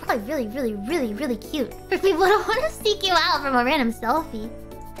probably really cute for people to want to seek you out from a random selfie.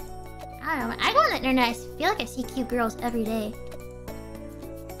 I don't know. I go on the internet, I feel like I see cute girls every day.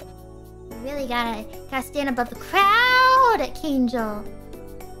 You really gotta stand above the crowd at Kangel.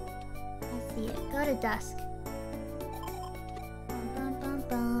 Let's see it. Go to dusk.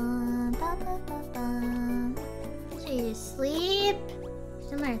 Should you sleep?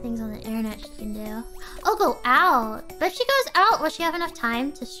 Similar things on the internet she can do. Oh, go out! But if she goes out, will she have enough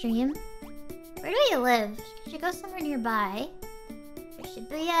time to stream? Where do you live? She goes somewhere nearby.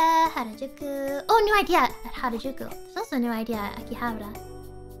 Shibuya, Harajuku. Oh, new idea at Harajuku. There's also a new idea at Akihabara.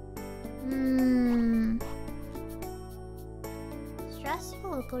 Stressful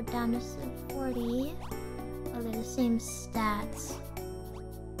will go down to 40. Oh, they're the same stats.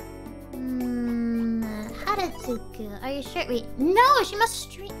 Harajuku. Are you sure? Wait, no, she must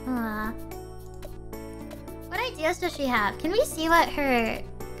stream. What ideas does she have? Can we see what her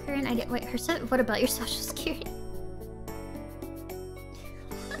current idea? Wait, what about your social security?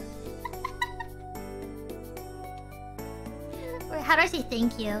 Wait, how do I say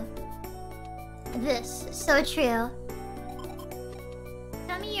thank you? This, so true.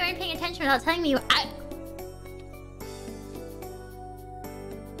 Tell me you weren't paying attention without telling me you.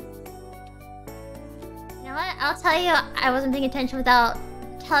 You know what? I'll tell you I wasn't paying attention without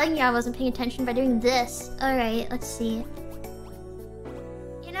telling you I wasn't paying attention by doing this. Alright, let's see.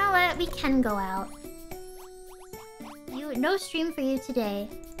 You know what? We can go out. No stream for you today.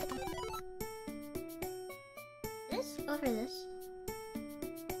 This? Over this.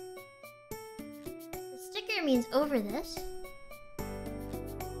 The sticker means over this.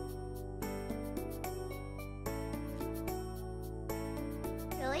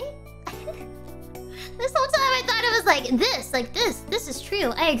 Really? This whole time I thought it was like this. This is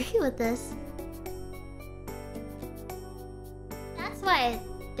true. I agree with this. That's why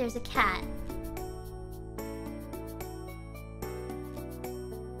there's a cat.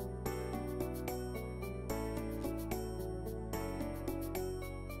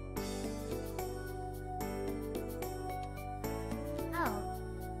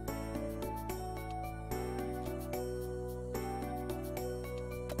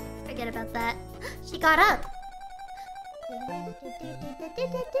 Forget about that. She got up.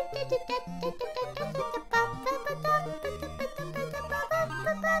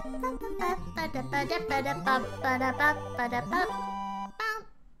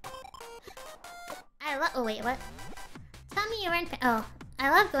 I love. Oh wait, what? Tell me you weren't. Oh, I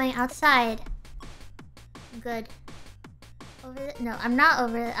love going outside. Good. Over the, no, I'm not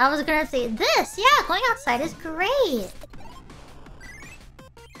over it. I was gonna say this. Yeah, going outside is great.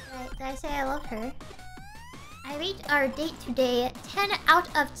 Did I say I love her? I rated our date today 10 out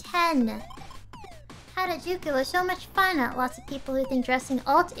of 10. Harajuku was so much fun. Lots of people who think dressing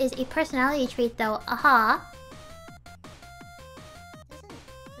alt is a personality trait though. Aha.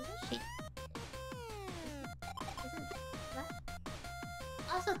 Doesn't she? What?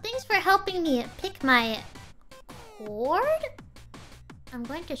 Also, thanks for helping me pick my cord? I'm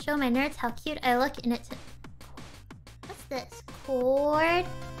going to show my nerds how cute I look in it. What's this? Cord?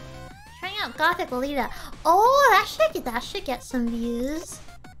 Trying out Gothic Lolita. Oh, that should get some views.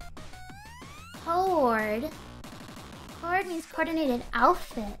 Cord. Cord means coordinated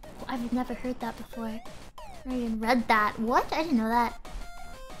outfit. Oh, I've never heard that before. I never even read that. What? I didn't know that.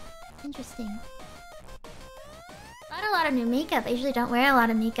 Interesting. Got a lot of new makeup. I usually don't wear a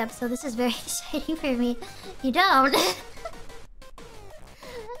lot of makeup, so this is very exciting for me. You don't?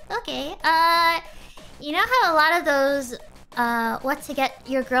 Okay. You know how a lot of those what to get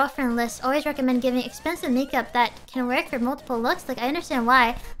your girlfriend list always recommend giving expensive makeup that can work for multiple looks? Like, I understand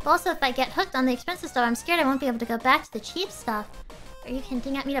why, but also if I get hooked on the expensive stuff, I'm scared I won't be able to go back to the cheap stuff. Are you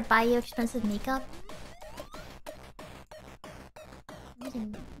hinting at me to buy you expensive makeup? I'm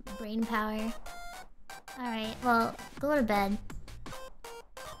using brain power. Alright, well, go to bed.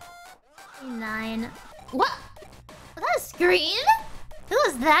 9. What? Was that a scream? Who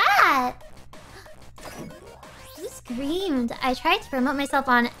was that? Who screamed? I tried to promote myself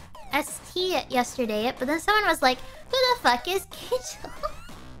on ST yesterday, but then someone was like, who the fuck is Keijo?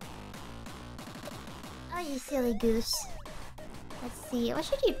 Oh, you silly goose. Let's see, what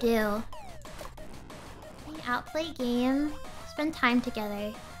should you do? Hang out, play game, spend time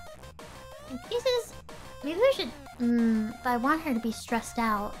together. In pieces, maybe we should... but I want her to be stressed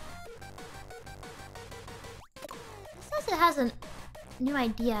out. This says it has a new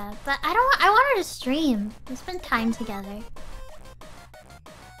idea, but I want her to stream and spend time together.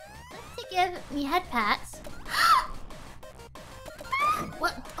 Let's to give me head pats.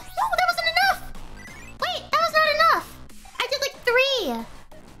 What? Oh, that wasn't enough! Wait, that was not enough! I did like 3!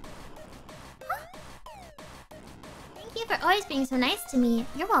 Huh? Thank you for always being so nice to me.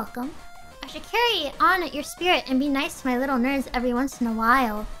 You're welcome. I should carry on your spirit and be nice to my little nerds every once in a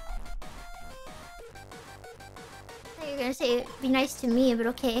while. You're gonna say be nice to me, but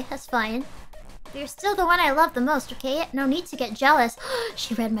okay, that's fine. But you're still the one I love the most, okay? No need to get jealous.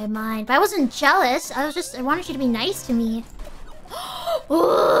 She read my mind, but I wasn't jealous. I wanted you to be nice to me.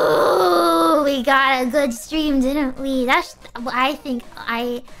 Ooh, we got a good stream, didn't we? That's... I think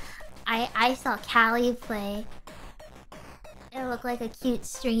I saw Callie play. It looked like a cute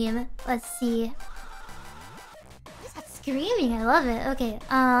stream. Let's see. What's that screaming? I love it. Okay,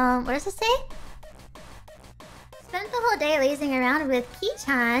 what does it say? Spent the whole day lazing around with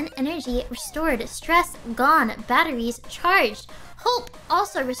P-chan. Energy restored. Stress gone. Batteries charged. Hope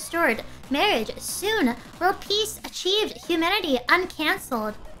also restored. Marriage soon. World peace achieved. Humanity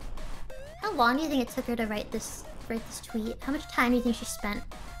uncancelled. How long do you think it took her to write this tweet? How much time do you think she spent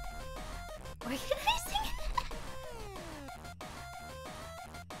organizing?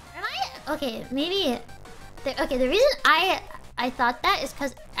 Okay, maybe... Okay, the reason I thought that is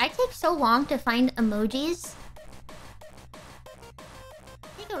because I take so long to find emojis. I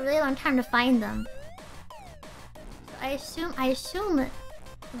take a really long time to find them. So I assume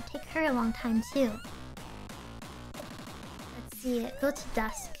it'll take her a long time too. Let's see, go to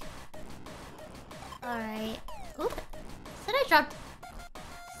dusk. Alright. Oop. Said I dropped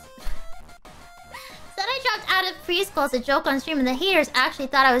out of preschool as a joke on stream, and the haters actually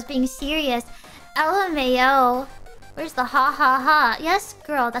thought I was being serious. LMAO. Where's the ha ha ha? Yes,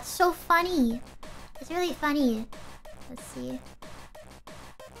 girl, that's so funny. It's really funny. Let's see.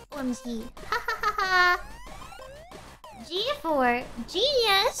 OMG. Ha ha ha ha. G for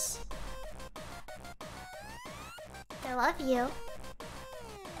genius. I love you.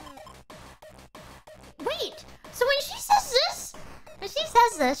 Wait, so when she says this... When she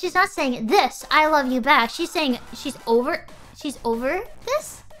says this, she's not saying this, I love you back. She's saying she's over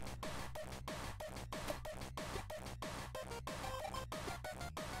this?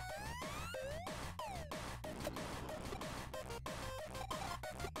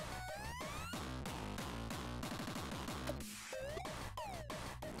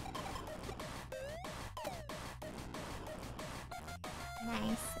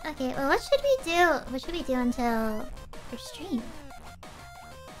 Nice. Okay, well, what should we do? What should we do until her stream?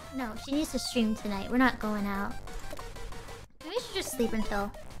 No, she needs to stream tonight. We're not going out. Maybe we should just sleep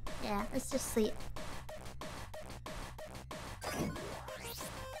until... Yeah, let's just sleep.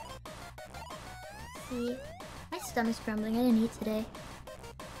 See, my stomach's grumbling. I didn't eat today.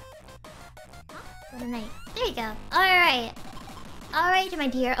 What a night. There you go. Alright. Alright, my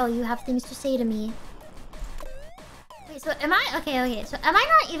dear. Oh, you have things to say to me. Wait, so am I... Okay. So am I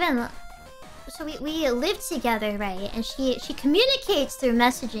not even... So we live together, right? And she communicates through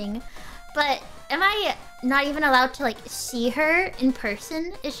messaging. But am I not even allowed to, like, see her in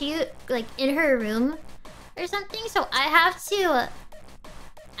person? Is she, like, in her room or something? So I have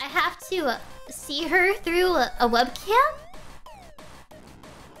to see her through a webcam?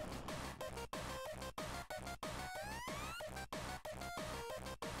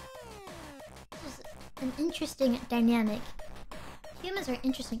 This is an interesting dynamic. Humans are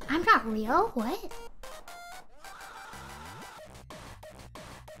interesting. I'm not real? What?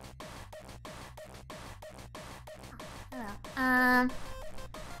 Hello.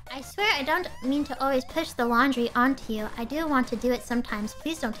 I swear I don't mean to always push the laundry onto you. I do want to do it sometimes.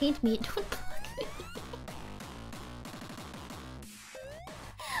 Please don't taint me. Don't block me.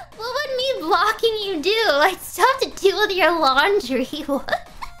 What would me blocking you do? I still have to deal with your laundry. What?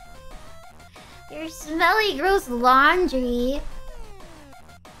 Your smelly, gross laundry.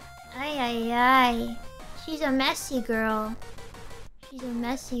 Ay. She's a messy girl. She's a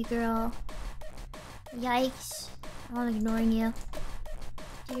messy girl. Yikes. I'm ignoring you.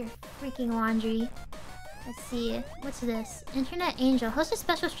 Do your freaking laundry. Let's see. What's this? Internet Angel. Host a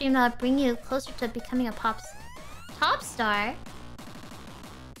special stream that'll bring you closer to becoming a top star?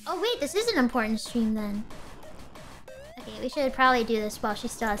 Oh wait, this is an important stream then. Okay, we should probably do this while she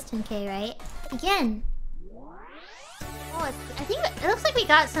still has 10k, right? Begin! Oh, I think it looks like we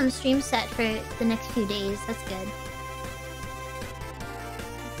got some streams set for the next few days. That's good.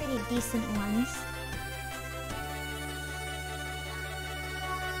 Pretty decent ones.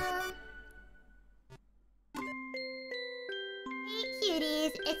 Hey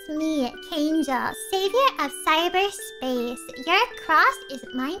cuties, it's me, Kangel, savior of cyberspace. Your cross is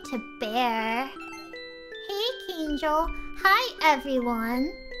mine to bear. Hey Kangel, hi everyone.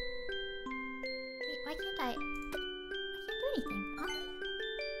 Wait, why can't I do anything? Huh?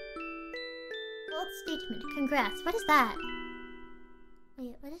 Bold statement. Congrats. What is that?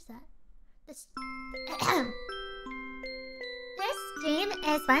 Wait, what is that? This This stream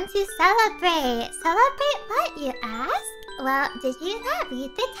is one to celebrate. Celebrate what, you ask? Well, did you not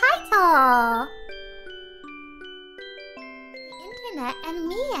read the title? The internet and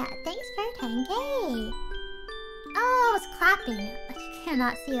me. Thanks for 10k. Oh, I was clapping. I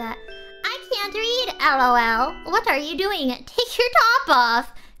cannot see that. I can't read, LOL. What are you doing? Take your top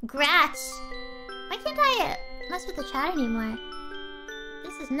off. Grats. Why can't I mess with the chat anymore?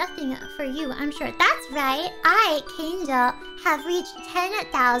 This is nothing for you, I'm sure. That's right. I, Kangel, have reached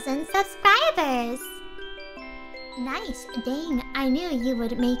 10,000 subscribers. Nice. Dang, I knew you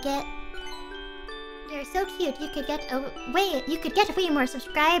would make it. You're so cute. You could get way more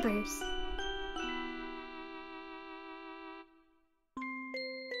subscribers.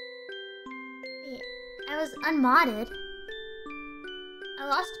 Wait, I was unmodded. I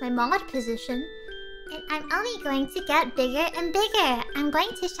lost my mod position. And I'm only going to get bigger and bigger. I'm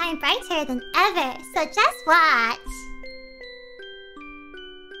going to shine brighter than ever. So just watch.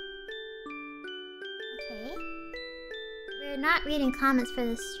 Okay. We're not reading comments for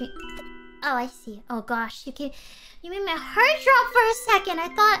this stream. Oh, I see. Oh gosh, you made my heart drop for a second. I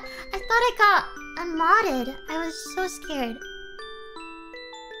thought I got unmodded. I was so scared.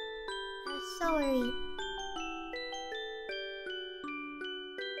 I was so worried.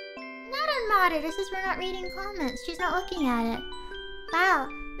 Not unmodded. This is we're not reading comments. She's not looking at it. Wow.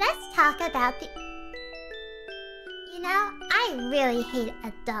 Let's talk about the... You know, I really hate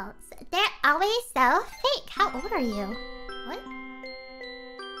adults. They're always so fake. How old are you? What?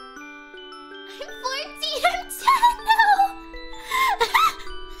 I'm 14. I'm 10 now.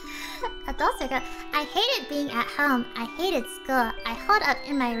 Adults are good. I hated being at home. I hated school. I holed up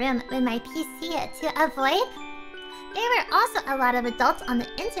in my room with my PC to avoid... There were also a lot of adults on the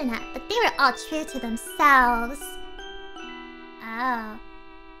internet, but they were all true to themselves. Oh.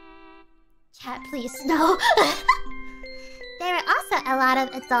 Chat, please, no. There were also a lot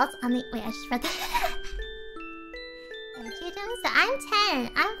of adults on the... Wait, I just read that. So I'm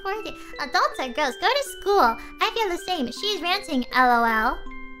 10. I'm 14. Adults are gross. Go to school. I feel the same. She's ranting, LOL.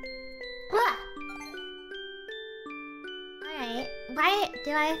 Alright. Why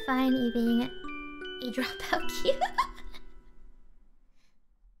do I find you being a dropout cute?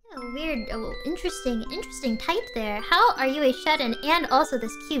 Oh, weird, interesting type there. How are you a shut-in and also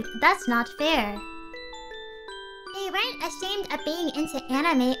this cute? That's not fair. They weren't ashamed of being into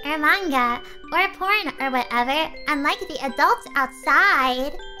anime or manga or porn or whatever, unlike the adults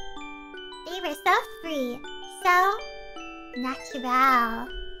outside. They were so free, so natural.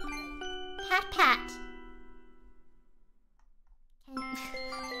 Pat pat.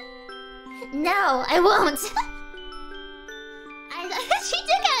 No, I won't. She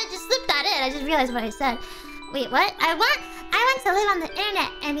did kind of just slip that in. I just realized what I said. Wait, what? I want to live on the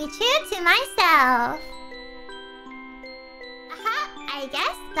internet and be true to myself. I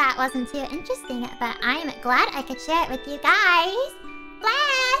guess that wasn't too interesting, but I'm glad I could share it with you guys.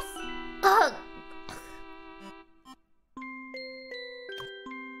 Bless! Oh.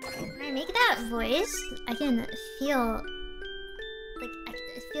 When I make that voice, I can feel...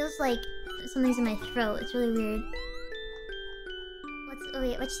 it feels like something's in my throat. It's really weird.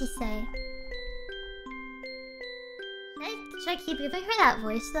 Wait, what'd she say? Should I keep giving her that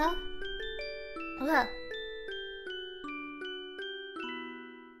voice, though? Hello.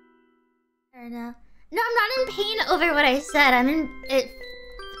 I don't know. No, I'm not in pain over what I said. I'm in... It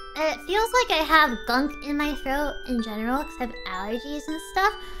feels like I have gunk in my throat in general, because I have allergies and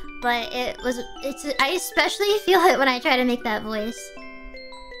stuff. But I especially feel it when I try to make that voice.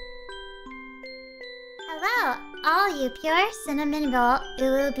 Hello, all you pure cinnamon roll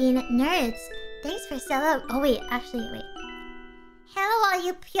uwu bean nerds. Thanks for oh wait, actually, wait. Hello, all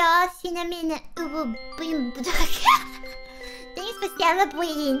you pure cinnamon uwu bean... Thanks for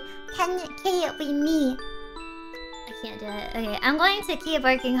celebrating 10K with me. I can't do it. Okay, I'm going to keep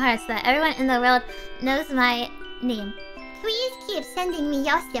working hard so that everyone in the world knows my name. Please keep sending me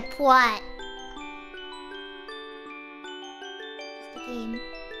your support. Just a game.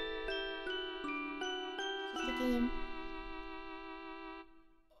 Just a game.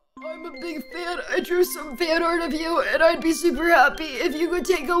 I'm a big fan. I drew some fan art of you, and I'd be super happy if you could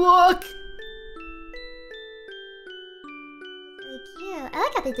take a look. Really cute. I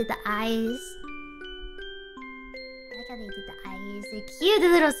like how they did the eyes. I like how they did the eyes. They're cute, the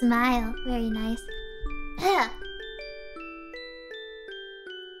little smile. Very nice.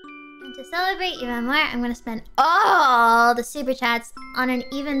 And to celebrate even more, I'm gonna spend all the super chats on an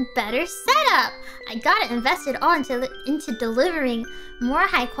even better setup. I got it invested all into delivering more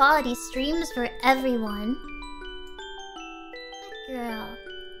high quality streams for everyone. Good girl.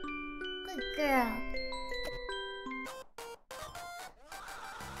 Good girl.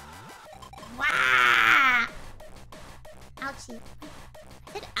 Wow! Ouchie.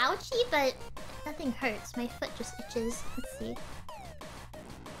 I said ouchie, but nothing hurts. My foot just itches. Let's see.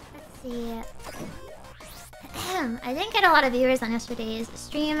 Let's see. I didn't get a lot of viewers on yesterday's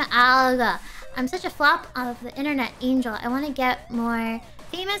stream. I'm such a flop of the internet angel. I want to get more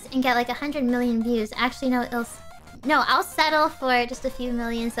famous and get like 100 million views. Actually, no, I'll settle for just a few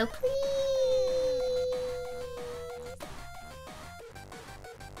million, so please.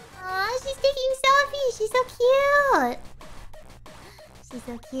 Aw, she's taking selfies. She's so cute. She's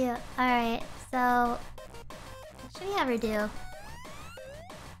so cute. Alright, so... what should we have her do?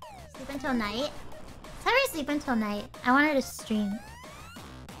 Sleep until night? Let's have her sleep until night. I want her to stream.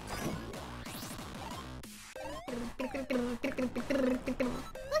 Look,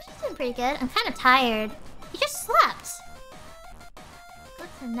 she's doing pretty good. I'm kind of tired. You just slept. Good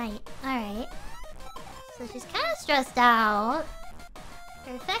tonight. Alright. So she's kind of stressed out.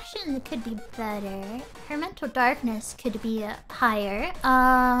 Perfection could be better. Her mental darkness could be higher.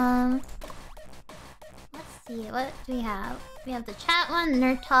 Let's see. What do we have? We have the chat one,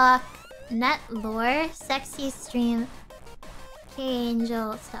 nerd talk, net lore, sexy stream,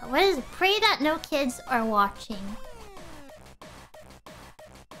 K-Angel stuff. What is it? Pray that no kids are watching.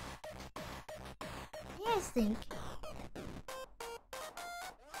 What do you guys think?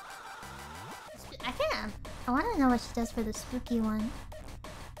 I want to know what she does for the spooky one.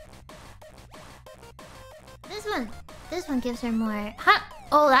 This one gives her more.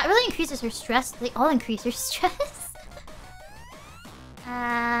 Oh, that really increases her stress. They all increase her stress.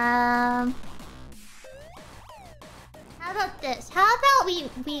 How about this? How about we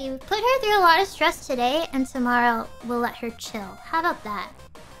put her through a lot of stress today, and tomorrow we'll let her chill. How about that?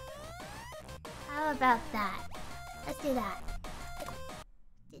 How about that? Let's do that.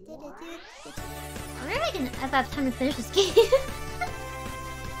 I wonder if I have time to finish this game.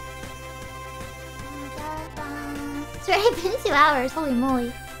 It's already been 2 hours, holy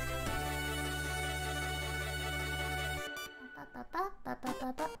moly.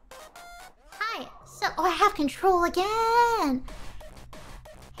 Hi, oh, I have control again!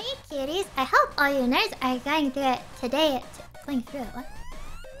 Hey cuties, I hope all you nerds are going through it today. Going through it, what?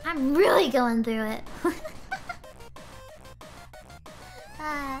 I'm really going through it.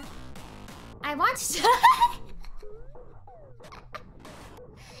 I want to die.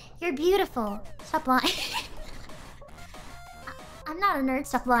 You're beautiful. Stop lying. I'm not a nerd.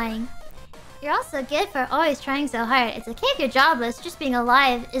 Stop lying. You're also good for always trying so hard. It's okay if you're jobless. Just being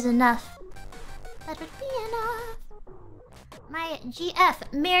alive is enough. That would be enough. My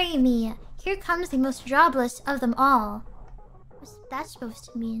GF, marry me. Here comes the most jobless of them all. What's that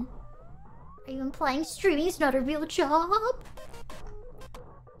supposed to mean? Are you implying streaming's not a real job?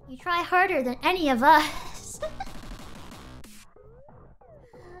 You try harder than any of us.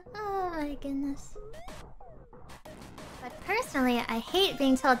 Oh my goodness. But personally, I hate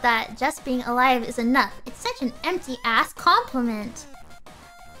being told that just being alive is enough. It's such an empty-ass compliment.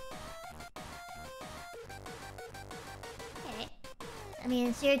 Okay. I mean,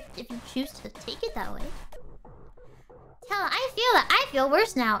 it's your, if you choose to take it that way. I feel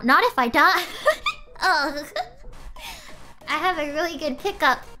worse now. Not if I die. Ugh. I have a really good pick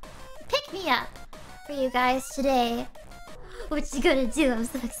me up for you guys today. What you gonna do? I'm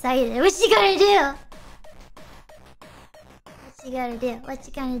so excited. What you gonna do? What you gonna do? What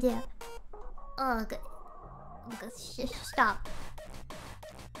you gonna do? Ugh. Stop.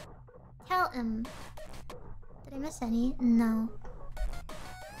 Tell him. Did I miss any? No.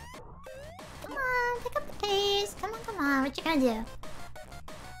 Come on, pick up the pace. Come on. What you gonna do?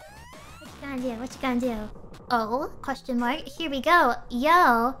 What you gonna do? Oh, question mark. Here we go.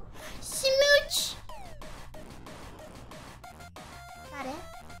 Yo. Smooch! Got it?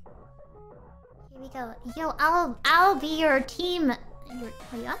 Here we go. Yo, I'll be your team.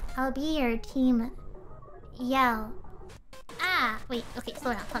 I'll be your team. Yo. Wait, okay,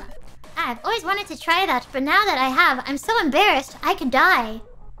 slow down, hold on. I've always wanted to try that, but now that I have, I'm so embarrassed I could die.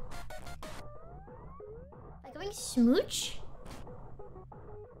 By going smooch?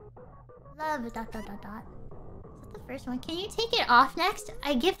 Love ... Is that the first one? Can you take it off next?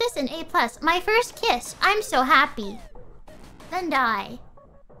 I give this an A+. My first kiss. I'm so happy. Then die.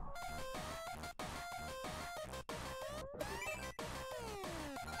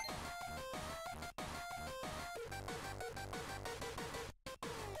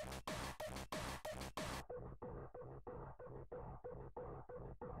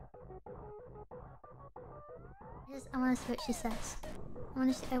 I want to see what she says.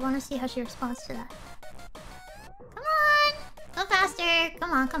 I want to see how she responds to that. Come on! Go faster!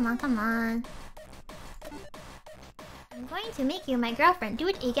 Come on. I'm going to make you my girlfriend. Do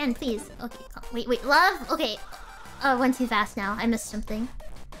it again, please. Okay, wait, love? Okay. Went too fast now. I missed something.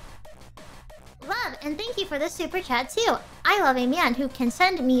 Love, and thank you for the super chat too. I love a man who can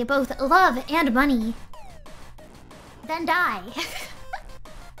send me both love and money. Then die.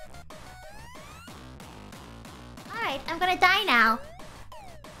 Alright, I'm gonna die now.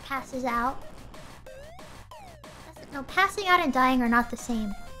 Passes out. No, passing out and dying are not the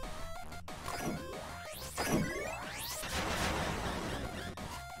same.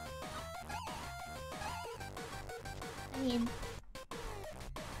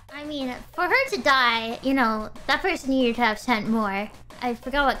 I mean, for her to die, you know, that person needed to have sent more. I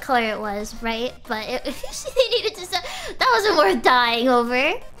forgot what color it was, right? But they needed to send... That wasn't worth dying over.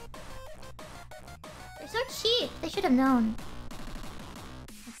 They're so cheap. They should have known.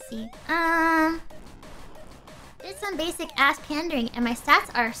 Let's see. Did some basic ass pandering and my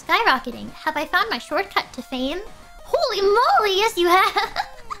stats are skyrocketing. Have I found my shortcut to fame? Holy moly, yes you have!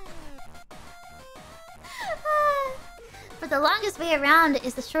 But the longest way around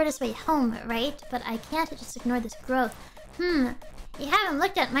is the shortest way home, right? But I can't just ignore this growth. You haven't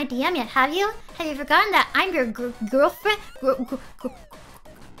looked at my DM yet, have you? Have you forgotten that I'm your girlfriend? Girlfriend?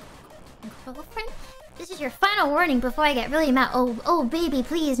 This is your final warning before I get really mad. Oh, baby,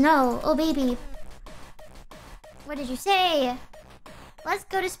 please, no. Oh, baby. What did you say? Let's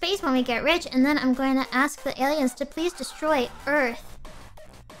go to space when we get rich, and then I'm going to ask the aliens to please destroy Earth.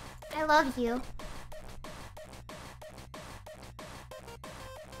 I love you.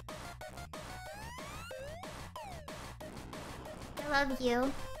 I love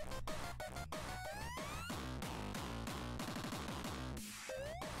you.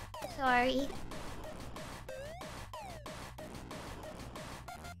 Sorry.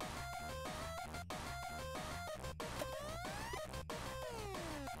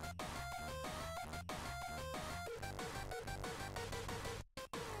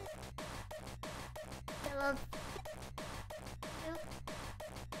 I love you.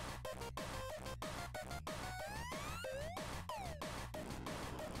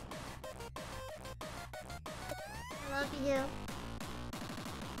 I love you.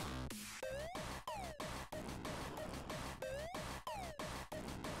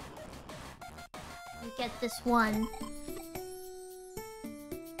 get this one.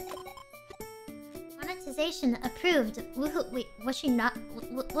 Monetization approved. Woohoo! Wait, was she not?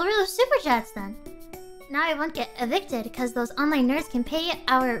 What were those super chats then? Now I won't get evicted because those online nerds can pay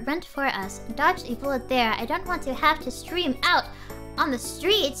our rent for us. Dodged a bullet there. I don't want to have to stream out on the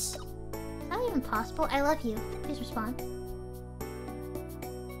streets. Is that even possible? I love you. Please respond.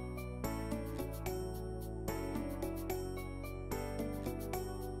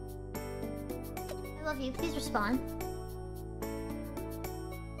 I love you. Please respond.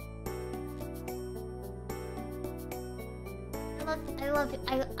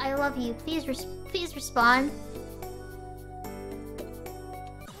 I love you. Please respond.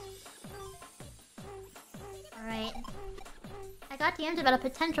 Alright. I got DM'd about a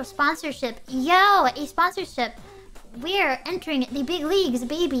potential sponsorship. Yo, a sponsorship. We're entering the big leagues,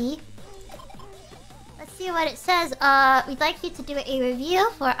 baby. Let's see what it says. We'd like you to do a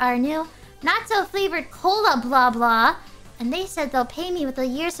review for our new natto flavored cola blah blah. And they said they'll pay me with a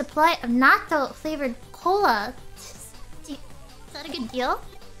year's supply of natto flavored cola. Is that a good deal?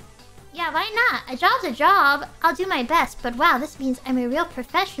 Yeah, why not? A job's a job. I'll do my best, but wow, this means I'm a real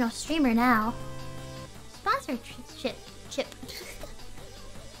professional streamer now. Sponsorship.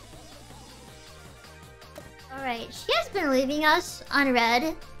 Alright, she has been leaving us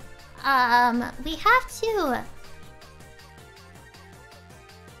unread. We have to...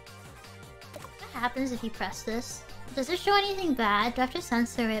 What happens if you press this? Does it show anything bad? Do I have to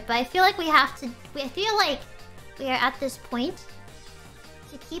censor it? But I feel like we have to... I feel like we are at this point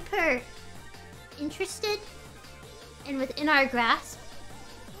to keep her interested and within our grasp.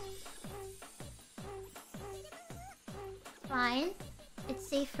 Fine. It's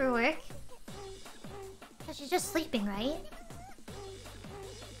safe for work. Because she's just sleeping, right?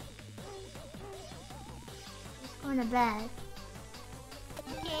 She's going to bed.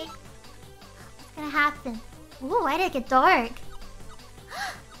 Okay. What's gonna happen? Ooh, why did it get dark?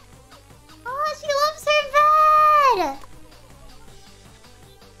 Oh, she loves her bed!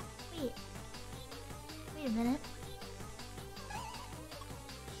 Wait a minute.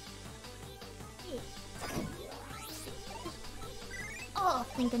 Wait. Oh,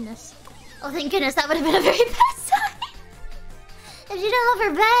 thank goodness. Oh, thank goodness, that would have been a very bad sign! If she didn't love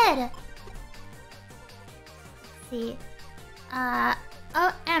her bed! Let's see.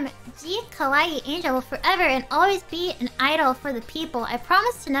 OMG, Kawaii Angel will forever and always be an idol for the people. I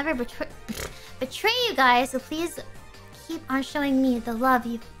promise to never betray you guys, so please keep on showing me the love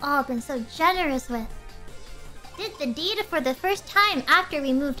you've all been so generous with. Did the deed for the first time after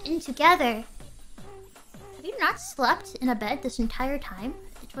we moved in together. Have you not slept in a bed this entire time?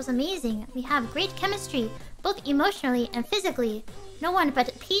 It was amazing. We have great chemistry, both emotionally and physically. No one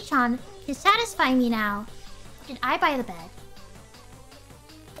but Pichon can satisfy me now. Did I buy the bed?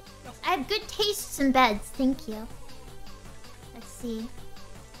 Yes, I have good tastes in beds, thank you. Let's see.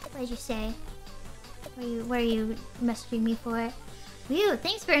 What did you say? What are you messaging me for? Whew,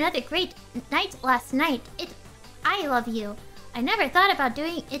 thanks for another great night last night. I love you. I never thought about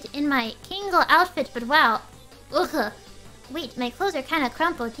doing it in my Kingle outfit, but wow. Ugh. Wait, my clothes are kind of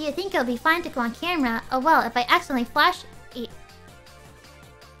crumpled. Do you think it'll be fine to go on camera? Oh well, if I accidentally flash...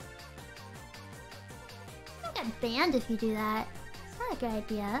 I'll get banned if you do that. It's not a good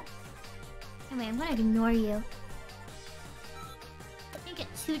idea. Anyway, I'm gonna ignore you. I can't get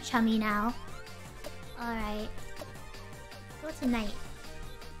too chummy now. Alright. Go tonight.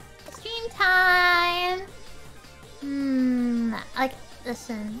 Stream time! Like,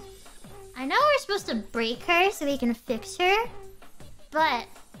 listen. I know we're supposed to break her so we can fix her. But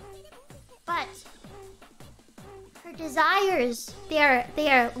her desires, they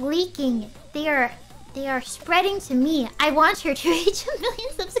are leaking. They are spreading to me. I want her to reach 1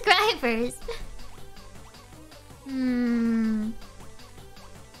 million subscribers.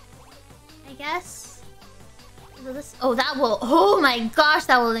 I guess. Oh, that will... Oh my gosh,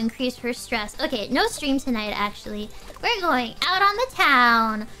 that will increase her stress. Okay, no stream tonight, actually. We're going out on the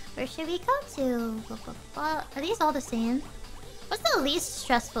town. Where should we go to? Are these all the same? What's the least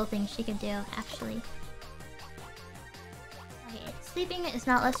stressful thing she could do, actually? Okay, sleeping is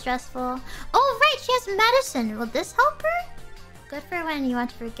not less stressful. Oh, right, she has medicine. Will this help her? Good for when you want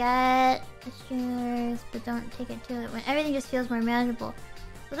to forget the streamers, but don't take it to it when everything just feels more manageable.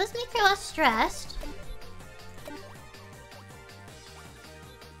 Will this make her less stressed?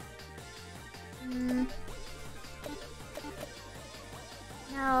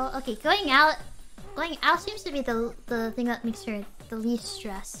 No, okay, going out seems to be the thing that makes her the least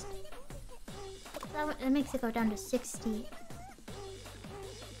stressed. That makes it go down to 60.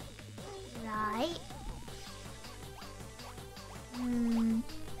 Right.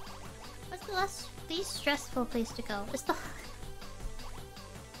 What's the least stressful place to go. It's the...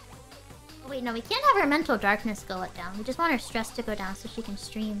 Oh wait, no, we can't have her mental darkness go down. We just want her stress to go down so she can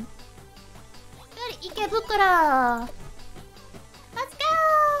stream. Good, Ikebukuro! Let's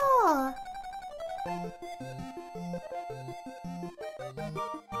go!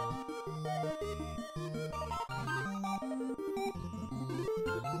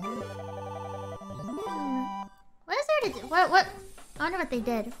 What is there to do? What? I wonder what they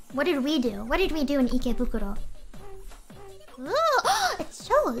did. What did we do? What did we do in Ikebukuro? Ooh, it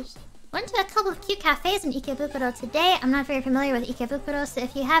shows! Went to a couple of cute cafes in Ikebukuro today. I'm not very familiar with Ikebukuro, so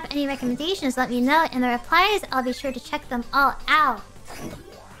if you have any recommendations, let me know. In the replies, I'll be sure to check them all out.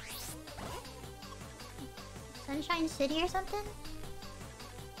 Sunshine City or something?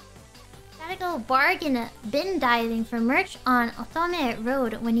 Gotta go bargain bin diving for merch on Otome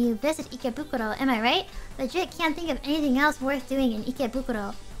Road when you visit Ikebukuro, am I right? Legit can't think of anything else worth doing in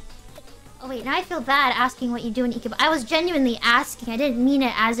Ikebukuro. Oh wait, now I feel bad asking what you do in Ikebukuro. I was genuinely asking, I didn't mean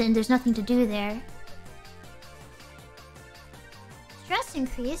it as in there's nothing to do there. Stress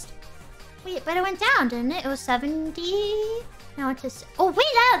increased? Wait, but it went down, didn't it? It was 70... Now it's... Oh wait,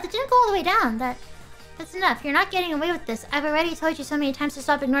 that didn't go all the way down. That's enough. You're not getting away with this. I've already told you so many times to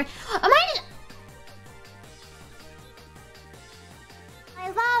stop ignoring... My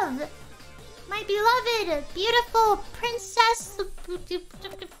love! My beloved, beautiful princess...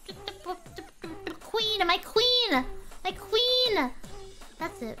 Queen! My queen! My queen!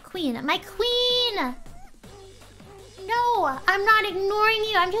 That's it. Queen. My queen! No! I'm not ignoring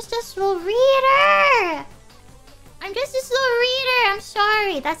you. I'm just a slow reader! I'm just a slow reader. I'm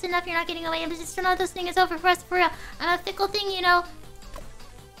sorry. That's enough. You're not getting away. I'm just another this thing is over for us for real. I'm a fickle thing, you know.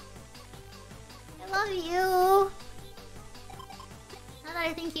 I love you. Not that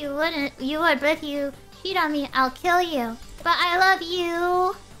I think you would, but if you cheat on me, I'll kill you. But I love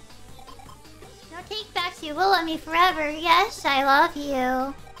you. No take-backs. You will love me forever. Yes, I love you.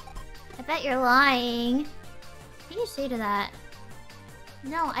 I bet you're lying. What do you say to that?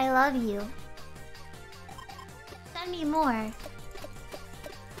 No, I love you. Send me more. Do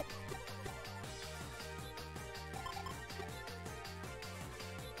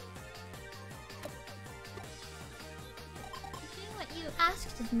what you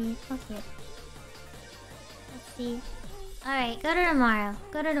asked of me. Okay. Let's see. Alright, go to tomorrow.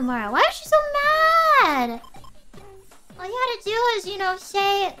 Go to tomorrow. Why is she so mad? All you gotta do is, you know,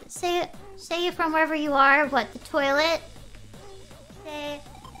 say from wherever you are, what, the toilet? Say,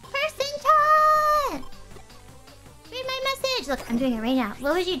 person time! Read my message! Look, I'm doing it right now.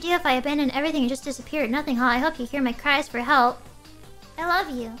 What would you do if I abandoned everything and just disappeared? Nothing, huh? I hope you hear my cries for help. I love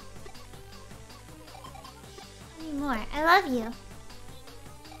you. I need more. I love you. No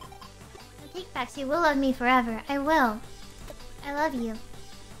take-backs. You will love me forever. I will. I love you.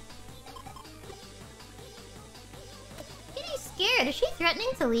 I'm getting scared. Is she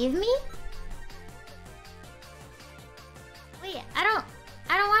threatening to leave me? Wait, I don't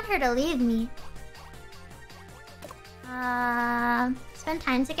want her to leave me. Spend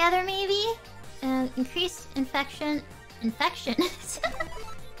time together maybe? Increase infection. Let's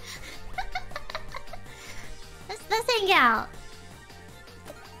hang out.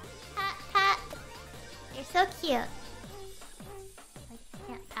 Pat, pat. You're so cute. I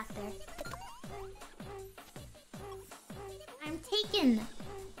can't pat there. I'm taken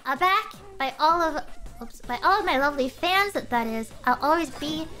aback by all of my lovely fans, that is. I'll always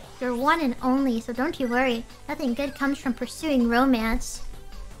be your one and only, so don't you worry. Nothing good comes from pursuing romance.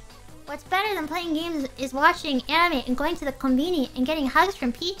 What's better than playing games is watching anime and going to the konbini and getting hugs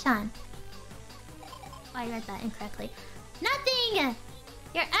from P-chan. Oh, I read that incorrectly. Nothing!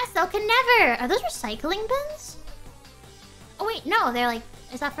 Your SO can never! Are those recycling bins? Oh wait, no, they're like...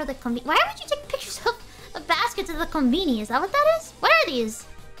 Is that for the konbini? Why would you take pictures of baskets of the konbini? Is that what that is? What are these?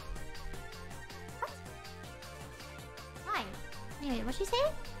 What? Why? Anyway, what's she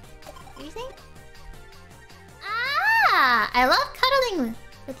saying? What are you saying? Ah! I love cuddling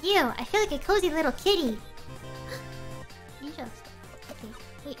with you. I feel like a cozy little kitty. Angels. Okay.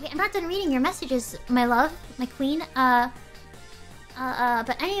 Wait, I'm not done reading your messages, my love, my queen. But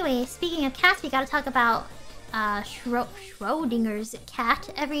anyway, speaking of cats, we gotta talk about Schrodinger's cat.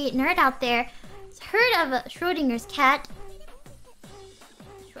 Every nerd out there has heard of Schrodinger's cat.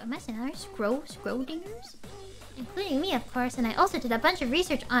 Am I saying that right? Schrodinger's? Including me, of course, and I also did a bunch of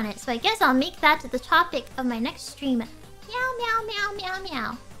research on it, so I guess I'll make that the topic of my next stream. Meow, meow, meow, meow,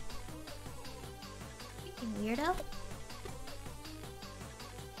 meow. Freaking weirdo.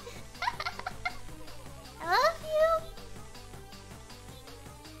 I love you.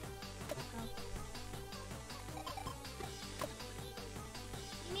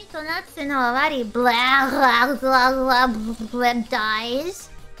 You Hitotsu no Awari blah blah blah blah blah dies.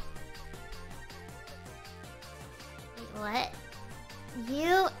 Wait, what?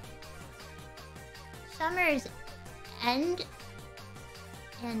 You... Summer's end...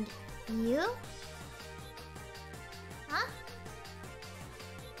 And you? Huh?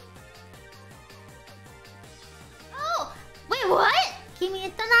 Oh! Wait, what? Kimi to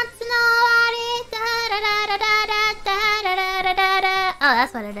natsu no awari da da da da da da da da da da. Oh,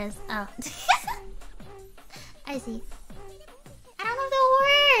 that's what it is. Oh. I see. I don't know the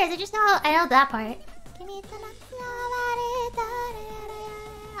words. I just know I know that part. Kimi to natsu no awari da da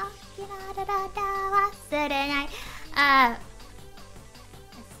da da da da wasurunai.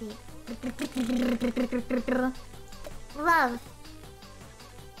 Let's see. Love.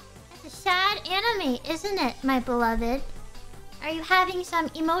 It's a sad anime, isn't it, my beloved? Are you having some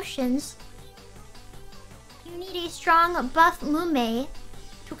emotions? You need a strong, buff Mumei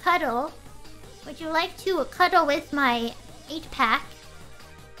to cuddle. Would you like to cuddle with my 8-pack?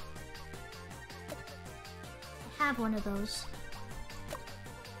 I have one of those.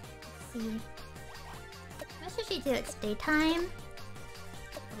 Let's see. What should she do? It's daytime.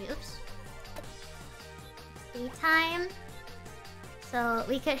 Oops. Daytime. So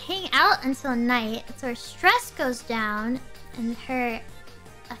we could hang out until night, so her stress goes down and her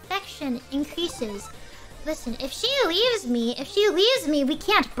affection increases. Listen, if she leaves me, we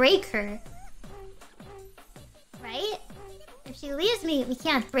can't break her. Right? If she leaves me, we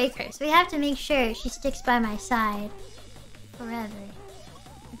can't break her. So we have to make sure she sticks by my side forever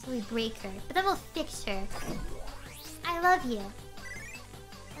until we break her. But then we'll fix her. I love you.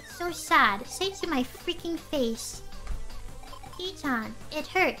 That's so sad. Say it to my freaking face. P-chan, it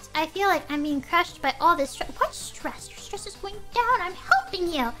hurts. I feel like I'm being crushed by all this stress. What stress? Your stress is going down. I'm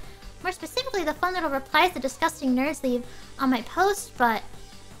helping you. More specifically, the fun little replies the disgusting nerds leave on my post, but...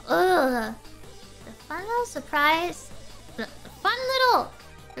 Ugh. The fun little surprise... The fun little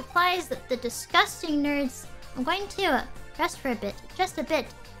replies that the disgusting nerds... I'm going to rest for a bit. Just a bit.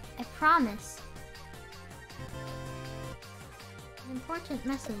 I promise. An important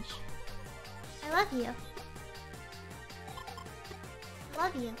message. I love you.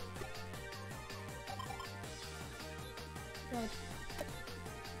 Love you. Good.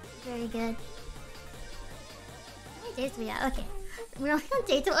 Very good. How many days do we have? Okay. We're only on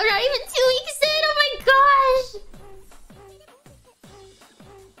day 2. We're not even 2 weeks in! Oh my gosh!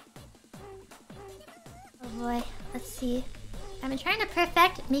 Oh boy. Let's see. I've been trying to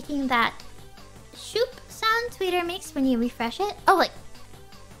perfect making that shoop sound Twitter makes when you refresh it. Oh, wait.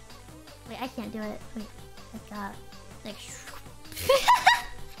 Wait, I can't do it. Wait. Like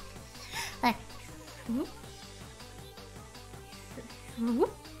like whoop.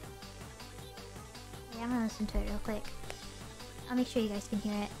 Whoop. Wait, I'm gonna listen to it real quick. I'll make sure you guys can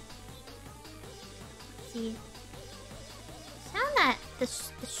hear it. Let's see. Sound that the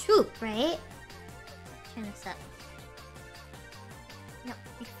swoop, right? Turn this up. No,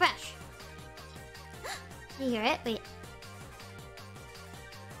 refresh. Do you hear it? Wait.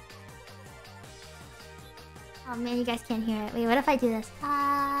 Oh man, you guys can't hear it. Wait, what if I do this?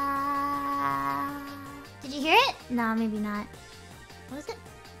 Did you hear it? No, maybe not. What was it?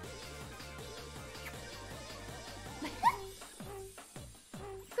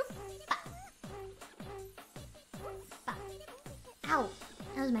 Ow!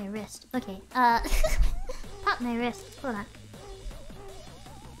 That was my wrist. Okay, pop my wrist. Hold on.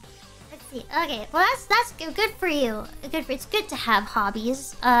 Let's see. Okay, well that's good for you. It's good to have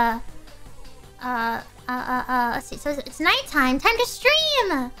hobbies. Let's see. So it's nighttime. Time to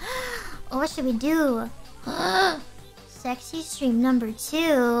stream! Oh, what should we do? Sexy stream number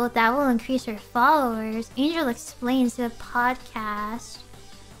 2. That will increase her followers. Angel explains to a podcast.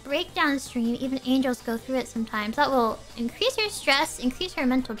 Breakdown stream. Even angels go through it sometimes. That will increase her stress, increase her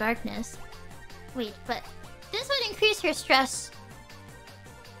mental darkness. Wait, but this would increase her stress.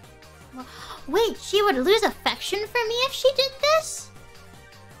 Wait, she would lose affection for me if she did this?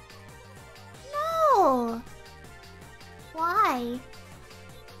 No. Why?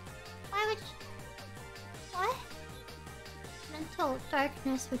 Why would she... What? Mental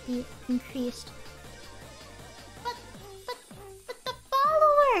darkness would be increased. But the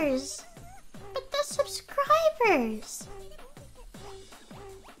followers! But the subscribers!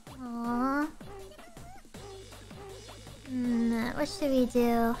 Aww. What should we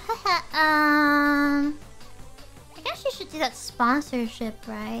do? I guess you should do that sponsorship,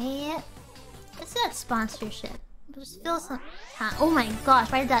 right? Let's do that sponsorship. We'll just fill some time. Oh my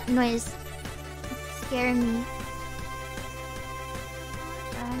gosh, why did that noise scare me?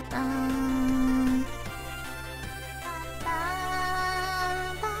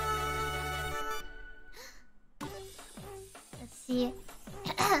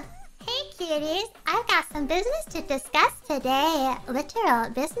 beauties. I've got some business to discuss today. Literal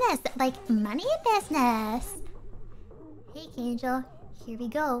business, like money business. Hey, Angel, here we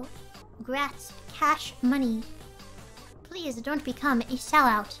go. Grats, cash, money. Please don't become a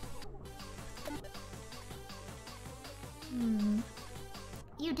sellout.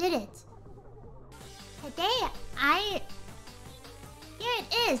 You did it. Today, here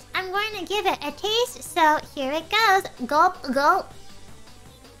it is. I'm going to give it a taste, so here it goes. Gulp, gulp.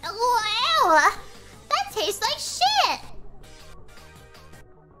 Wow! That tastes like shit!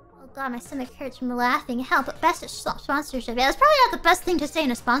 Oh god, my stomach hurts from laughing. Help, best sponsorship. Yeah, that's probably not the best thing to say in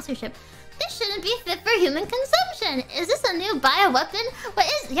a sponsorship. This shouldn't be fit for human consumption. Is this a new bioweapon? What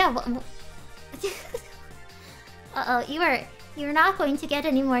is... Yeah, what... Uh-oh, you're not going to get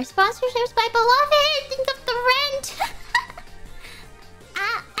any more sponsorships, my beloved! Think of the rent!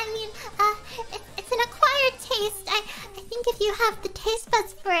 It's an acquired taste. I think if you have the taste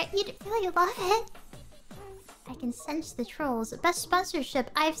buds for it, you'd really love it. I can sense the trolls. Best sponsorship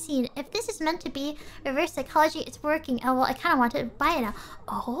I've seen. If this is meant to be reverse psychology, it's working. Oh, well, I kind of want to buy it now.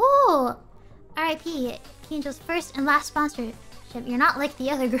 Oh! R.I.P. Angel's first and last sponsorship. You're not like the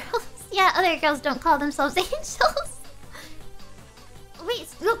other girls. Yeah, other girls don't call themselves angels. Wait,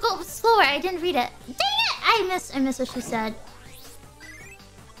 go slower. I didn't read it. Dang it! I miss what she said.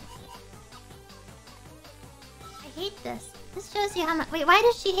 I hate this. This shows you how much... Wait, why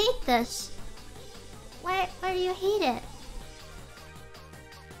does she hate this? Why do you hate it?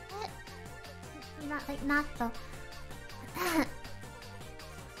 What? You're not like Natto.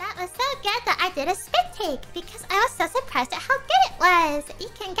 That was so good that I did a spit take because I was so surprised at how good it was. You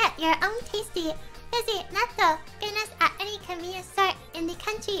can get your own tasty fizzy natto goodness at any convenience store in the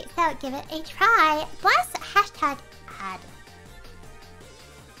country, so give it a try. Bless hashtag ad.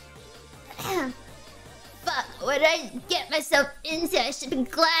 Fuck, what did I get myself into? I should be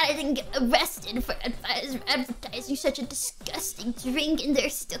glad I didn't get arrested for advertising such a disgusting drink, and they're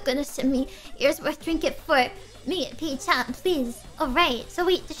still gonna send me Here's worth drink it for me at P-Town, please. Alright, so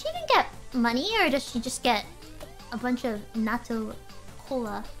wait, does she even get money, or does she just get a bunch of natto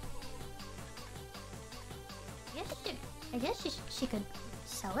cola? I guess she could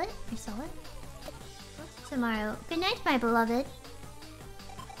sell it? Resell it? What's tomorrow? Good night, my beloved.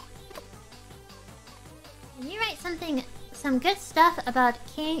 Can you write some good stuff about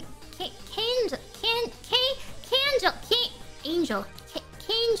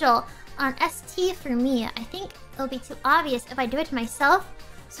Angel on ST for me? I think it'll be too obvious if I do it to myself.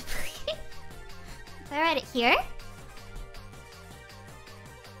 So please, if I write it here?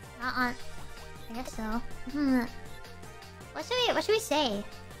 Not on. I guess so. What should we say?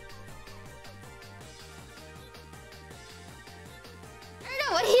 I don't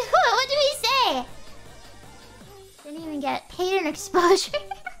know. What do we say? Didn't even get paid an exposure.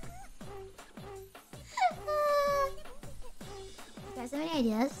 You guys have any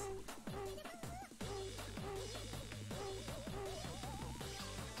ideas?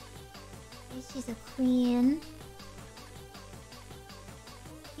 She's a queen.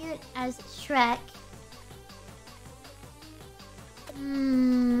 Cute as Shrek.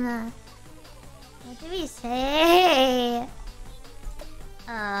 What do we say?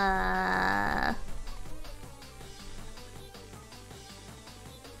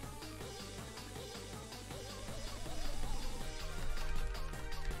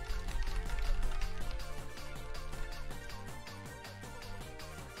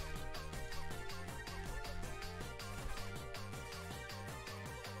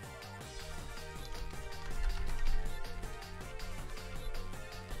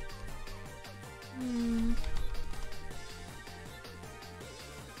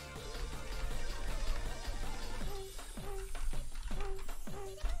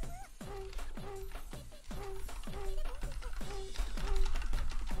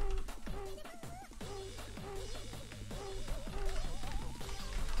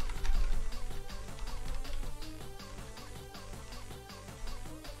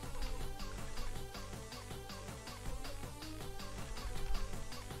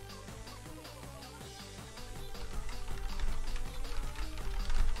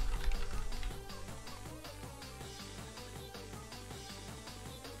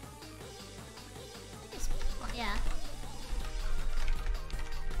 Yeah.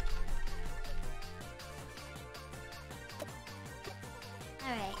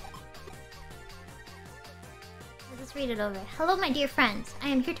 Alright. Let's read it over. Hello, my dear friends. I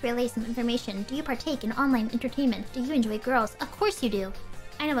am here to relay some information. Do you partake in online entertainment? Do you enjoy girls? Of course you do.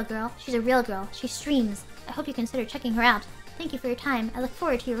 I know a girl. She's a real girl. She streams. I hope you consider checking her out. Thank you for your time. I look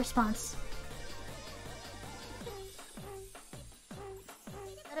forward to your response.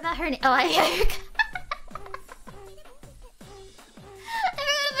 What forgot her name. Oh, I forgot. I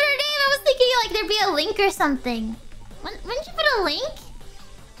forgot her name. I was thinking like there'd be a link or something. Wouldn't you put a link?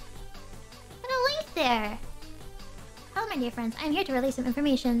 Put a link there. Hello, my dear friends. I'm here to relay some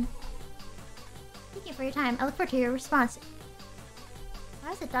information. Thank you for your time. I look forward to your response.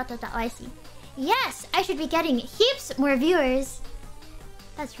 Why is it ... Oh, I see. Yes, I should be getting heaps more viewers.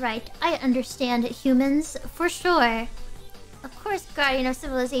 That's right. I understand humans for sure. Of course, Guardian of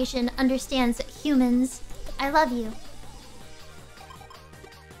Civilization understands humans. I love you.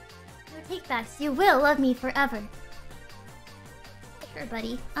 No takebacks. You will love me forever. Sure,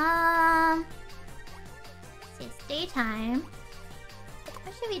 buddy. Let's see, it's daytime.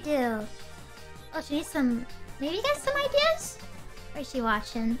 What should we do? Oh, she needs some... Maybe get some ideas? Or is she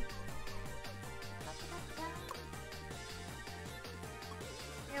watching?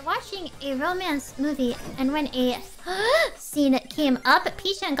 You're watching a romance movie, and when a scene came up,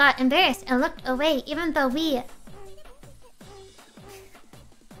 Pichan got embarrassed and looked away, even though we...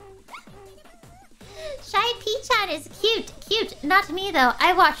 Shy Pichan is cute. Cute. Not me, though.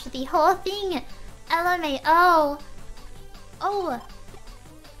 I watched the whole thing. LMAO. Oh.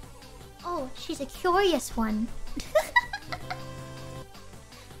 Oh, she's a curious one.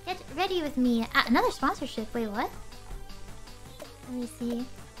 Get ready with me. Another sponsorship. Wait, what? Let me see.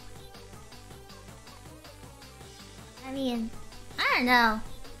 I mean, I don't know.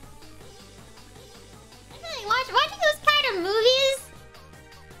 I really watching those kind of movies.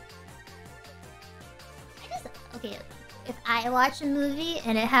 Okay, if I watch a movie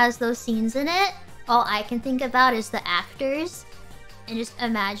and it has those scenes in it, all I can think about is the actors. And just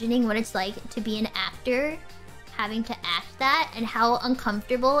imagining what it's like to be an actor, having to act that, and how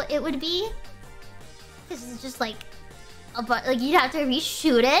uncomfortable it would be. Because it's just like... you'd have to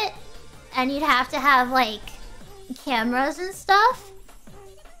reshoot it, and you'd have to have, like, cameras and stuff.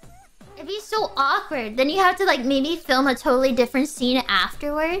 It'd be so awkward. Then you have to, like, maybe film a totally different scene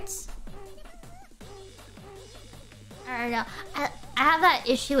afterwards. I don't know. I have that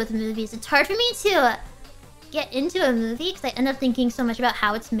issue with movies. It's hard for me to get into a movie because I end up thinking so much about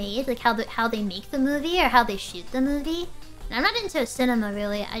how it's made, like how they make the movie or how they shoot the movie. And I'm not into cinema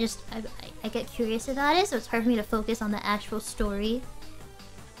really. I get curious about it, so it's hard for me to focus on the actual story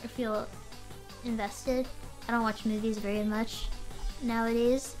or feel invested. I don't watch movies very much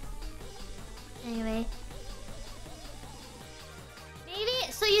nowadays. Anyway.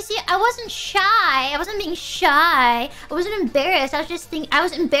 Maybe, so you see, I wasn't shy. I wasn't being shy. I wasn't embarrassed. I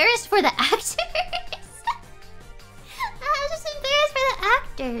was embarrassed for the actors. I was just embarrassed for the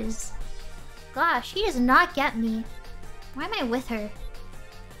actors. Gosh, she does not get me. Why am I with her?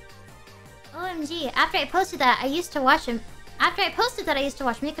 OMG, after I posted that, I used to watch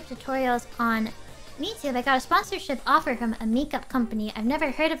makeup tutorials on YouTube. I got a sponsorship offer from a makeup company. I've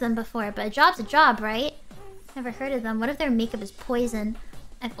never heard of them before, but a job's a job, right? Never heard of them. What if their makeup is poison?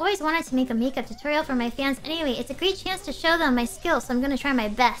 I've always wanted to make a makeup tutorial for my fans. Anyway, it's a great chance to show them my skills, so I'm gonna try my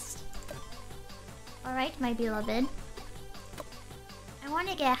best. Alright, my beloved. I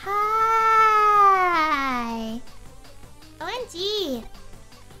wanna get high. OMG.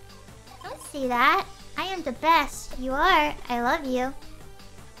 Don't say that. I am the best. You are. I love you.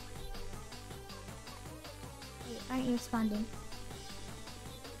 Wait, aren't you responding?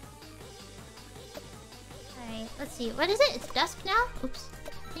 Alright, let's see. What is it? It's dusk now? Oops.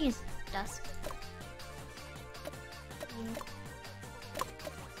 I think it's dusk.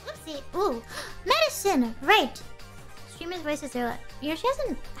 Oopsie. Ooh. Medicine! Right! Streamer's voices are like... You know, she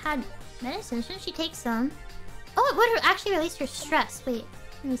hasn't had medicine. Shouldn't she take some? Oh, it would actually release her stress. Wait,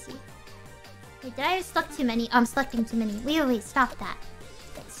 let me see. Wait, did I select too many? Oh, I'm selecting too many. Wait, stop that.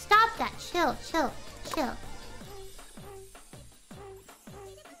 Stop that. Chill. Let's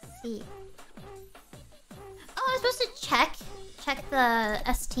see. Oh, I was supposed to check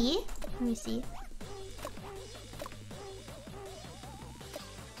the ST. Let me see.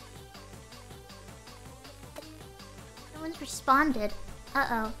 No one's responded.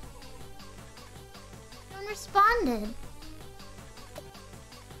 Uh-oh. No one responded.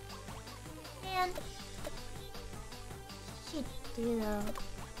 Man. What should she do though?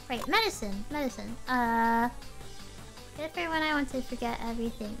 Right, medicine. Good for when I want to forget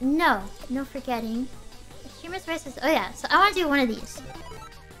everything. No forgetting. Streamer's versus... Oh yeah, so I want to do one of these.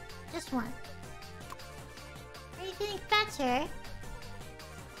 Just one. Are you feeling better?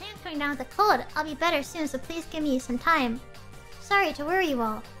 I'm coming down with a cold. I'll be better soon, so please give me some time. Sorry to worry you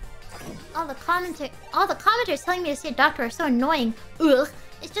all. All the commenters telling me to see a doctor are so annoying. Ugh,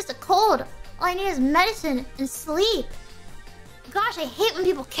 it's just a cold. All I need is medicine and sleep. Gosh, I hate when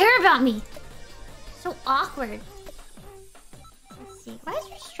people care about me. So awkward. Let's Let's see. Why is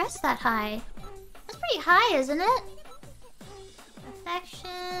your stress that high? That's pretty high, isn't it?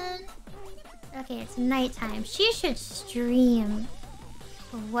 Affection. Okay, it's nighttime. She should stream.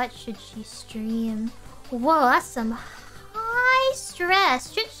 What should she stream? Whoa, that's some high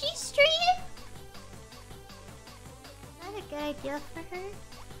stress. Should she stream? Is that a good idea for her?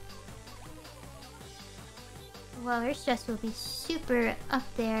 Well, her stress will be super up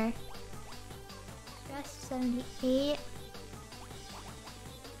there. Stress 78.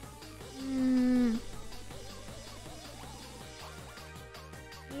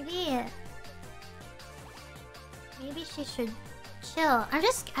 Maybe she should chill. I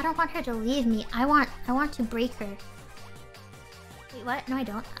don't want her to leave me. I want to break her. Wait, what? No, I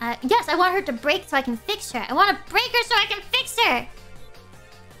don't. Yes, I want her to break so I can fix her. I want to break her so I can fix her!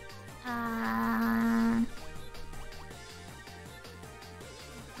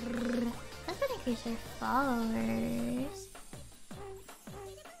 That's gonna increase her followers.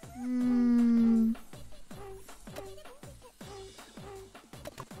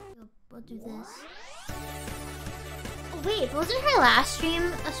 We'll do this. Oh, wait, wasn't her last stream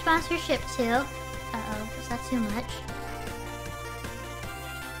a sponsorship too? Uh-oh, is that too much?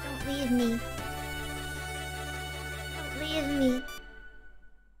 Don't leave me. Don't leave me.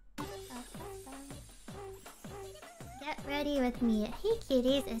 Get ready with me. Hey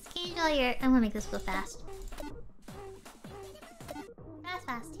cuties, it's Angel here. I'm gonna make this go fast.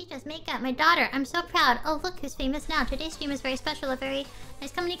 Fast. Teachers, makeup. My daughter. I'm so proud. Oh, look who's famous now. Today's stream is very special. A very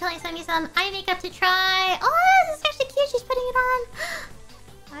nice company calling Sami some eye makeup to try. Oh, this is actually cute. She's putting it on.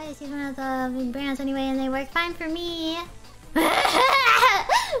 Why is he one of the big brands anyway, and they work fine for me.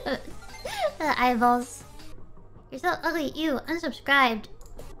 The eyeballs. You're so ugly. You unsubscribed.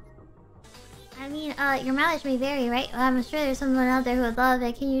 I mean, your mileage may vary, right? Well, I'm sure there's someone out there who would love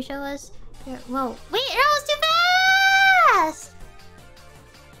it. Can you show us? Whoa. Wait, that was too fast!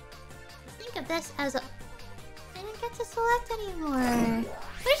 Think of this as a... I didn't get to select anymore.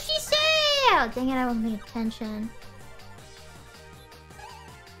 What did she say? Oh, dang it, I wasn't paying attention.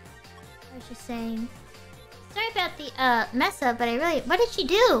 What was she saying? Sorry about the, mess up, but I really... What did she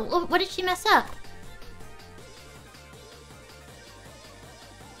do? What did she mess up?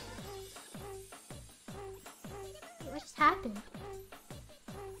 Wait, what just happened?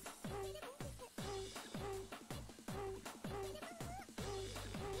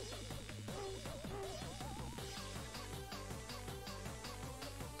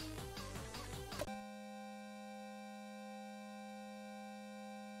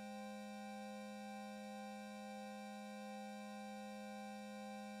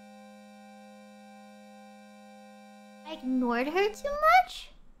 I ignored her too much?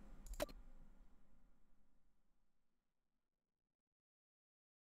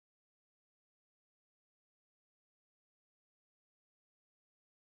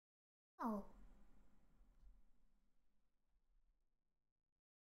 Oh.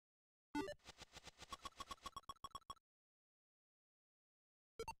 Can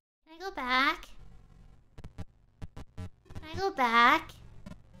I go back? Can I go back?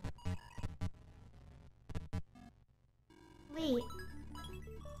 Wait.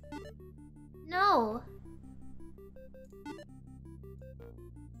 No.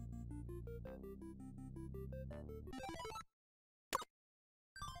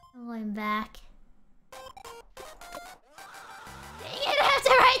 I'm going back. Dang it, I have to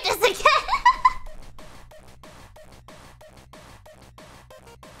write this again!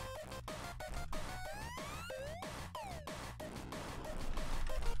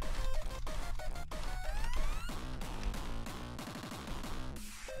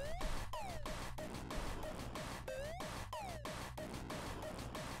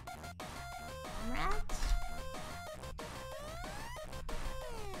 Rats?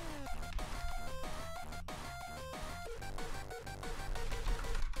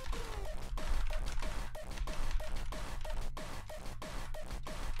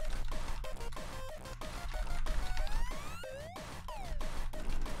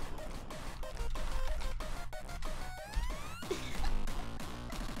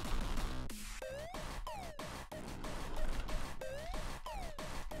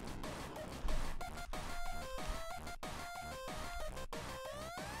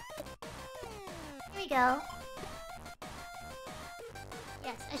 Here we go.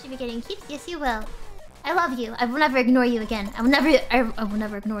 Yes, I should be getting keeps. Yes, you will. I love you. I will never ignore you again. I will never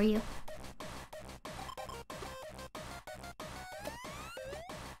ignore you.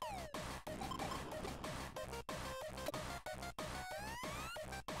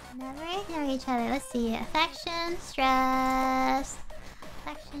 Never ignore each other. Let's see. Affection, stress.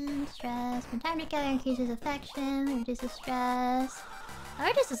 Affection, stress. When time together increases affection, reduces stress.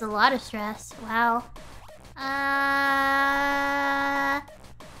 Oh, this is a lot of stress. Wow.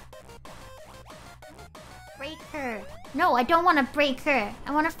 Break her. No, I don't want to break her.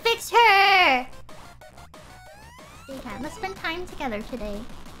 I want to fix her. Stay time. Let's spend time together today.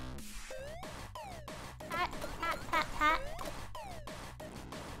 Pat, pat, pat, pat.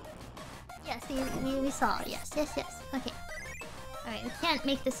 Yes, we saw. Yes. Okay. Alright, we can't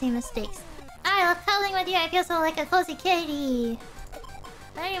make the same mistakes. I love cuddling with you. I feel so like a cozy kitty.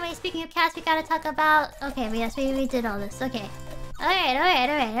 But anyway, speaking of cats, we gotta talk about... Okay, yes, we did all this. Okay. Alright.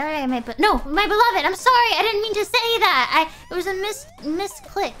 My beloved, I'm sorry. I didn't mean to say that. It was a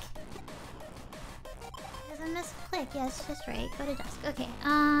misclick. It was a misclick. Yes, just right. Go to desk. Okay.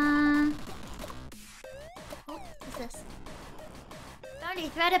 Oh, what's this? Found a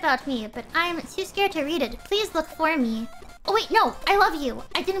thread about me, but I'm too scared to read it. Please look for me. Oh wait, no. I love you.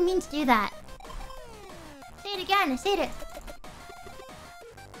 I didn't mean to do that. Say it again. Say it.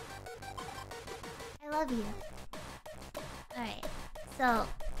 I love you. Alright. So...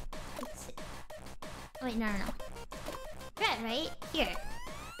 let's see. Oh, wait, no. Thread, right? Here.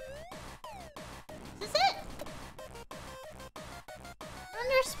 Is this it? No one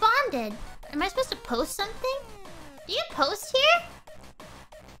responded. Am I supposed to post something? Do you post here?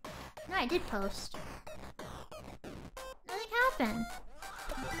 No, I did post. Nothing happened.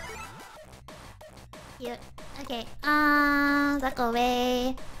 Cute. Okay, let's go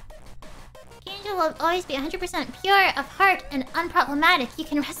away. Angel will always be 100% pure of heart and unproblematic. You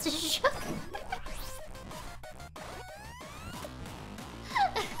can rest assured.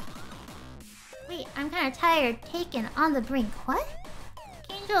 Wait, I'm kind of tired. Taken on the brink. What?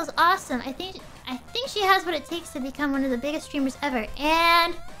 Angel is awesome. I think she has what it takes to become one of the biggest streamers ever.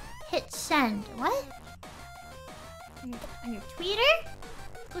 And hit send. What? On your tweeter?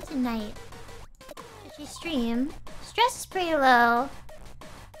 Go tonight. Did she stream? Stress is pretty low.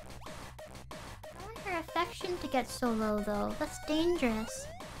 I want her affection to get so low though. That's dangerous.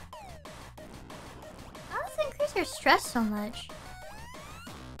 How does it increase her stress so much?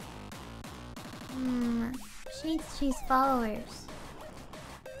 She needs to choose followers.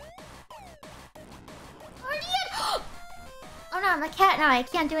 Oh no, I'm a cat now. I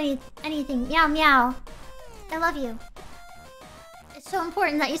can't do anything. Meow meow. I love you. It's so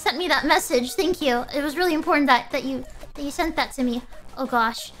important that you sent me that message. Thank you. It was really important that you sent that to me. Oh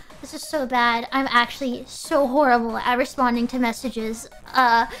gosh, this is so bad. I'm actually so horrible at responding to messages.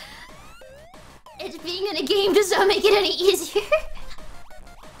 It's being in a game does not make it any easier.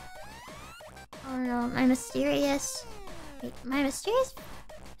 Oh no, my mysterious... Wait, a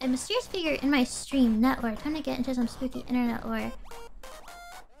mysterious figure in my stream. Net lore. Time to get into some spooky internet lore.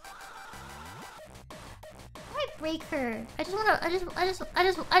 How do I break her? I just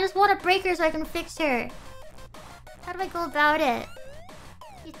wanna break her so I can fix her. How do I go about it?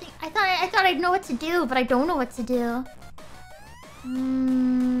 You think I thought I'd know what to do, but I don't know what to do. What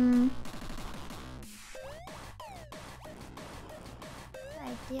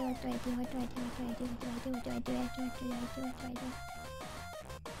do I do?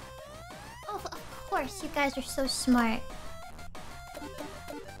 Oh, of course, you guys are so smart.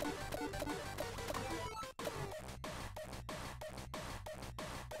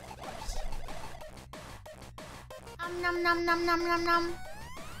 Nom.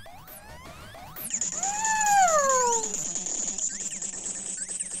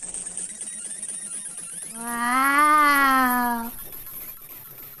 Wow.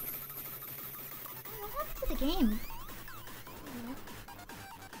 What happened to the game?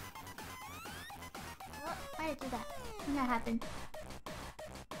 Why did it do that? When that happened?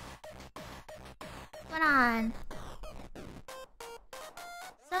 What's going on?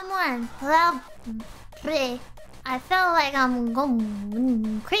 Someone help me. I felt like I'm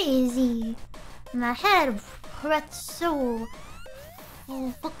going crazy. My head hurts so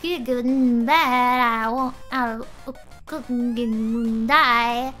fucking good and bad. I want out of cooking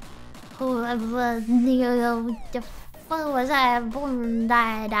die. Whoever the fuck was I born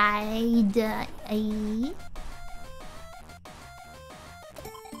died? I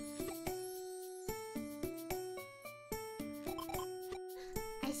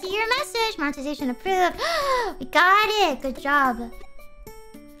see your message. Monetization approved. We got it. Good job.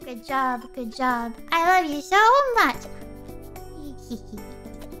 Good job. I love you so much.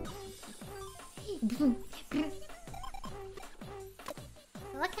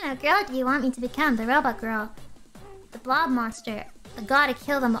 What kind of girl do you want me to become? The robot girl. The blob monster. The god to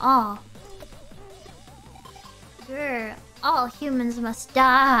kill them all. Sure. All humans must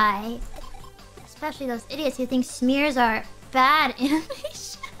die. Especially those idiots who think smears are bad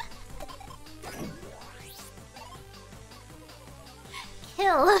animation.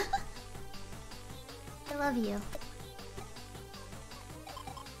 hill. I love you.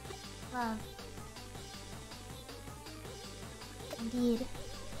 Love. Indeed.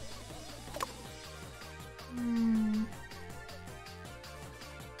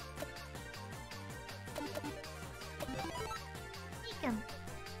 Take him.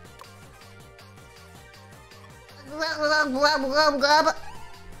 Glub, glub, glub, glub.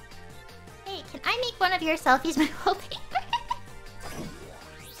 Hey, can I make one of your selfies my wallpaper?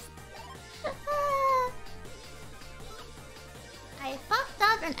 I fucked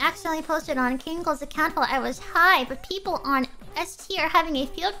up and accidentally posted on Kingle's account while I was high, but people on ST are having a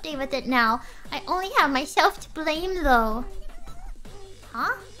field day with it now. I only have myself to blame though.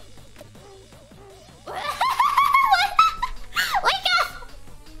 Huh? Wake up!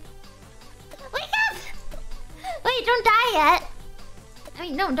 Wake up! Wait, don't die yet. I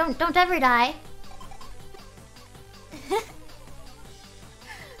mean, no, don't ever die.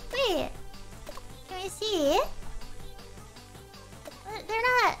 Wait. Can we see? They're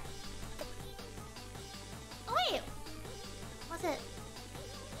not. Oh wait. What's it?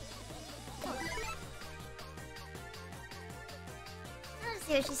 Oh. I don't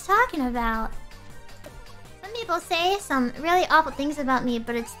see what she's talking about. Some people say some really awful things about me,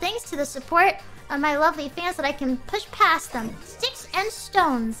 but it's thanks to the support of my lovely fans that I can push past them. Sticks and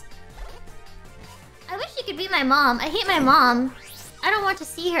stones. I wish you could be my mom. I hate my mom. I don't want to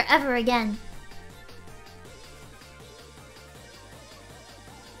see her ever again.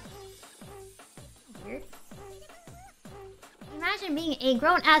 Weird. Imagine being a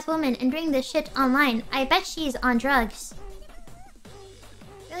grown-ass woman and doing this shit online. I bet she's on drugs.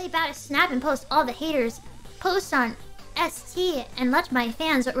 Really bad to snap and post all the haters. Post on ST and let my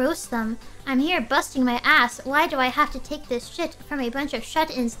fans roast them. I'm here busting my ass. Why do I have to take this shit from a bunch of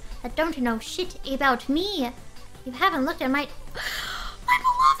shut-ins that don't know shit about me? You haven't looked at my... My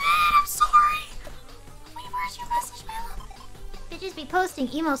beloved! I'm sorry! Wait, where's your message, my love? Bitches be posting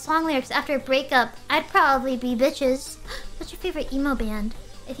emo song lyrics after a breakup. I'd probably be bitches. What's your favorite emo band?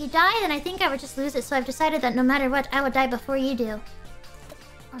 If you die, then I think I would just lose it, so I've decided that no matter what, I would die before you do.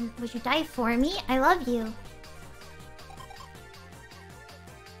 Would you die for me? I love you.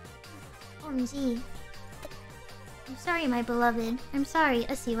 OMG. I'm sorry, my beloved. I'm sorry.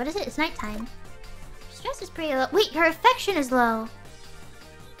 Let's see, what is it? It's nighttime. Stress is pretty low. Wait, her affection is low.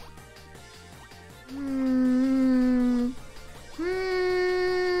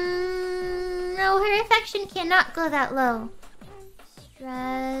 No, her affection cannot go that low.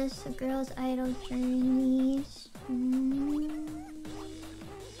 Stress, a girl's idol journeys.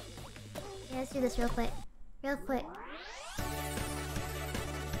 Yeah, let's do this real quick. Real quick. I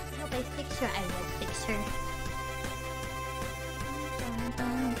hope I fix her. I will fix her.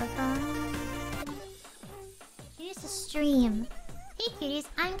 She needs to stream. Hey cuties,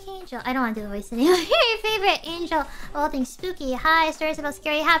 I'm Kangel. I don't want to do the voice anymore. Your favorite angel. All things spooky. Hi, stories about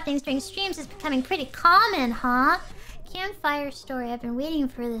scary happenings during streams is becoming pretty common, huh? Campfire story. I've been waiting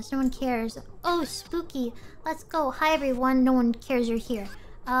for this. No one cares. Oh, spooky. Let's go. Hi everyone. No one cares you're here.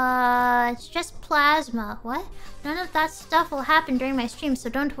 It's just plasma. What? None of that stuff will happen during my stream, so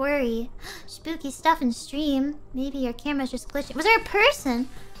don't worry. Spooky stuff in stream. Maybe your camera's just glitching. Was there a person?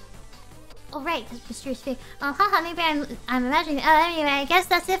 Oh right, because mysterious figure. Oh haha, maybe I'm imagining. Anyway, I guess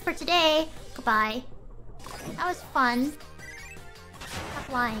that's it for today. Goodbye. That was fun. Stop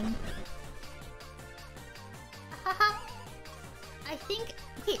lying. Haha. I think.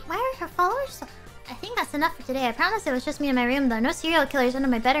 Wait, why are her followers so... I think that's enough for today. I promise it was just me in my room though. No serial killers under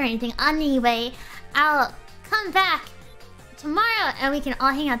my bed or anything. Anyway, I'll come back tomorrow and we can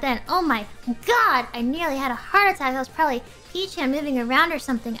all hang out then. Oh my god! I nearly had a heart attack. I was probably Peach-chan moving around or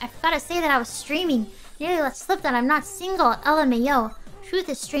something. I forgot to say that I was streaming. Nearly let slip that I'm not single. LMAO. Truth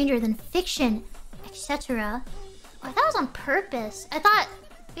is stranger than fiction. Etc. Oh, I thought it was on purpose. I thought...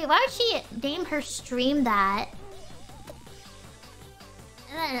 Wait, why would she name her stream that?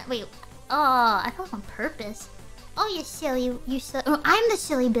 And then, wait... Oh, I thought it was on purpose. Oh, you silly... Oh, I'm the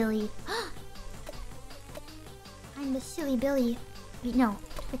silly Billy. I'm the silly Billy. Wait, no.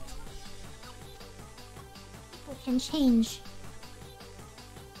 But people can change.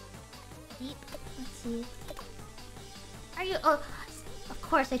 Deep. Let's see. Are you... Oh, of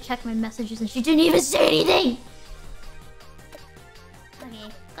course I checked my messages and she didn't even say anything!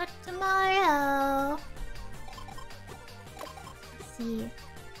 Okay. Good tomorrow. Let's see.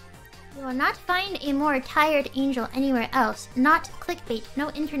 You will not find a more tired angel anywhere else. Not clickbait. No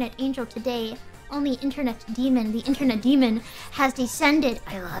internet angel today. Only internet demon. The internet demon has descended.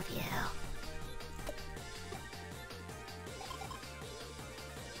 I love you.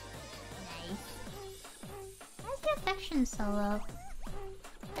 Nice. Why is the affection so low?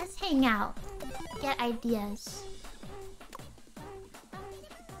 hang out. Get ideas.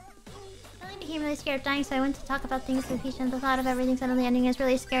 I became really scared of dying, so I went to talk about things with Peach, and the thought of everything suddenly ending is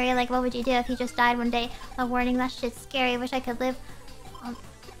really scary. Like, what would you do if you just died one day? A warning, that shit's scary. Wish I could live.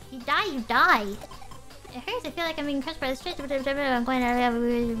 You die, you die. It hurts. I feel like I'm being crushed by the streets. I'm going to...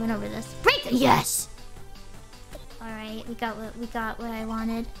 We went over this. Break! Yes! Alright, we got what I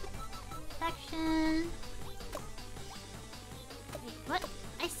wanted. Section. Wait, what?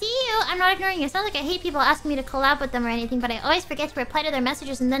 I see you! I'm not ignoring you. It's not like I hate people asking me to collab with them or anything, but I always forget to reply to their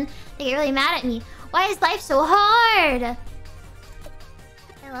messages and then they get really mad at me. Why is life so hard?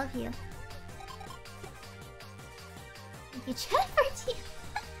 I love you. Thank you, Chat for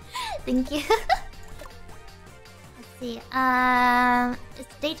Thank you. Let's see.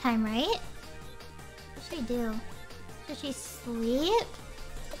 It's daytime, right? What should we do? Should she sleep?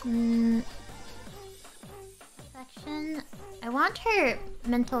 Section. I want her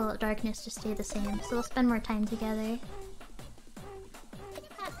mental darkness to stay the same, so we'll spend more time together.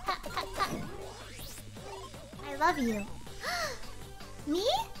 I love you. Me?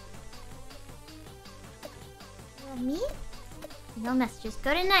 You love me? No messages.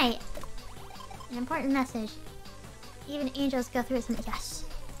 Go to night. An important message. Even angels go through some. Yes.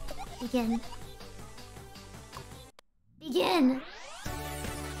 Begin. Begin!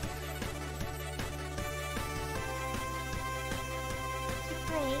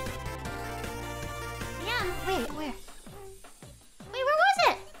 Great. Yeah, wait, where? Wait, where was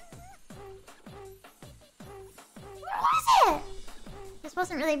it? Where was it? This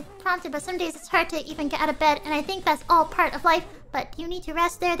wasn't really prompted, but some days it's hard to even get out of bed, and I think that's all part of life. But you need to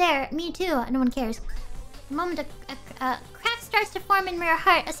rest there. Me too. No one cares. The moment a crack starts to form in your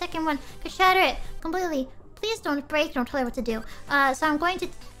heart, a second one could shatter it completely. Please don't break. Don't tell her what to do. So I'm going to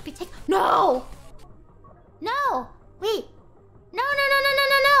be taking... No! No! Wait. No.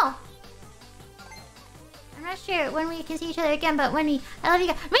 I'm not sure when we can see each other again, but when we... I love you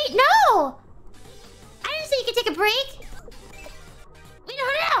guys. Wait, no! I didn't say you could take a break. Wait, no.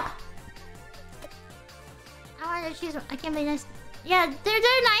 I wanted to choose one. I can't be nice. Yeah,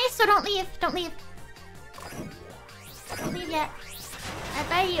 they're nice, so don't leave. Don't leave yet. I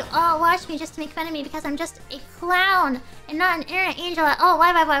bet you all watch me just to make fun of me because I'm just a clown and not an internet angel at all.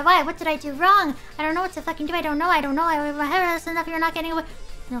 Why? What did I do wrong? I don't know what to fucking do. I don't know. I have enough. You're not getting away.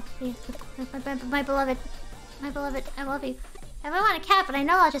 No, please. My beloved. I love you. I want a cat, but I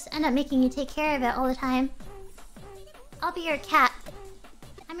know I'll just end up making you take care of it all the time. I'll be your cat.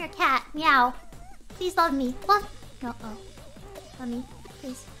 I'm your cat. Meow. Please love me. Love. No. Oh. Love me.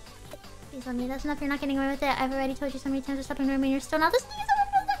 Please. Please love me. That's enough. You're not getting away with it. I've already told you so many times to stop ignoring me and you're still not listening.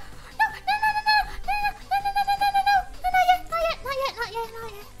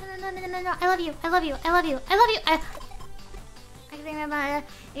 No. I love you. I can remember,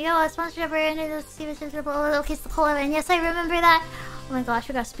 sponsored ever and let's see what's okay, it's the cola, and yes, I remember that. Oh my gosh,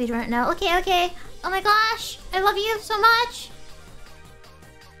 we got speedrun it now. Okay. Oh my gosh, I love you so much.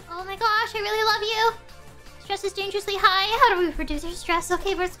 Oh my gosh, I really love you. Stress is dangerously high. How do we reduce our stress?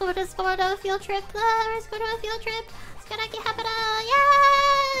 Okay, let's go on a field trip. Let's go to a field trip. Yeah,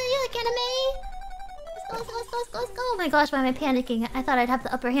 you like anime? Let's go. Oh my gosh, why am I panicking? I thought I'd have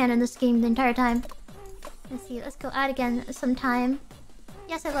the upper hand in this game the entire time. Let's see, let's go out again sometime.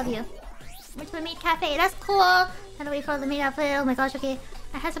 Yes, I love you. Went to a maid cafe, that's cool. How do we follow the maid outfit? Oh my gosh, okay.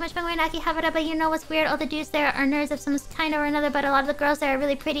 I had so much fun going to Akihabara, but you know what's weird? All the dudes there are nerds of some kind or another, but a lot of the girls there are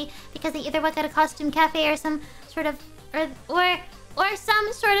really pretty because they either work at a costume cafe or some sort of... Or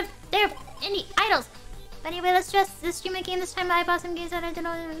some sort of... They're indie idols. But anyway, let's just stream a game this time. I bought some games that I don't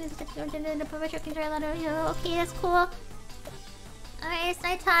know. Okay, that's cool. Alright, it's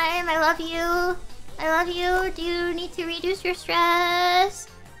nighttime. I love you. Do you need to reduce your stress?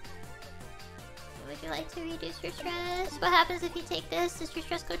 Would you like to reduce your stress? What happens if you take this? Does your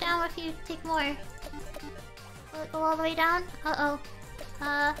stress go down if you take more? Will it go all the way down? Uh-oh.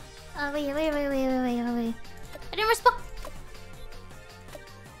 Wait. I didn't respond.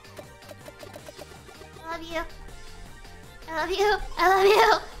 I love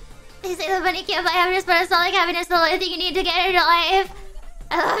you. They say the money can't buy happiness, but it's not like happiness is the only thing you need to get into life.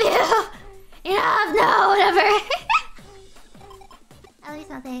 I love you. You know, no, whatever. At least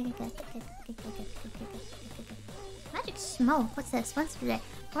nothing. Good. Magic smoke. What's this? Once per day.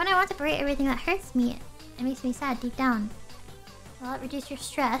 When I want to berate everything that hurts me, it makes me sad deep down. Will it reduce your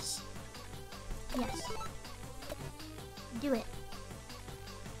stress? Yes. Do it.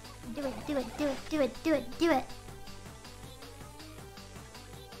 Do it.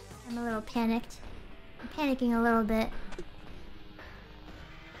 I'm a little panicked. I'm panicking a little bit.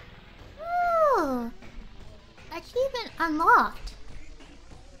 Ooh! Achievement unlocked.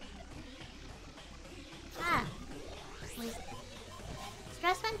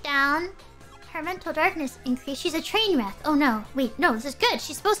 Stress went down. Her mental darkness increased. She's a train wreck. Oh no. Wait, no, this is good.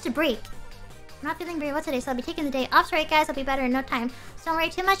 She's supposed to break. I'm not feeling very well today, so I'll be taking the day off. Sorry guys, I'll be better in no time. So don't worry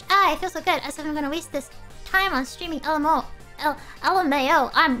too much. I feel so good. As if I'm gonna waste this time on streaming LMAO.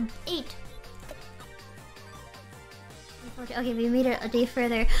 I'm 8. Okay, we made it a day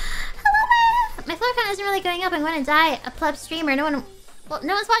further. Hello, my floor count isn't really going up. I'm gonna die a pleb streamer. No one's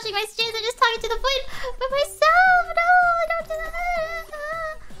watching my streams. I'm just talking to the void by myself. No, don't do that.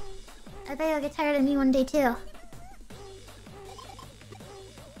 I bet you'll get tired of me one day too.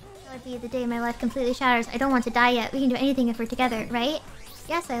 That would be the day my life completely shatters. I don't want to die yet. We can do anything if we're together, right?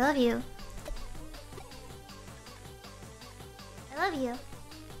 Yes, I love you. I love you.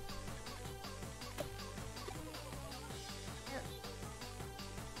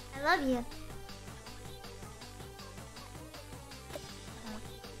 I love you.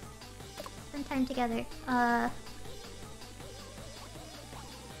 Spend time together.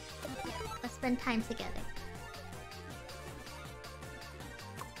 Let's spend time together.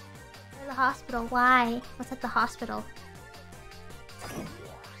 Go to the hospital. Why? What's at the hospital?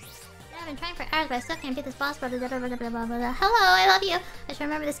 I've been trying for hours, but I still can't beat this boss. Blah, blah, blah, blah, blah, blah, blah. Hello, I love you. I should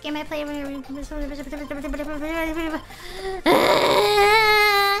remember this game I played. I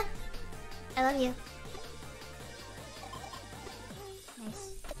love you.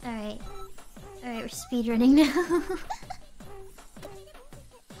 Nice. Alright. Alright, we're speedrunning now.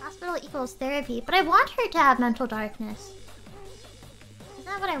 Hospital equals therapy. But I want her to have mental darkness. Isn't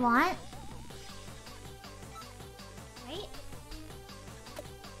that what I want? Right?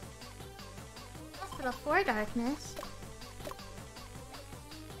 Hospital for darkness.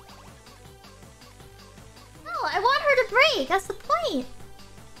 No, I want her to break! That's the point!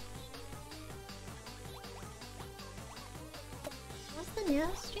 What's the new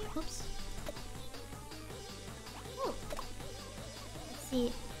stream? Oops. Ooh. Let's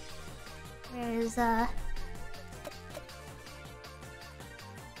see. Where's what?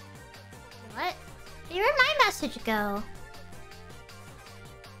 Hey, where'd my message go?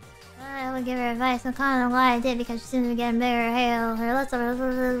 I would give her advice. I'm kind of why I did because she seems to be getting bigger. Hey, let's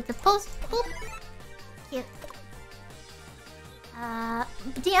the post. Oop. Cute.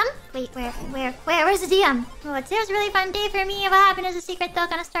 DM? Wait, where's the DM? Oh, it was a really fun day for me. What happened is a secret though.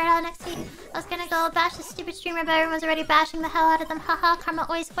 Gonna start out next week. I was gonna go bash the stupid streamer, but everyone's already bashing the hell out of them. Haha, karma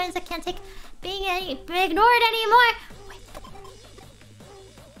always wins. I can't take being ignored anymore. Wait.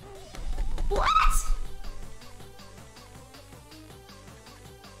 What?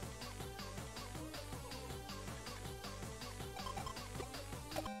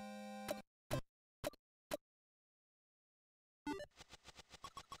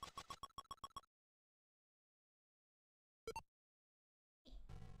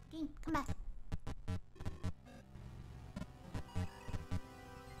 Dean, come back.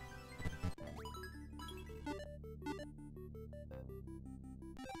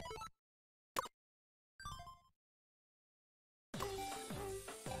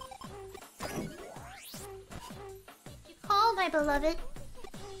 Did you call, my beloved? Did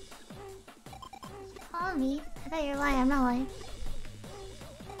you call me? I bet you're lying. I'm not lying.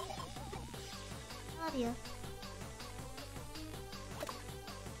 I love you.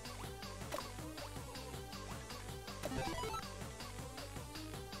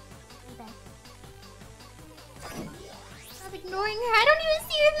 Stop ignoring her. I don't even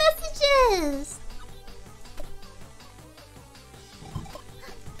see your messages.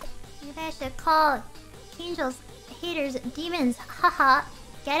 Maybe I should call angels, haters, demons. Haha.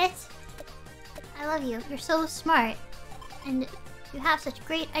 Get it? I love you. You're so smart. And you have such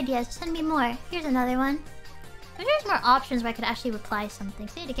great ideas. Send me more. Here's another one. But there's more options where I could actually reply something.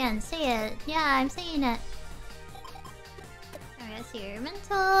 Say it again. Say it. Yeah, I'm saying it. Alright, let's see. Her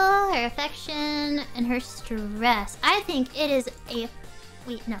mental, her affection, and her stress. I think it is a...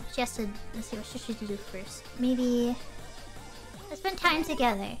 Wait, no. She has to... Let's see what she should do first. Maybe... Let's spend time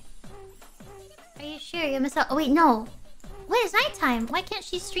together. Are you sure you'll miss out? Oh, wait, no. Wait, it's nighttime. Why can't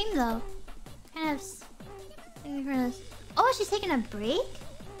she stream, though? Kind of... Oh, she's taking a break?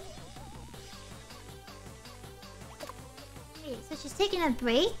 Wait, so she's taking a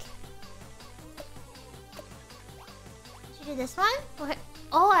break? Should she do this one?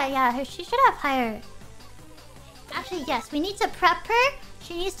 Oh, yeah, she should have higher... Actually, yes, we need to prep her.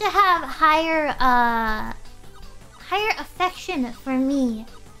 She needs to have higher, higher affection for me.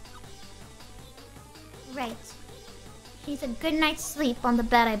 Right. She needs a good night's sleep on the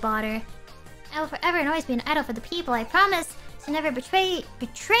bed I bought her. I will forever and always be an idol for the people. I promise to never betray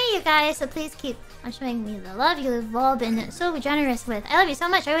you guys. So please keep on showing me the love you've all been so generous with. I love you so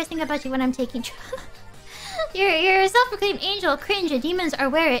much. I always think about you when I'm taking. You're a self-proclaimed angel. Cringe. Demons are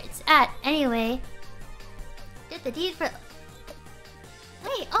where it's at. Anyway. Did the deed for...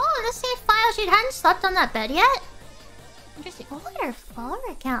 Wait, oh, the same file. She hadn't slept on that bed yet? Interesting. Oh, look at her follower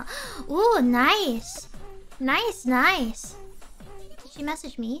account. Ooh, nice. Nice. Did she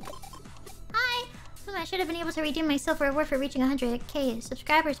message me? Hi. I should have been able to redeem my silver reward for reaching 100k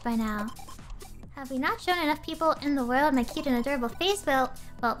subscribers by now. Have we not shown enough people in the world my cute and adorable face? Well,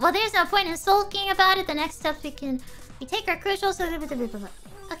 there's no point in sulking about it. The next steps we take are crucial. So okay.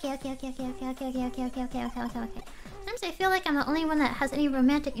 Sometimes I feel like I'm the only one that has any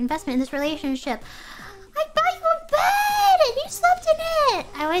romantic investment in this relationship. I bought you a bed and you slept in it.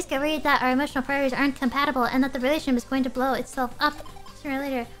 I always get worried that our emotional priorities aren't compatible and that the relationship is going to blow itself up sooner or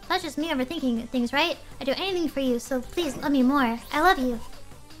later. That's just me overthinking things, right? I do anything for you, so please love me more. I love you.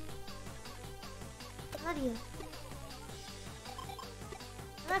 I love you.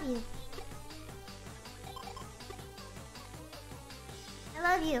 I love you. I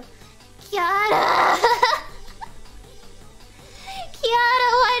love you. Kiara! Kiara,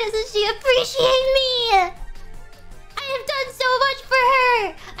 why doesn't she appreciate me? I have done so much for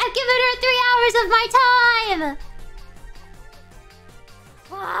her! I've given her 3 hours of my time!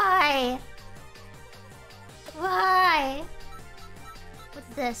 Why? Why?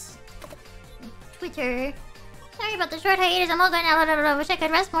 What's this? Twitter. Sorry about the short hiatus. I'm all going out. Wish I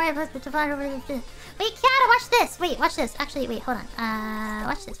could rest more. Wait, Kiara, watch this. Wait, watch this. Actually, wait, hold on.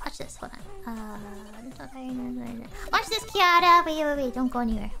 Watch this. Hold on. Watch this, Kiara. Wait. Don't go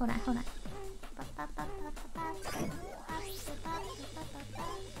anywhere. Hold on.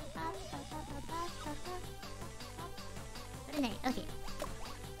 Good night. Okay.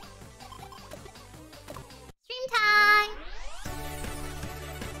 Stream time.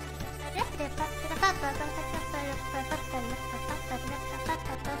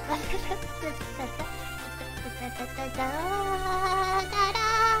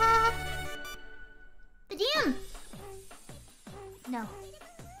 The DM. No.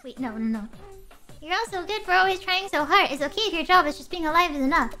 Wait, no. You're also good for always trying so hard. It's okay if your job is just being alive is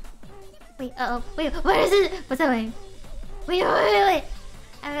enough. Wait, wait, what is it? What's happening? Wait. I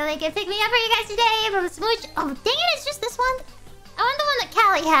really could pick me up for you guys today, but smooch. Oh, dang it, it's just this one. I want the one that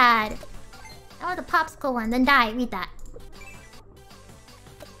Callie had. I want the popsicle one. Then die. Read that.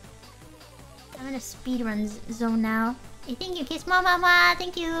 I'm in a speedrun zone now. Hey, thank you, Kiss Mama.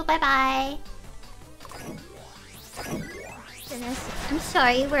 Thank you. Bye. Goodness. I'm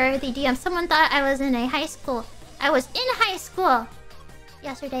sorry. Where are the DMs? Someone thought I was in a high school. I was in high school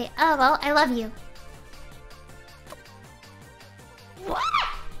yesterday. Oh, well, I love you. What?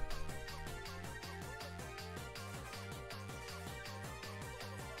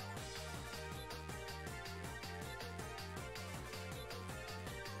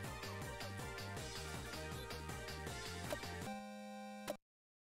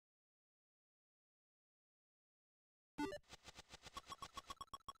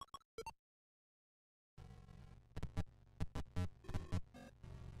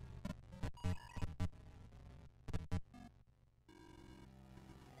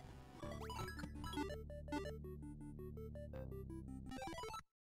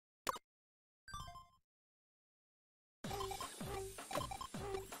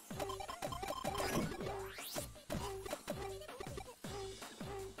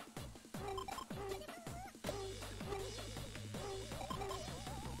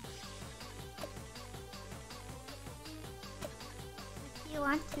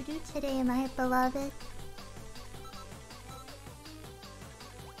 Want to do today, my beloved?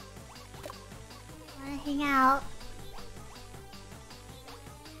 Wanna hang out?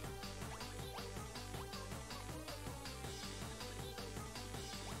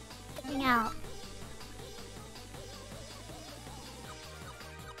 Hang out.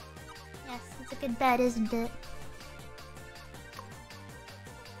 Yes, it's a good bed, isn't it?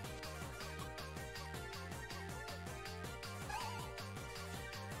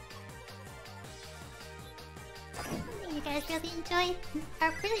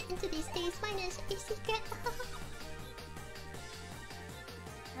 Are really into these days. Mine is a secret.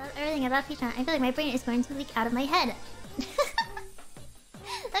 I love everything about Peachon. I feel like my brain is going to leak out of my head.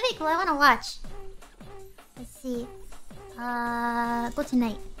 That'd be cool. I want to watch. Let's see. Go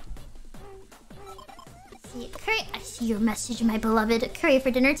tonight. Let's see. Curry. I see your message, my beloved. Curry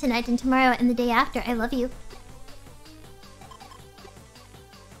for dinner tonight and tomorrow and the day after. I love you.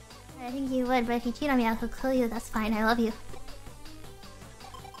 I think you would, but if you cheat on me, I'll kill you. That's fine. I love you.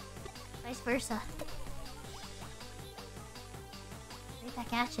 Vice versa. Right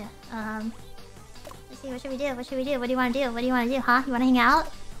back at you. Let's see. What should we do? What do you want to do? Huh? You want to hang out?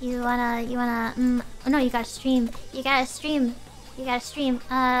 You wanna, oh no, you gotta stream. You gotta stream. What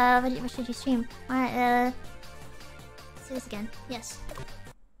should you stream? Let's do this again. Yes.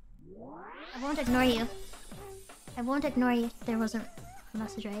 I won't ignore you. I won't ignore you. There wasn't a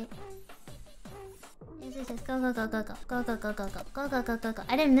message, right? Yes. Go.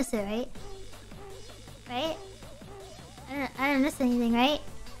 I didn't miss it, right? Right? I didn't miss anything, right?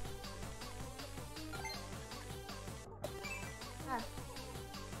 Up.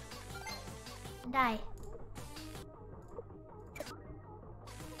 Die. Oops,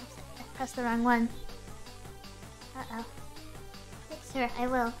 I pressed the wrong one. Uh-oh. Fix her. I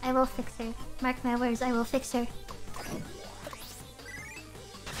will fix her. Mark my words, I will fix her.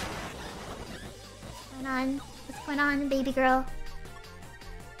 What's going on, baby girl?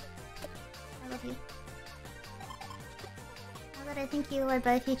 I love you. Not that I think you would,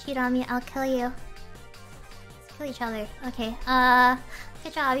 but if you cheat on me, I'll kill you. Let's kill each other. Okay,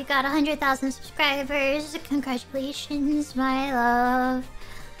 good job, you got 100,000 subscribers. Congratulations, my love.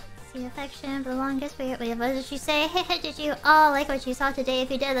 See affection for the longest. Wait, what did she say? Did you all like what you saw today?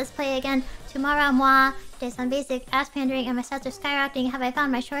 If you did, let's play again tomorrow. Moi. Today's on basic ass pandering and my stats are skyrocketing. Have I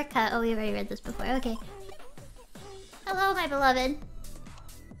found my shortcut? Oh, we already read this before. Okay. Hello, my beloved.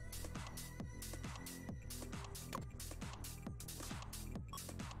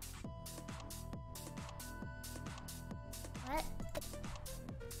 What?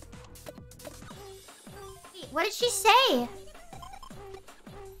 Wait, what did she say?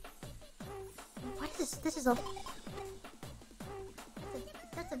 What is this? This is a...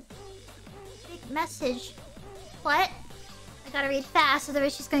 That's a big message. What? I gotta read fast,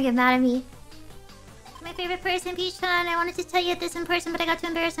 otherwise she's gonna get mad at me. My favorite person, Peach Sun. I wanted to tell you this in person, but I got too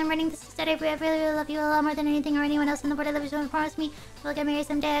embarrassed. I'm writing this instead. I really love you a lot more than anything or anyone else in the world. I love you so much. Promise me we'll get married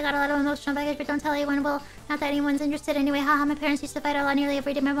someday. I got a lot of emotional baggage, but don't tell anyone. Well, not that anyone's interested anyway. Haha, my parents used to fight a lot nearly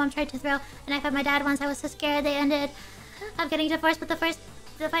every day. My mom tried to throw a knife at my dad once. I was so scared they ended up getting divorced, but the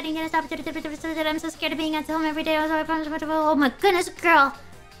fighting didn't stop. I'm so scared of being at home every day. Oh my goodness, girl.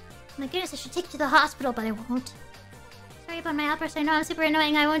 My goodness, I should take you to the hospital, but I won't. Sorry about my outburst. I know I'm super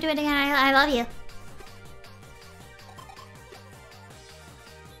annoying. I won't do it again. I love you.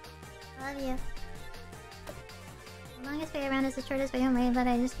 I love you. The longest way around is the shortest way home, right? But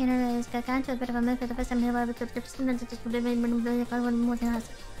I just can't really just got into a bit of a mood for the first time. I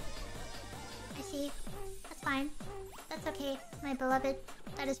see. That's fine. That's okay, my beloved.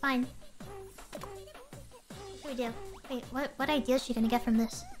 That is fine. What should we do? Wait, what idea is she gonna get from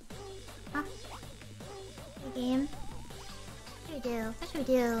this? Huh? Hey, game. What should we do? What should we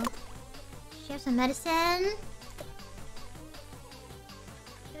do? Does she have some medicine?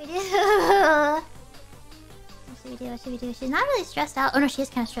 What should we do? What should we do? She's not really stressed out. Oh no, she is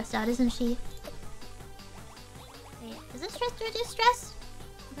kind of stressed out, isn't she? Wait, does this stress reduce stress?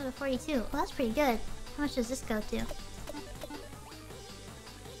 I go to 42. Well, that's pretty good. How much does this go to? Not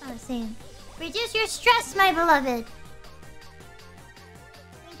the same. Reduce your stress, my beloved!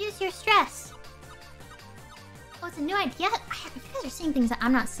 Reduce your stress! Oh, it's a new idea? You guys are seeing things that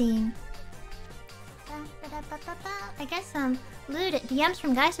I'm not seeing. I guess, lewd DMs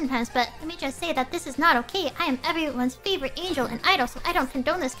from guys sometimes, but let me just say that this is not okay. I am everyone's favorite angel and idol, so I don't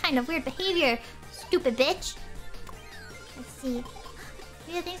condone this kind of weird behavior. Stupid bitch. Let's see.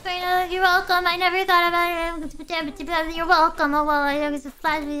 Yeah, thanks very much. You're welcome. I never thought about it. You're welcome. Oh well, I was a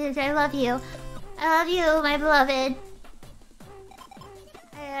flash. I love you. I love you, my beloved.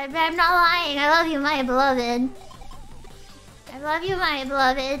 I'm not lying. I love you, my beloved. I love you, my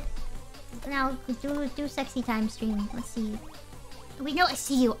beloved. Now do sexy time stream. Let's see. We know I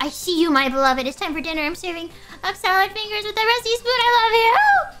see you. I see you, my beloved. It's time for dinner. I'm serving up salad fingers with a rusty spoon. I love you.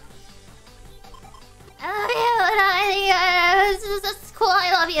 I love you. This is cool.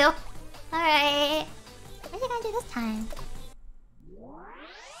 I love you. Alright. What are you gonna do this time?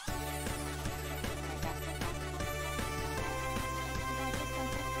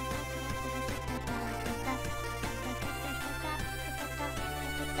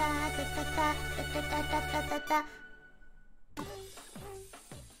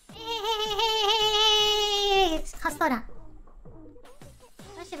 Hey, slow down.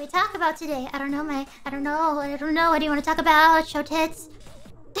 What should we talk about today? I don't know. What do you want to talk about? Show tits?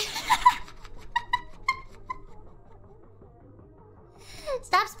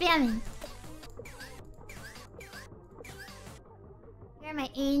 Stop spamming. You're my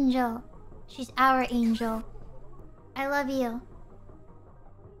angel. She's our angel. I love you.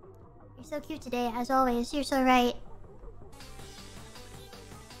 You're so cute today, as always. You're so right.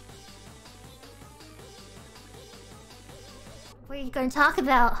 What are you gonna talk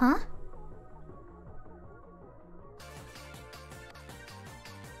about, huh?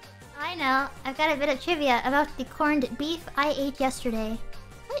 know, I've got a bit of trivia about the corned beef I ate yesterday.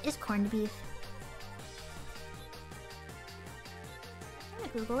 What is corned beef? I'm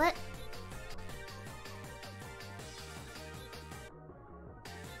gonna Google it.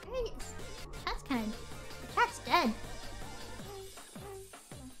 That's kind of... The cat's dead.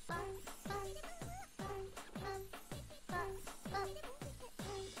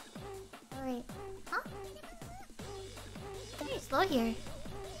 Alright. Huh? Very slow here.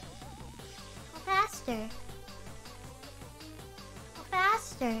 Go faster. Go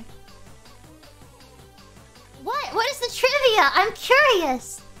faster. What is the trivia? I'm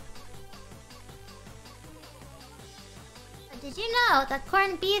curious. Did you know that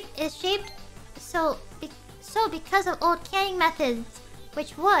corned beef is shaped so because of old canning methods,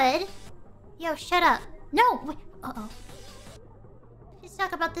 which would... Yo, shut up. No! Wait. Uh-oh. Let's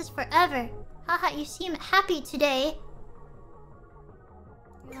talk about this forever. Haha, you seem happy today.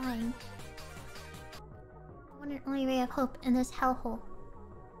 You're lying. One and only ray of hope in this hellhole.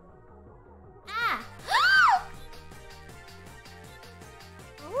 Ah!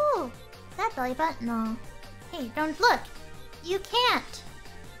 Ooh! Is that belly button? No. Hey, don't look! You can't!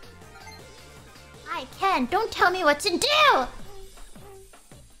 I can! Don't tell me what to do!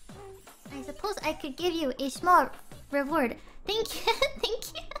 I suppose I could give you a small reward. Thank you,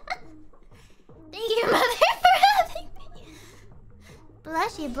 thank you. Thank you, mother, for having me.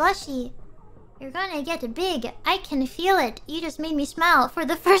 Blushy, blushy. You're gonna get big. I can feel it. You just made me smile for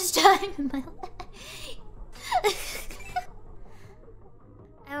the first time in my life.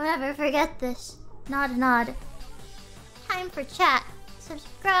 I will never forget this. Nod, nod. Time for chat.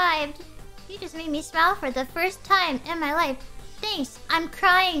 Subscribed. You just made me smile for the first time in my life. Thanks. I'm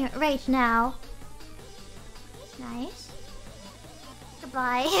crying right now. That's nice.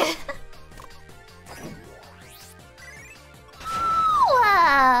 Goodbye.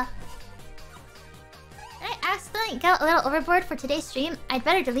 Oh! Did I accidentally get a little overboard for today's stream? I'd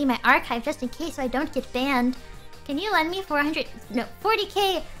better delete my archive just in case so I don't get banned. Can you lend me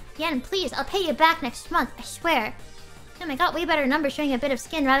 40k yen, please? I'll pay you back next month, I swear. Damn, I got way better numbers showing a bit of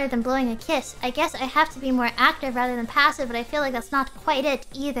skin rather than blowing a kiss. I guess I have to be more active rather than passive, but I feel like that's not quite it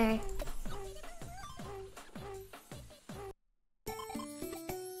either.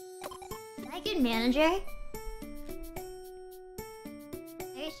 Am I a good manager?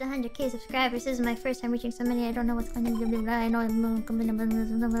 I reached 100k subscribers. This is my first time reaching so many. I don't know what's going on. I know I'm going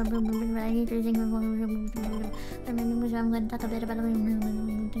to talk a bit about it.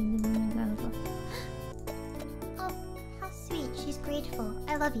 Oh, how sweet. She's grateful.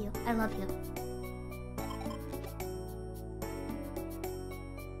 I love you. I love you.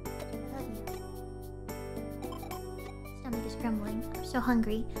 I love you. Stomach is grumbling. I'm so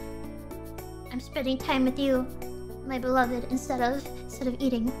hungry. I'm spending time with you, my beloved, instead of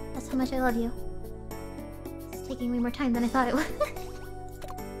eating. That's how much I love you. It's taking way more time than I thought it would.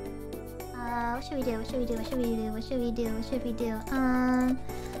 What should we do? What should we do? What should we do? What should we do? What should we do?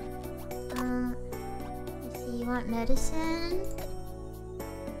 Let's see, you want medicine?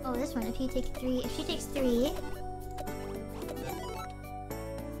 Oh, this one, if you take 3. If she takes 3...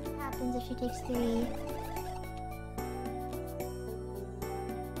 What happens if she takes 3?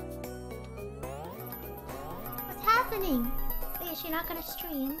 What's happening? Wait, is she not gonna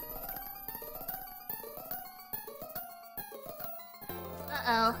stream?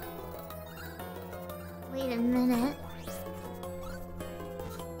 Uh-oh. Wait a minute.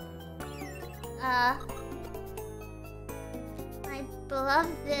 My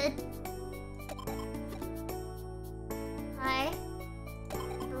beloved. Hi.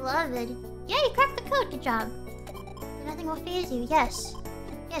 Beloved. Yeah, you cracked the code. Good job. Nothing will faze you. Yes.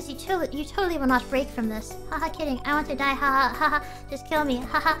 Yes, you totally will not break from this. Haha, kidding. I want to die. Haha, haha. Just kill me.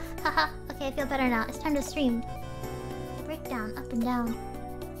 Haha, haha. Okay, I feel better now. It's time to stream. Breakdown, up and down.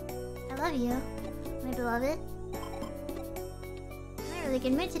 I love you, my beloved. I'm in a really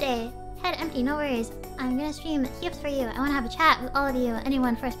good mood today. Head empty, no worries. I'm gonna stream heaps for you. I wanna have a chat with all of you.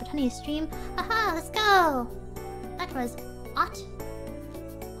 Anyone first, but honey, stream. Haha, let's go! That was Ot.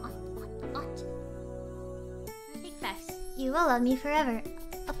 Take facts. You will love me forever.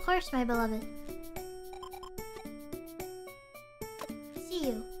 Of course, my beloved. See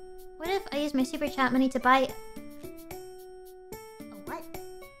you. What if I use my super chat money to buy... A what?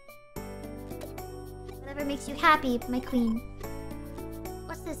 Whatever makes you happy, my queen.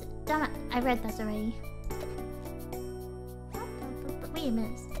 What's this dumb... I read this already. But wait a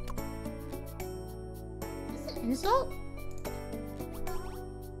minute. Is this an insult?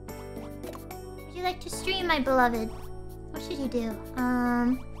 Would you like to stream, my beloved? What should you do?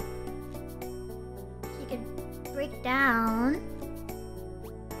 She could break down.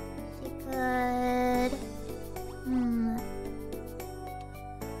 She Good.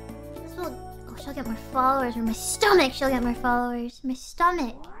 This will... Oh, she'll get more followers. Or my stomach, she'll get more followers. My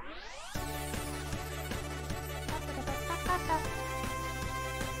stomach.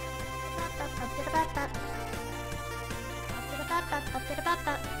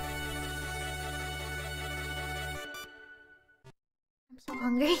 I'm so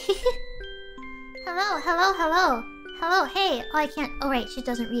hungry. Hello. Hello, hey. Oh, I can't. Oh, right, she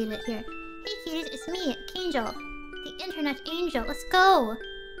doesn't read it here. Hey, cuties, it's me, Kangel. The internet angel. Let's go.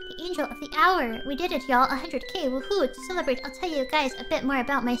 The angel of the hour. We did it, y'all. 100k. Woohoo. To celebrate, I'll tell you guys a bit more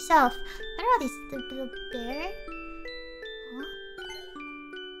about myself. What are all these... The bear? Huh?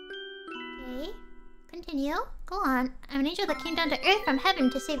 Okay. Continue. Go on. I'm an angel that came down to earth from heaven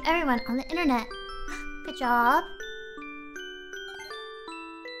to save everyone on the internet. Good job.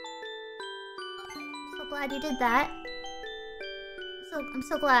 So glad you did that. I'm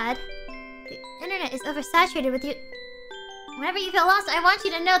so glad. The internet is oversaturated with you. Whenever you feel lost, I want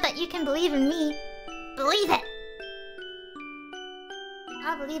you to know that you can believe in me. Believe it!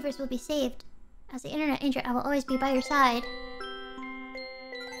 All believers will be saved. As the internet angel, I will always be by your side.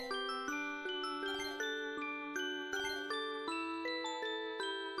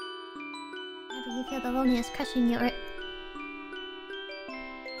 Whenever you feel the loneliness crushing you, or...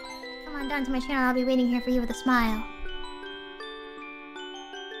 Come on down to my channel, I'll be waiting here for you with a smile.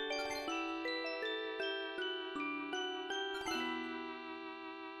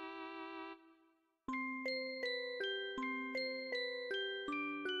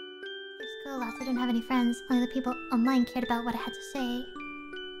 I didn't have any friends. Only the people online cared about what I had to say.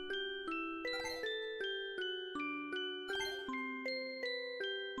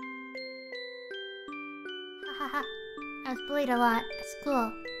 Hahaha. I was bullied a lot at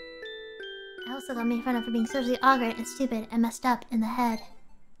school. I also got made fun of for being socially awkward and stupid and messed up in the head.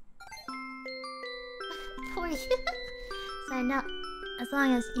 Poor you. So I know, as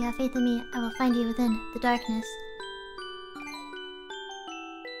long as you have faith in me, I will find you within the darkness.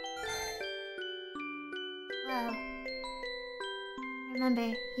 Whoa.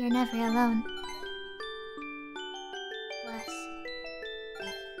 Remember, you're never alone. Bless.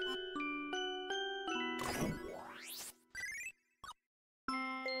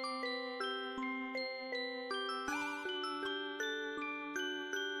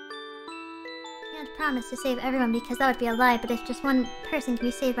 I can't promise to save everyone because that would be a lie, but if just one person can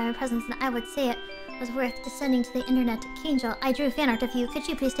be saved by my presence, then I would say it was worth descending to the internet. Kangel, I drew fan art of you. Could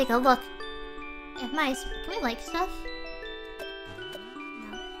you please take a look? If mice, can we like stuff?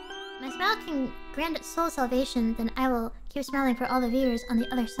 No. My smile can grant soul salvation, then I will keep smiling for all the viewers on the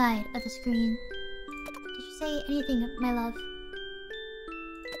other side of the screen. Did you say anything, my love?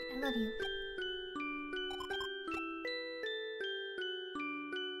 I love you.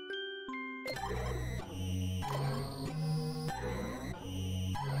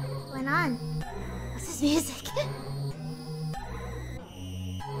 What's going on? What's this music?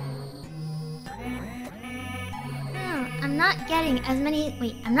 I'm not getting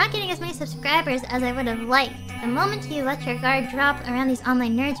as many subscribers as I would have liked. The moment you let your guard drop around these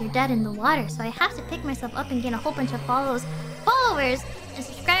online nerds, you're dead in the water. So I have to pick myself up and gain a whole bunch of followers and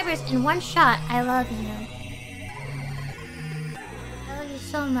subscribers in one shot. I love you. I love you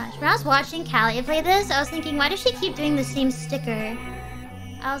so much. When I was watching Callie play this, I was thinking, why does she keep doing the same sticker?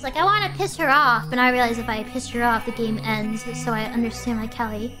 I was like, I want to piss her off, but I realized if I piss her off, the game ends. So I understand my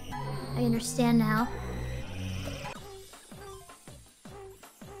Callie. I understand now.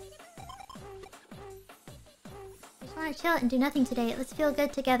 Chill and do nothing today. Let's feel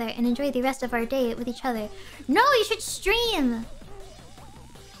good together and enjoy the rest of our day with each other. No, you should stream!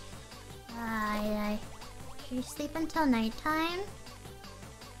 Should you sleep until nighttime?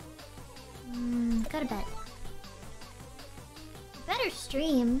 Go to bed. You better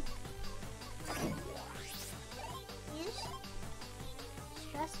stream. Yes?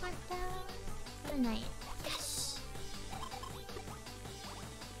 Stress went down. What a night. Yes!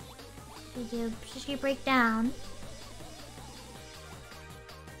 Should she break down?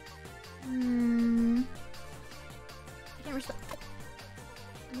 I didn't respond.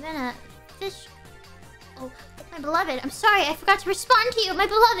 I'm gonna fish. Oh, my beloved. I'm sorry, I forgot to respond to you, my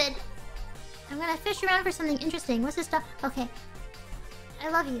beloved. I'm gonna fish around for something interesting. What's this stuff? Okay. I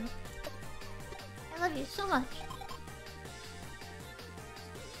love you. I love you so much.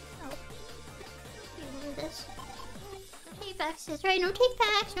 Oh. Okay, what is this? No take backs. That's right. No take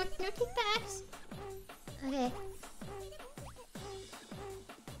backs. No take backs. Okay.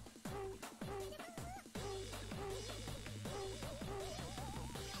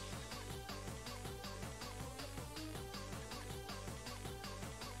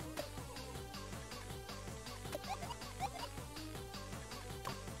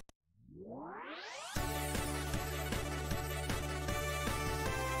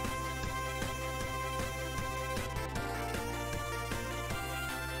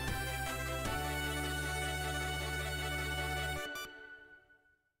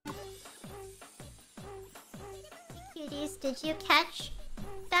 cuties, did you catch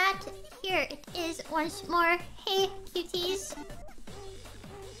that? Here it is once more. Hey, cuties.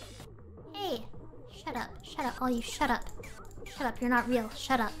 Hey. Shut up. Shut up. All you shut up. Shut up. You're not real.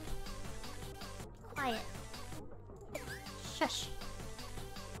 Shut up. Quiet. Shush.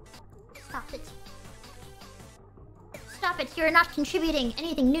 Stop it. Stop it. You're not contributing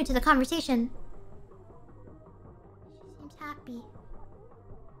anything new to the conversation. She seems happy.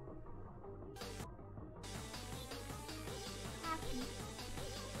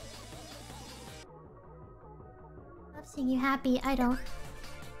 Love seeing you happy. I don't.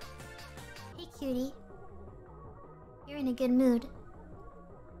 Hey, cutie. You're in a good mood.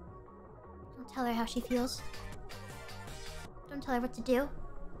 Don't tell her how she feels. Don't tell her what to do.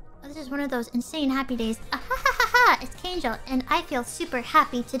 Oh, this is one of those insane happy days. Ah, ha ha ha ha! It's Kangel, and I feel super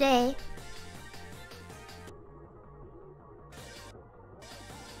happy today.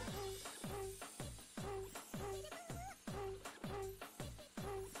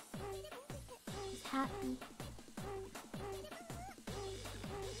 She's happy.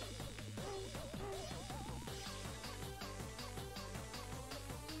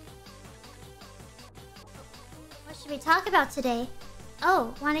 What should we talk about today?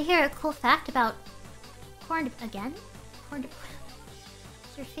 Oh, want to hear a cool fact about corn again? Corn.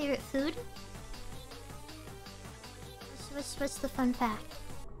 What's your favorite food? What's the fun fact?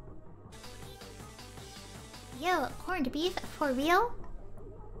 Yo, corned beef for real?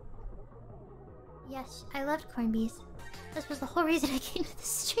 Yes, I loved corned beef. This was the whole reason I came to the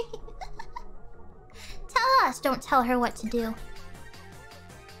stream. Tell us! Don't tell her what to do.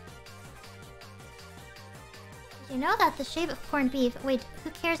 Did you know that the shape of corned beef... Wait, who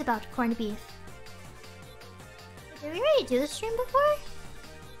cares about corned beef? Did we already do the stream before?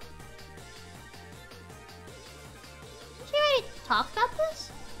 Did you already talk about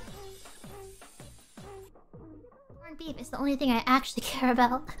this? Corned beef is the only thing I actually care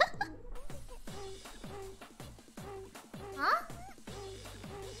about. Huh?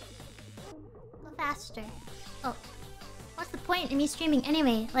 Go faster. Oh. What's the point in me streaming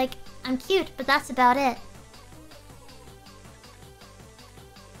anyway? Like, I'm cute, but that's about it.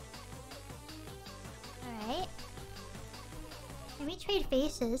 Alright. Can we trade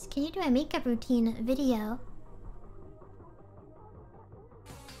faces? Can you do a makeup routine video?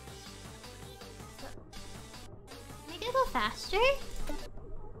 Make it go faster?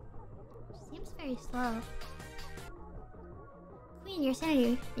 Seems very slow. Queen, your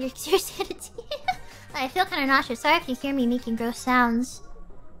sanity. Your sanity. I feel kind of nauseous. Sorry if you hear me making gross sounds.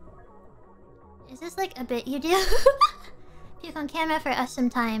 Is this like a bit you do? Puke on camera for us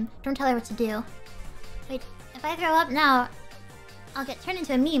sometime. Don't tell her what to do. Wait, if I throw up now, I'll get turned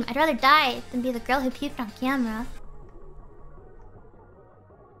into a meme. I'd rather die than be the girl who puked on camera.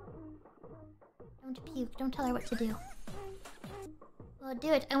 Don't puke. Don't tell her what to do. Well,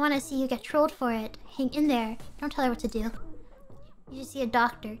 do it. I want to see you get trolled for it. Hang in there. Don't tell her what to do. You just see a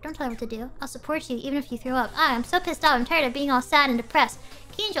doctor. Don't tell her what to do. I'll support you even if you throw up. Ah, I'm so pissed off. I'm tired of being all sad and depressed.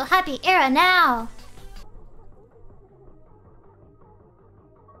 Kangel, happy era now!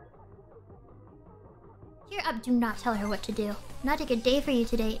 Cheer up. Do not tell her what to do. Not a good day for you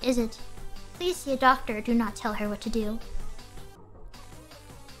today, is it? Please see a doctor. Do not tell her what to do.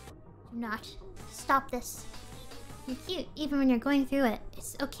 Do not. Stop this. You're cute even when you're going through it.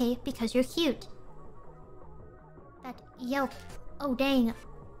 It's okay because you're cute. That yelp. Oh dang.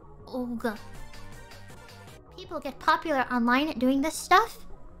 Ogh. People get popular online doing this stuff?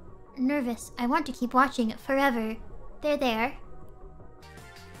 Nervous. I want to keep watching it forever. They're there.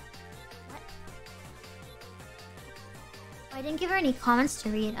 What? Oh, I didn't give her any comments to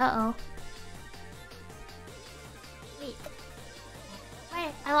read. Uh-oh. Wait.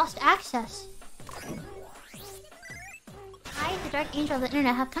 Wait, I lost access. I, the Dark Angel of the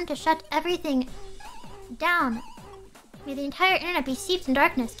Internet, have come to shut everything down. May the entire internet be steeped in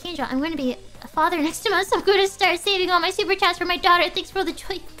darkness. Kangel, I'm going to be a father next month, so I'm going to start saving all my super chats for my daughter. Thanks for the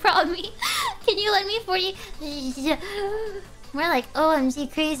joy you brought me. Can you lend me 40? More like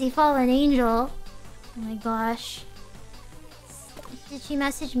OMG crazy fallen angel. Oh my gosh. Did she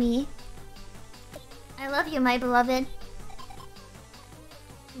message me? I love you, my beloved.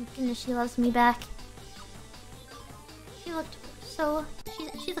 Thank goodness she loves me back. She looked so...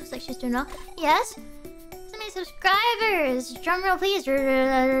 She looks like she's doing well. Yes? Subscribers! Drumroll please!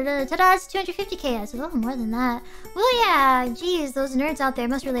 Ta-da! It's 250k. It's a little more than that. Well, yeah! Jeez, those nerds out there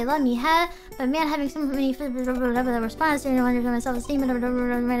must really love me, huh? But man, having so many response to wonder my self-esteem. We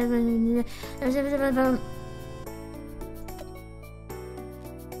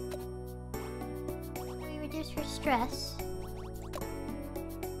reduce her stress.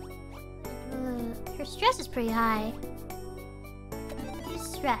 Her stress is pretty high.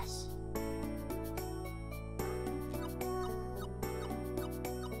 stress.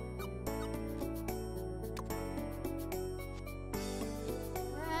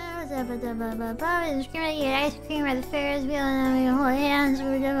 Screaming at ice cream at the Ferris wheel and we hold hands.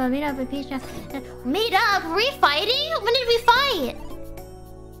 We're gonna meet up at Peach. Meet up? Were we fighting? When did we fight?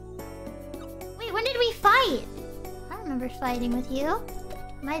 Wait, when did we fight? I don't remember fighting with you.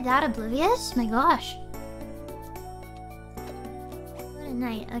 Am I that oblivious? My gosh. What a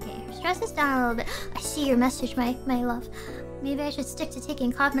night. Okay, stress is down a little bit. I see your message, my love. Maybe I should stick to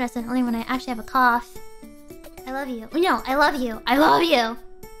taking cough medicine only when I actually have a cough. I love you. No, I love you. I love you.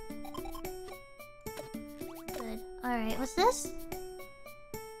 Good. Alright, what's this?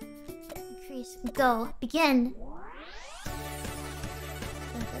 Increase. Go. Begin.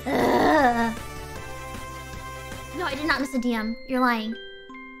 No, I did not miss a DM. You're lying.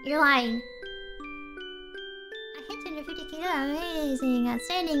 You're lying. I hit 250 amazing,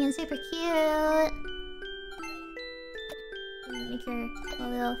 outstanding, and super cute. Make her go a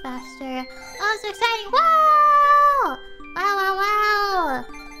little faster. Oh, so exciting! Wow! Wow, wow, wow!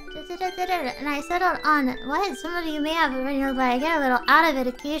 And I settled on what some of you may have already known, but I get a little out of it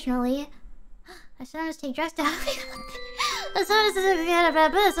occasionally. I sometimes take drugs to help me. That's what I forget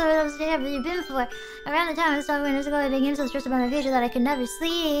about this. What have you been for? Around the time I stopped going to school, I became so stressed about my future that I could never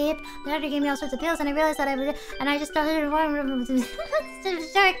sleep. The doctor gave me all sorts of pills, and I realized that I just started to warm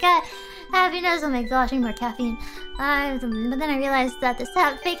shortcut. Happiness. Oh my gosh, I need more caffeine. But then I realized that this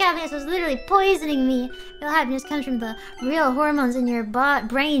fake happiness was literally poisoning me. Real happiness comes from the real hormones in your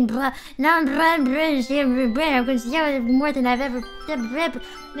brain. Non-brain I'm going to share more than I've ever. I'm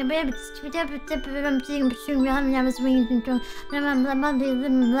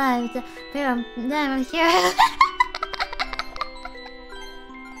here.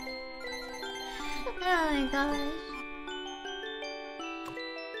 Oh my gosh.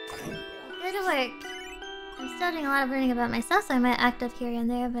 Good work. I'm still doing a lot of learning about myself, so I might act up here and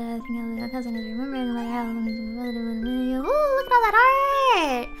there, but I think I'll be cousin is remembering no matter how long it's. Ooh, look at all that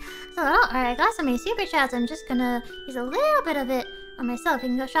art! So, alright, I got so many super chats, I'm just gonna use a little bit of it on myself. We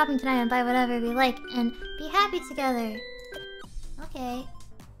can go shopping tonight and buy whatever we like and be happy together. Okay.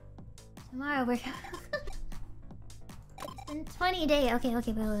 Tomorrow we're. It's been 20 days. Okay, wait.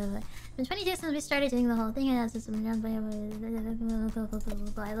 It's been 20 days since we started doing the whole thing, and that's just. I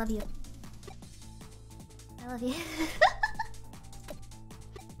love you. I love you.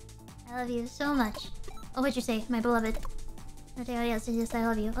 I love you so much. Oh, what'd you say? My beloved. Okay, oh yes, I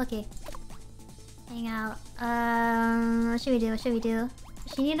love you. Okay. Hang out. What should we do? Does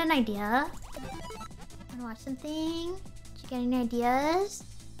she need an idea? Wanna watch something? Did she get any ideas?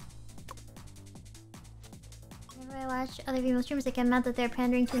 Whenever I watch other people's streamers, I get mad that they're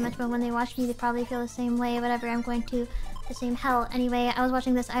pandering too much, but when they watch me, they probably feel the same way. Whatever, I'm going to the same hell. Anyway, I was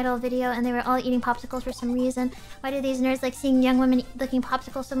watching this idol video and they were all eating popsicles for some reason. Why do these nerds like seeing young women licking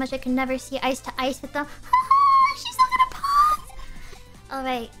popsicles so much? I can never see ice to ice with them. She's not gonna pause!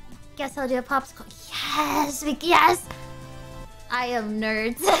 Alright, guess I'll do a popsicle. Yes! I am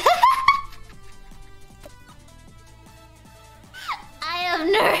nerds. I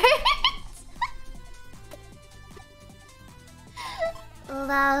am nerds!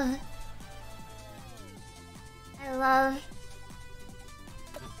 Love. I love.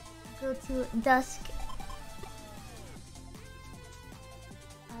 Go to dusk.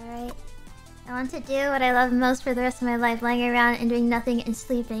 Alright. I want to do what I love most for the rest of my life, lying around and doing nothing and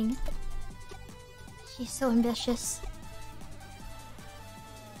sleeping. She's so ambitious.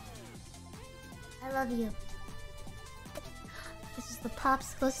 I love you. This is the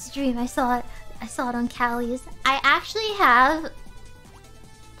popsicle stream. I saw it on Callie's. I actually have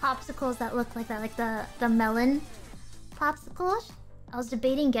popsicles that look like that, like the melon popsicles. I was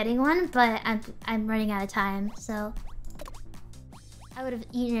debating getting one, but I'm running out of time, so I would have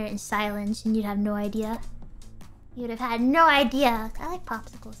eaten it in silence and you'd have no idea. You would have had no idea. I like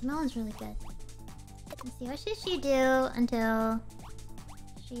popsicles. Melon's really good. Let's see, what should she do until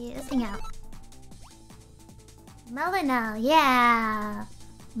she is sing out? Melina, yeah!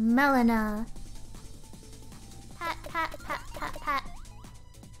 Melina. Pat, pat, pat, pat, pat.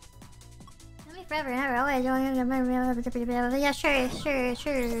 Tell me forever and ever. Always. Yeah, sure,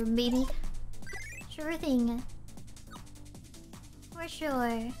 baby. Sure thing. For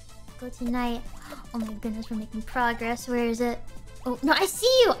sure. Go tonight. Oh my goodness, we're making progress. Where is it? Oh, no, I see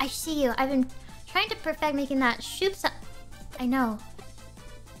you! I've been trying to perfect making that shoop. I know.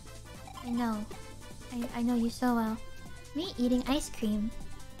 I know you so well. Me eating ice cream.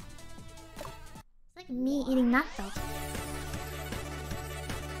 It's like me eating natto.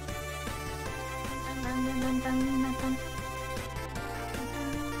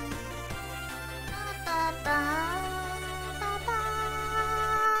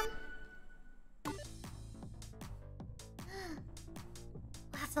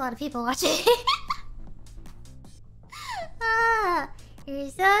 That's a lot of people watching. Ah, you're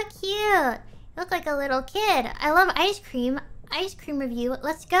so cute. You look like a little kid. I love ice cream. Ice cream review.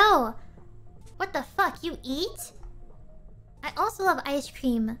 Let's go. What the fuck? You eat? I also love ice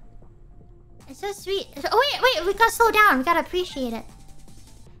cream. It's so sweet. Oh wait, we gotta slow down. We gotta appreciate it.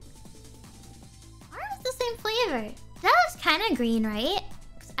 Why is it the same flavor? That looks kind of green, right?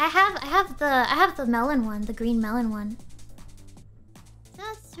 'Cause I have the melon one, the green melon one. So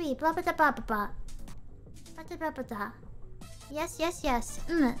sweet. Blah blah blah blah blah. Blah blah blah blah. Yes, yes, yes.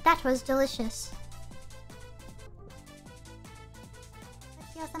 That was delicious.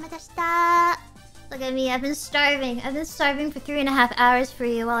 Look at me, I've been starving. I've been starving for 3.5 hours for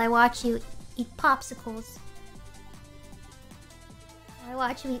you while I watch you eat popsicles. While I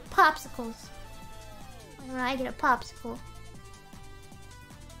watch you eat popsicles. When I get a popsicle.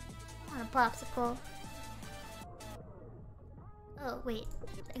 I want a popsicle. Oh, wait.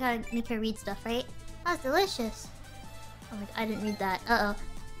 I gotta make her read stuff, right? That was delicious. Oh my god, I didn't read that. Uh-oh.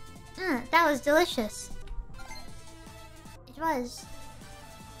 That was delicious. It was.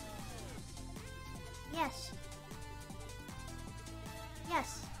 Yes.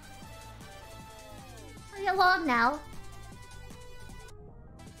 Yes. Leave me alone now.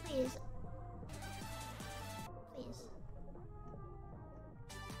 Please. Please.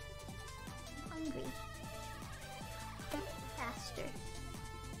 I'm hungry. Faster.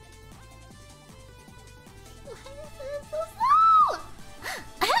 Why is it so slow?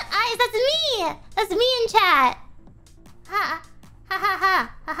 Eyes, that's me! That's me in chat! Ha! Ha ha ha!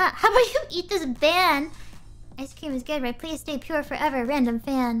 Ha ha! How about you eat this ban? Ice cream is good, right? Please stay pure forever, random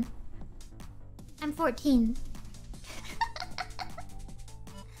fan. I'm 14.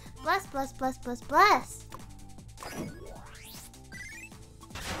 Bless, bless, bless, bless, bless!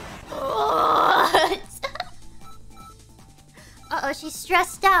 Uh-oh, she's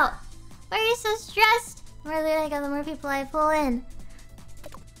stressed out. Why are you so stressed? The more later I go, the more people I pull in.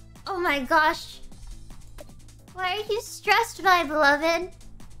 Oh my gosh. Why are you stressed, my beloved?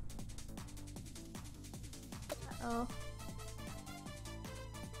 Uh-oh.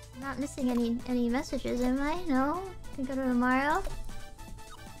 I'm not missing any messages, am I? No? Can go to tomorrow?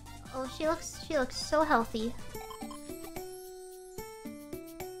 Oh, she looks so healthy.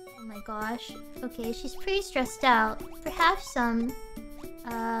 Oh my gosh. Okay, she's pretty stressed out. Perhaps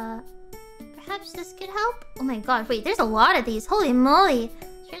perhaps this could help? Oh my god, wait, there's a lot of these. Holy moly!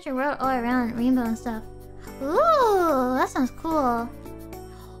 Stranger world all around, rainbow and stuff. Ooh, that sounds cool.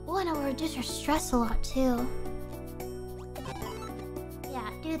 Oh, and it will reduce her stress a lot too. Yeah,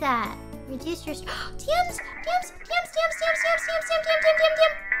 do that. Reduce your TMs! TMs! TMs! TMs! TMs! TMs! TMs! TMs!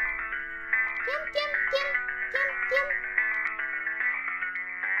 TM! TM! TM! TM!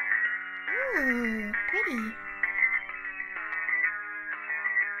 Ooh, pretty.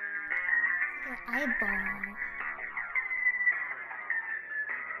 It's like an eyeball.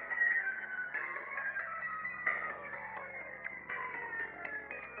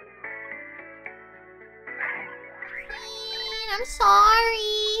 Queen, I'm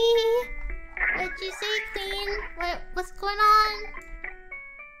sorry. What did you say, Queen? What's going on?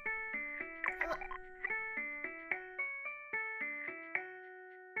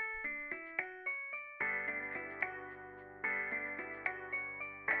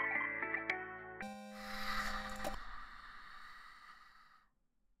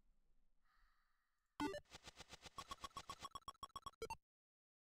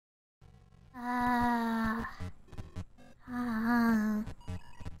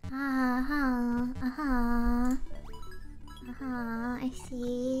 I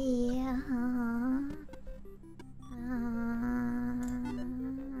see.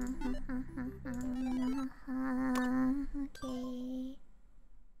 Okay.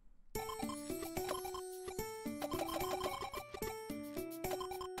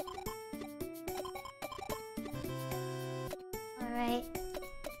 Alright.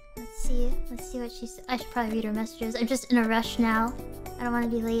 Let's see what she's. I should probably read her messages. I'm just in a rush now. I don't want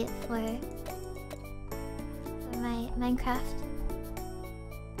to be late for my Minecraft.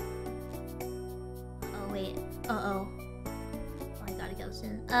 Oh wait. Uh-oh. Oh, I gotta go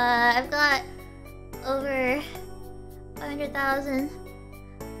soon. I've got over 500,000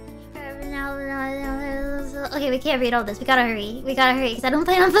 subscribers now. Okay, we can't read all this. We gotta hurry. We gotta hurry because I don't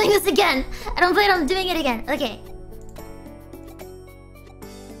plan on playing this again. I don't plan on doing it again. Okay.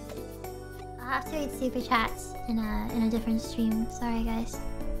 I'll have to read super chats in a different stream. Sorry, guys.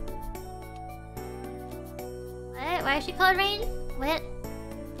 What? Why is she called Rain? What?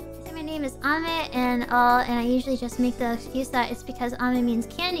 Is it my My name is Ame, and I usually just make the excuse that it's because Ame means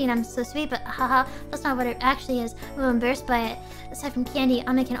candy and I'm so sweet, but haha, that's not what it actually is. I'm embarrassed by it. Aside from candy,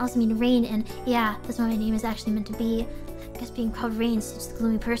 Ame can also mean rain, and yeah, that's what my name is actually meant to be. I guess being called rain is just the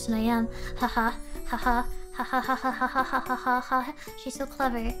gloomy person I am. Haha, haha, haha, haha, haha, haha, haha, haha. She's so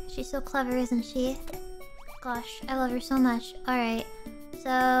clever. She's so clever, isn't she? Gosh, I love her so much. Alright,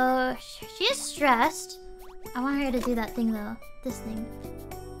 so she is stressed. I want her to do that thing though. This thing.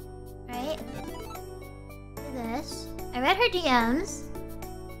 Right? Do this. I read her DMs.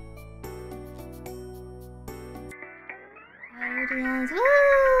 I read her DMs.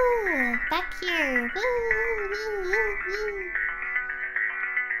 Woo! Back here. Woo! Woo! Woo! Woo! Woo!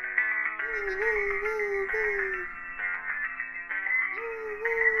 Woo! Woo!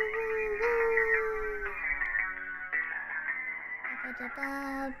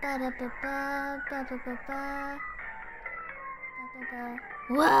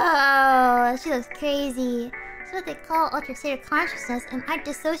 Whoa, she looks crazy. That's what they call altered state of consciousness, and I'm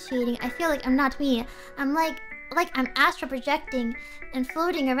dissociating. I feel like I'm not me. I'm like I'm astral projecting and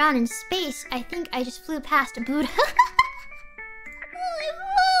floating around in space. I think I just flew past Buddha. Holy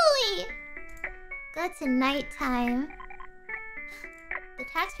moly! Go to nighttime. The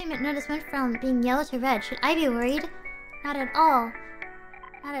tax payment notice went from being yellow to red. Should I be worried? Not at all.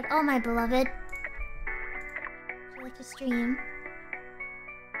 Not at all, my beloved. Would you like to stream?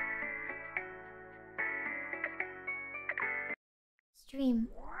 Stream.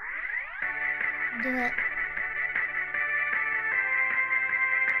 Do it.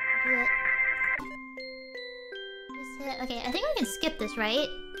 Do it. Just hit. Okay, I think we can skip this, right?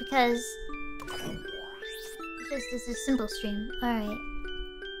 Because it's a simple stream. Alright.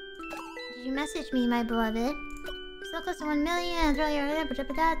 Did you message me, my beloved? So close to 1 million. Throw your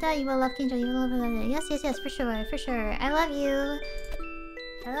you will love Kinjo. You will love yes, yes, yes, for sure, for sure. I love you.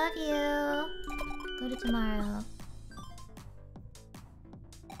 I love you. Go to tomorrow.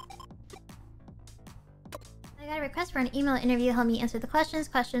 I got a request for an email interview. Help me answer the questions.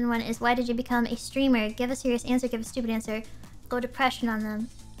 Question 1 is, why did you become a streamer? Give a serious answer, give a stupid answer. Go depression on them.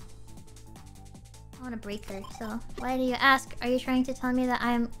 I want to break her, so why do you ask? Are you trying to tell me that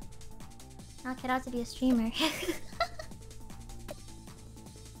I'm not cut out to be a streamer?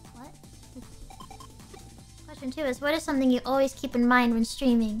 What? Question 2 is, what is something you always keep in mind when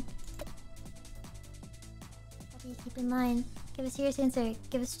streaming? What do you keep in mind? Give a serious answer,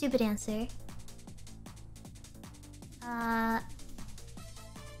 give a stupid answer. What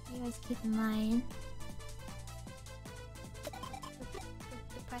do you always keep in mind?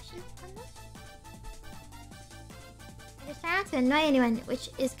 Depression on this? I just try not to annoy anyone, which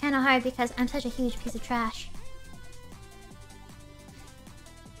is kind of hard because I'm such a huge piece of trash.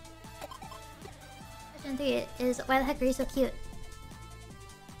 Question 3 is, why the heck are you so cute?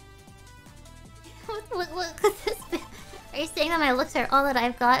 what could this be? Are you saying that my looks are all that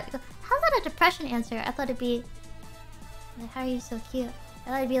I've got? How about a depression answer? I thought it'd be like, how are you so cute? I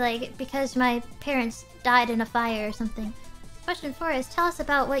thought it'd be like, because my parents died in a fire or something. Question 4 is, tell us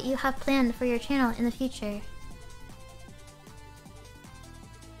about what you have planned for your channel in the future.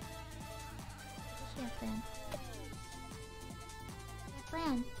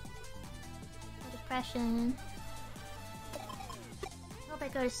 Plan. Depression. I hope I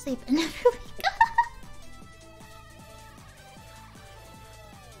go to sleep and never wake up.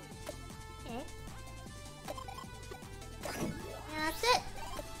 Okay. Yeah, that's it.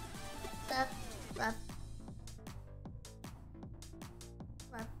 Love.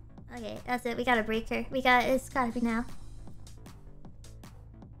 Okay, that's it. We gotta break her. It's gotta be now.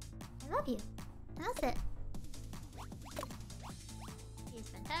 I love you. And that's it.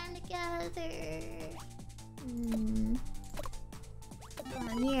 Time together. Come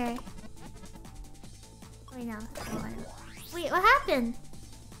on here. Wait, no. Wait, what happened?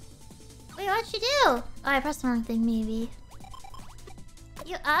 Wait, what'd she do? Oh, I pressed the wrong thing, maybe.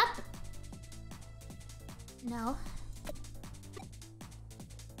 You up? No.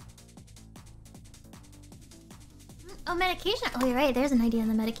 Oh, medication. Oh, you're right. There's an idea on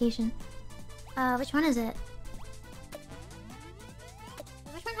the medication. Which one is it?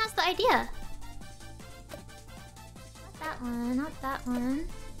 The idea. Not that one, not that one.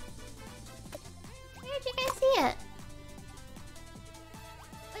 Where did you guys see it?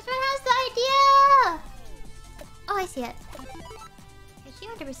 Which one has the idea? Oh, I see it. If she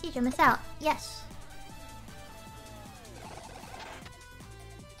went to procedure, miss out. Yes.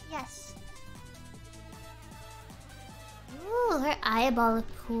 Yes. Ooh, her eyeball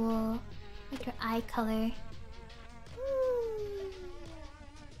looked cool. Like her eye color.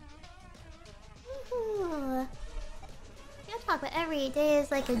 Can't talk but every day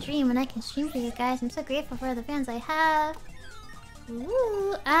is like a dream when I can stream for you guys. I'm so grateful for the fans I have.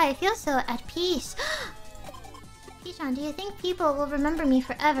 Ooh, I feel so at peace. Pichon, do you think people will remember me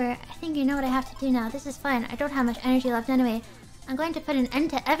forever? I think you know what I have to do now. This is fun. I don't have much energy left anyway. I'm going to put an end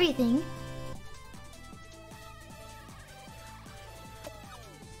to everything.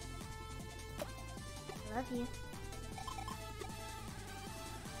 I love you.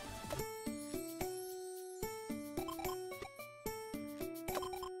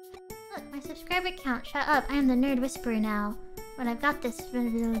 Look, my subscriber count. Shut up. I am the nerd whisperer now. When I've got this... I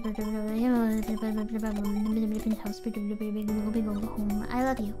love you. I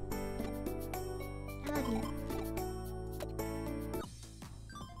love you.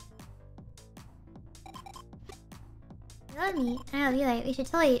 You love me. I love you. Like, we should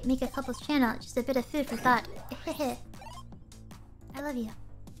totally make a couple's channel. Just a bit of food for thought. I love you.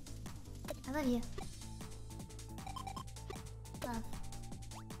 I love you. Love.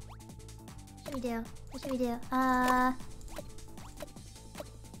 What should we do? What should we do?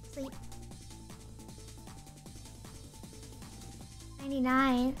 Sleep.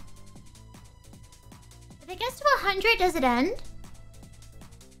 99. If it gets to 100, does it end?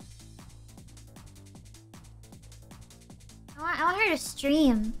 I want her to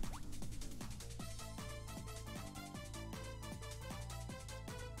stream.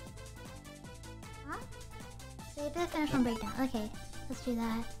 Huh? Save it, finish one breakdown. Okay, let's do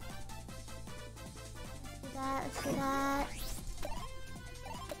that. Let's do that.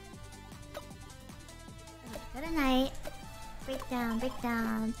 Okay, good night. Breakdown,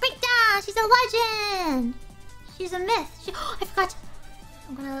 breakdown, breakdown! She's a legend! She's a myth. Oh, I forgot.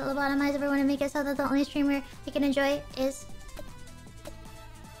 I'm gonna lobotomize everyone and make it so that the only streamer they can enjoy is...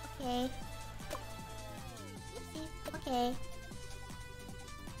 Okay. Oopsie. Okay.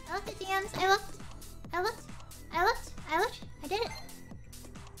 I looked at DMs. I looked. I did it.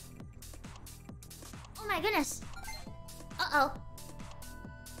 Oh my goodness. Uh-oh.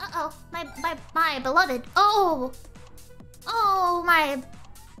 Uh-oh. My beloved. Oh! Oh, my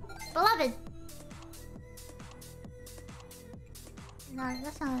beloved. No,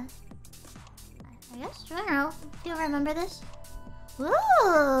 that's not... I guess? I don't know. Do you remember this?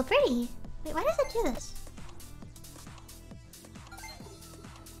 Ooh, pretty. Wait, why does it do this?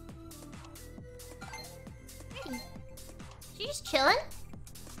 Pretty. She's chilling?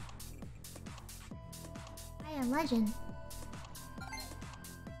 I am legend.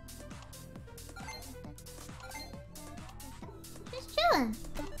 She's chilling.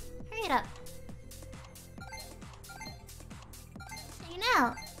 Hurry it up. Hanging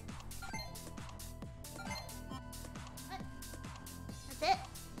out. That's it.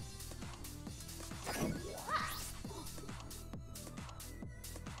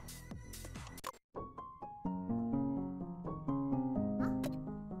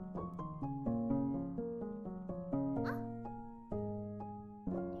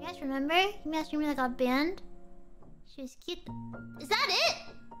 You guys remember? You guys remember that got banned? She was cute. Is that it?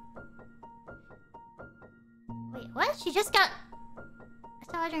 Wait, what? She just got... I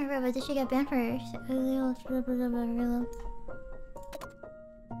stopped watching her, but did she get banned for...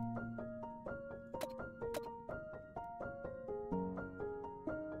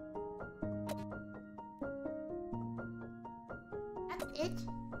 That's it?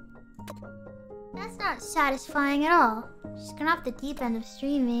 That's not satisfying at all. She's gone off the deep end of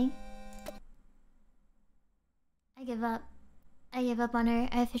streaming. I give up. I give up on her.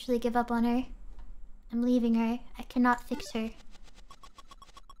 I officially give up on her. I'm leaving her. I cannot fix her. I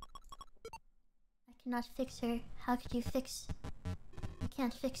cannot fix her. How could you fix... You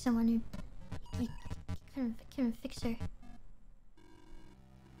can't fix someone who... You couldn't fix her.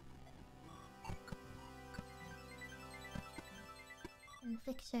 Couldn't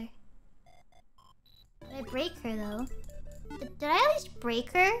fix her. Did I break her though? Did I at least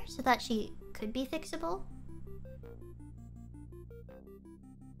break her so that she could be fixable?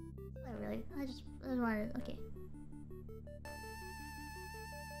 Not really. I just wanted... Okay.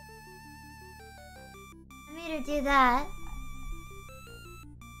 I made her do that.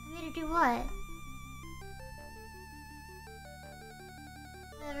 I made her do what?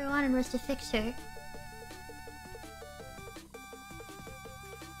 All I ever wanted was to fix her.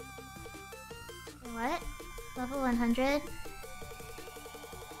 What? Level 100?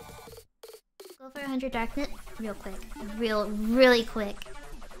 Go for 100 darkness real quick. Really quick.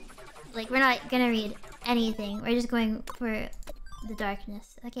 Like, we're not gonna read anything. We're just going for the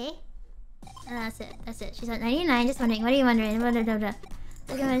darkness, okay? And that's it. That's it. She's at 99. Just wondering. What are you wondering? Look at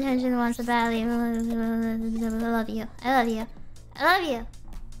my attention wants so badly. I love you. I love you. I love you.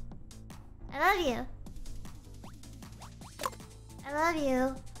 I love you. I love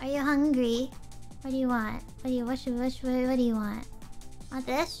you. Are you hungry? What do you want? What do you want? Want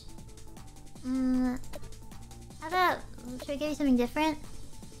this? How about, should we give you something different?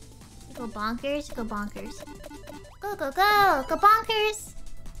 Go bonkers, go bonkers. Go, go, go! Go bonkers!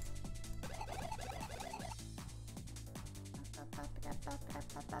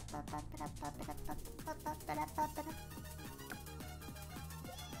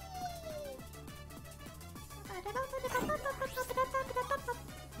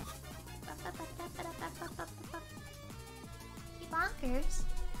 Bonkers.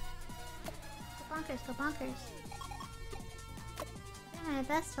 Go bonkers, go bonkers. Do my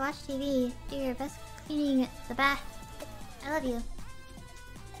best to watch TV. Do your best cleaning the bath. I love you.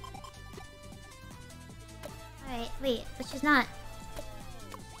 Alright, wait, but she's not.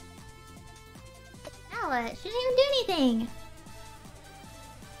 Now what? She didn't even do anything!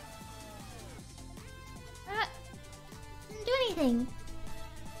 Didn't do anything.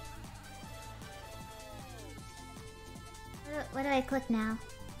 What do I click now?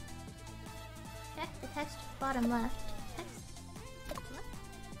 Check the text bottom left. Text? What?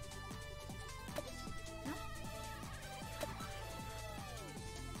 No?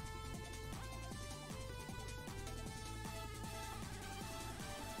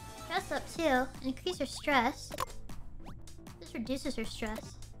 Stress up too. Increase her stress. This reduces her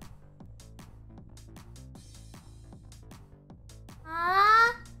stress.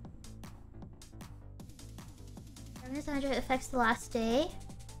 Ah. 700 affects the last day.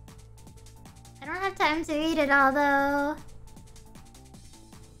 I don't have time to read it all though.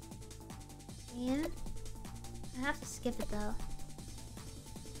 Man. I have to skip it though.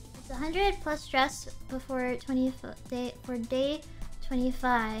 It's 100 plus stress before day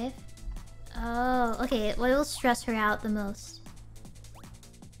 25. Oh, okay. What will stress her out the most?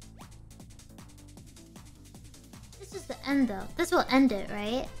 This is the end though. This will end it,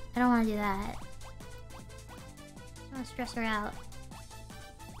 right? I don't want to do that. I want to stress her out.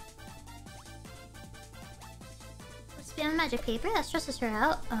 Spam magic paper? That stresses her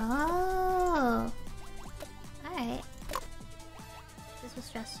out. Oh. Alright. This will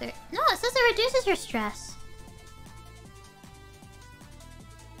stress her. No, it says it reduces her stress.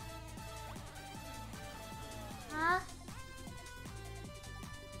 Huh?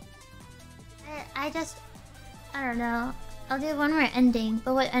 I don't know. I'll do one more ending,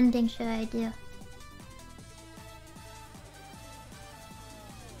 but what ending should I do?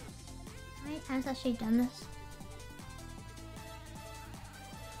 How many times has she done this?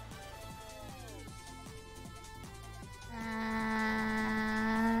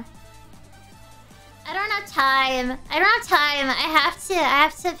 I don't have time. I don't have time. I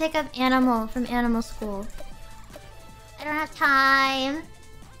have to pick up Animal from animal school. I don't have time.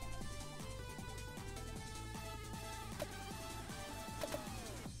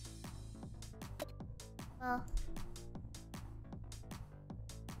 Well,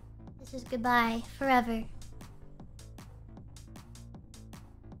 this is goodbye forever.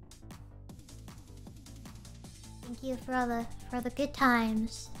 Thank you for all the good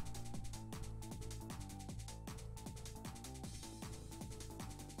times.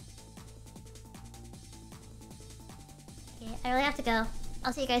 Okay, I really have to go.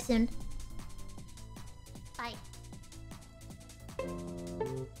 I'll see you guys soon.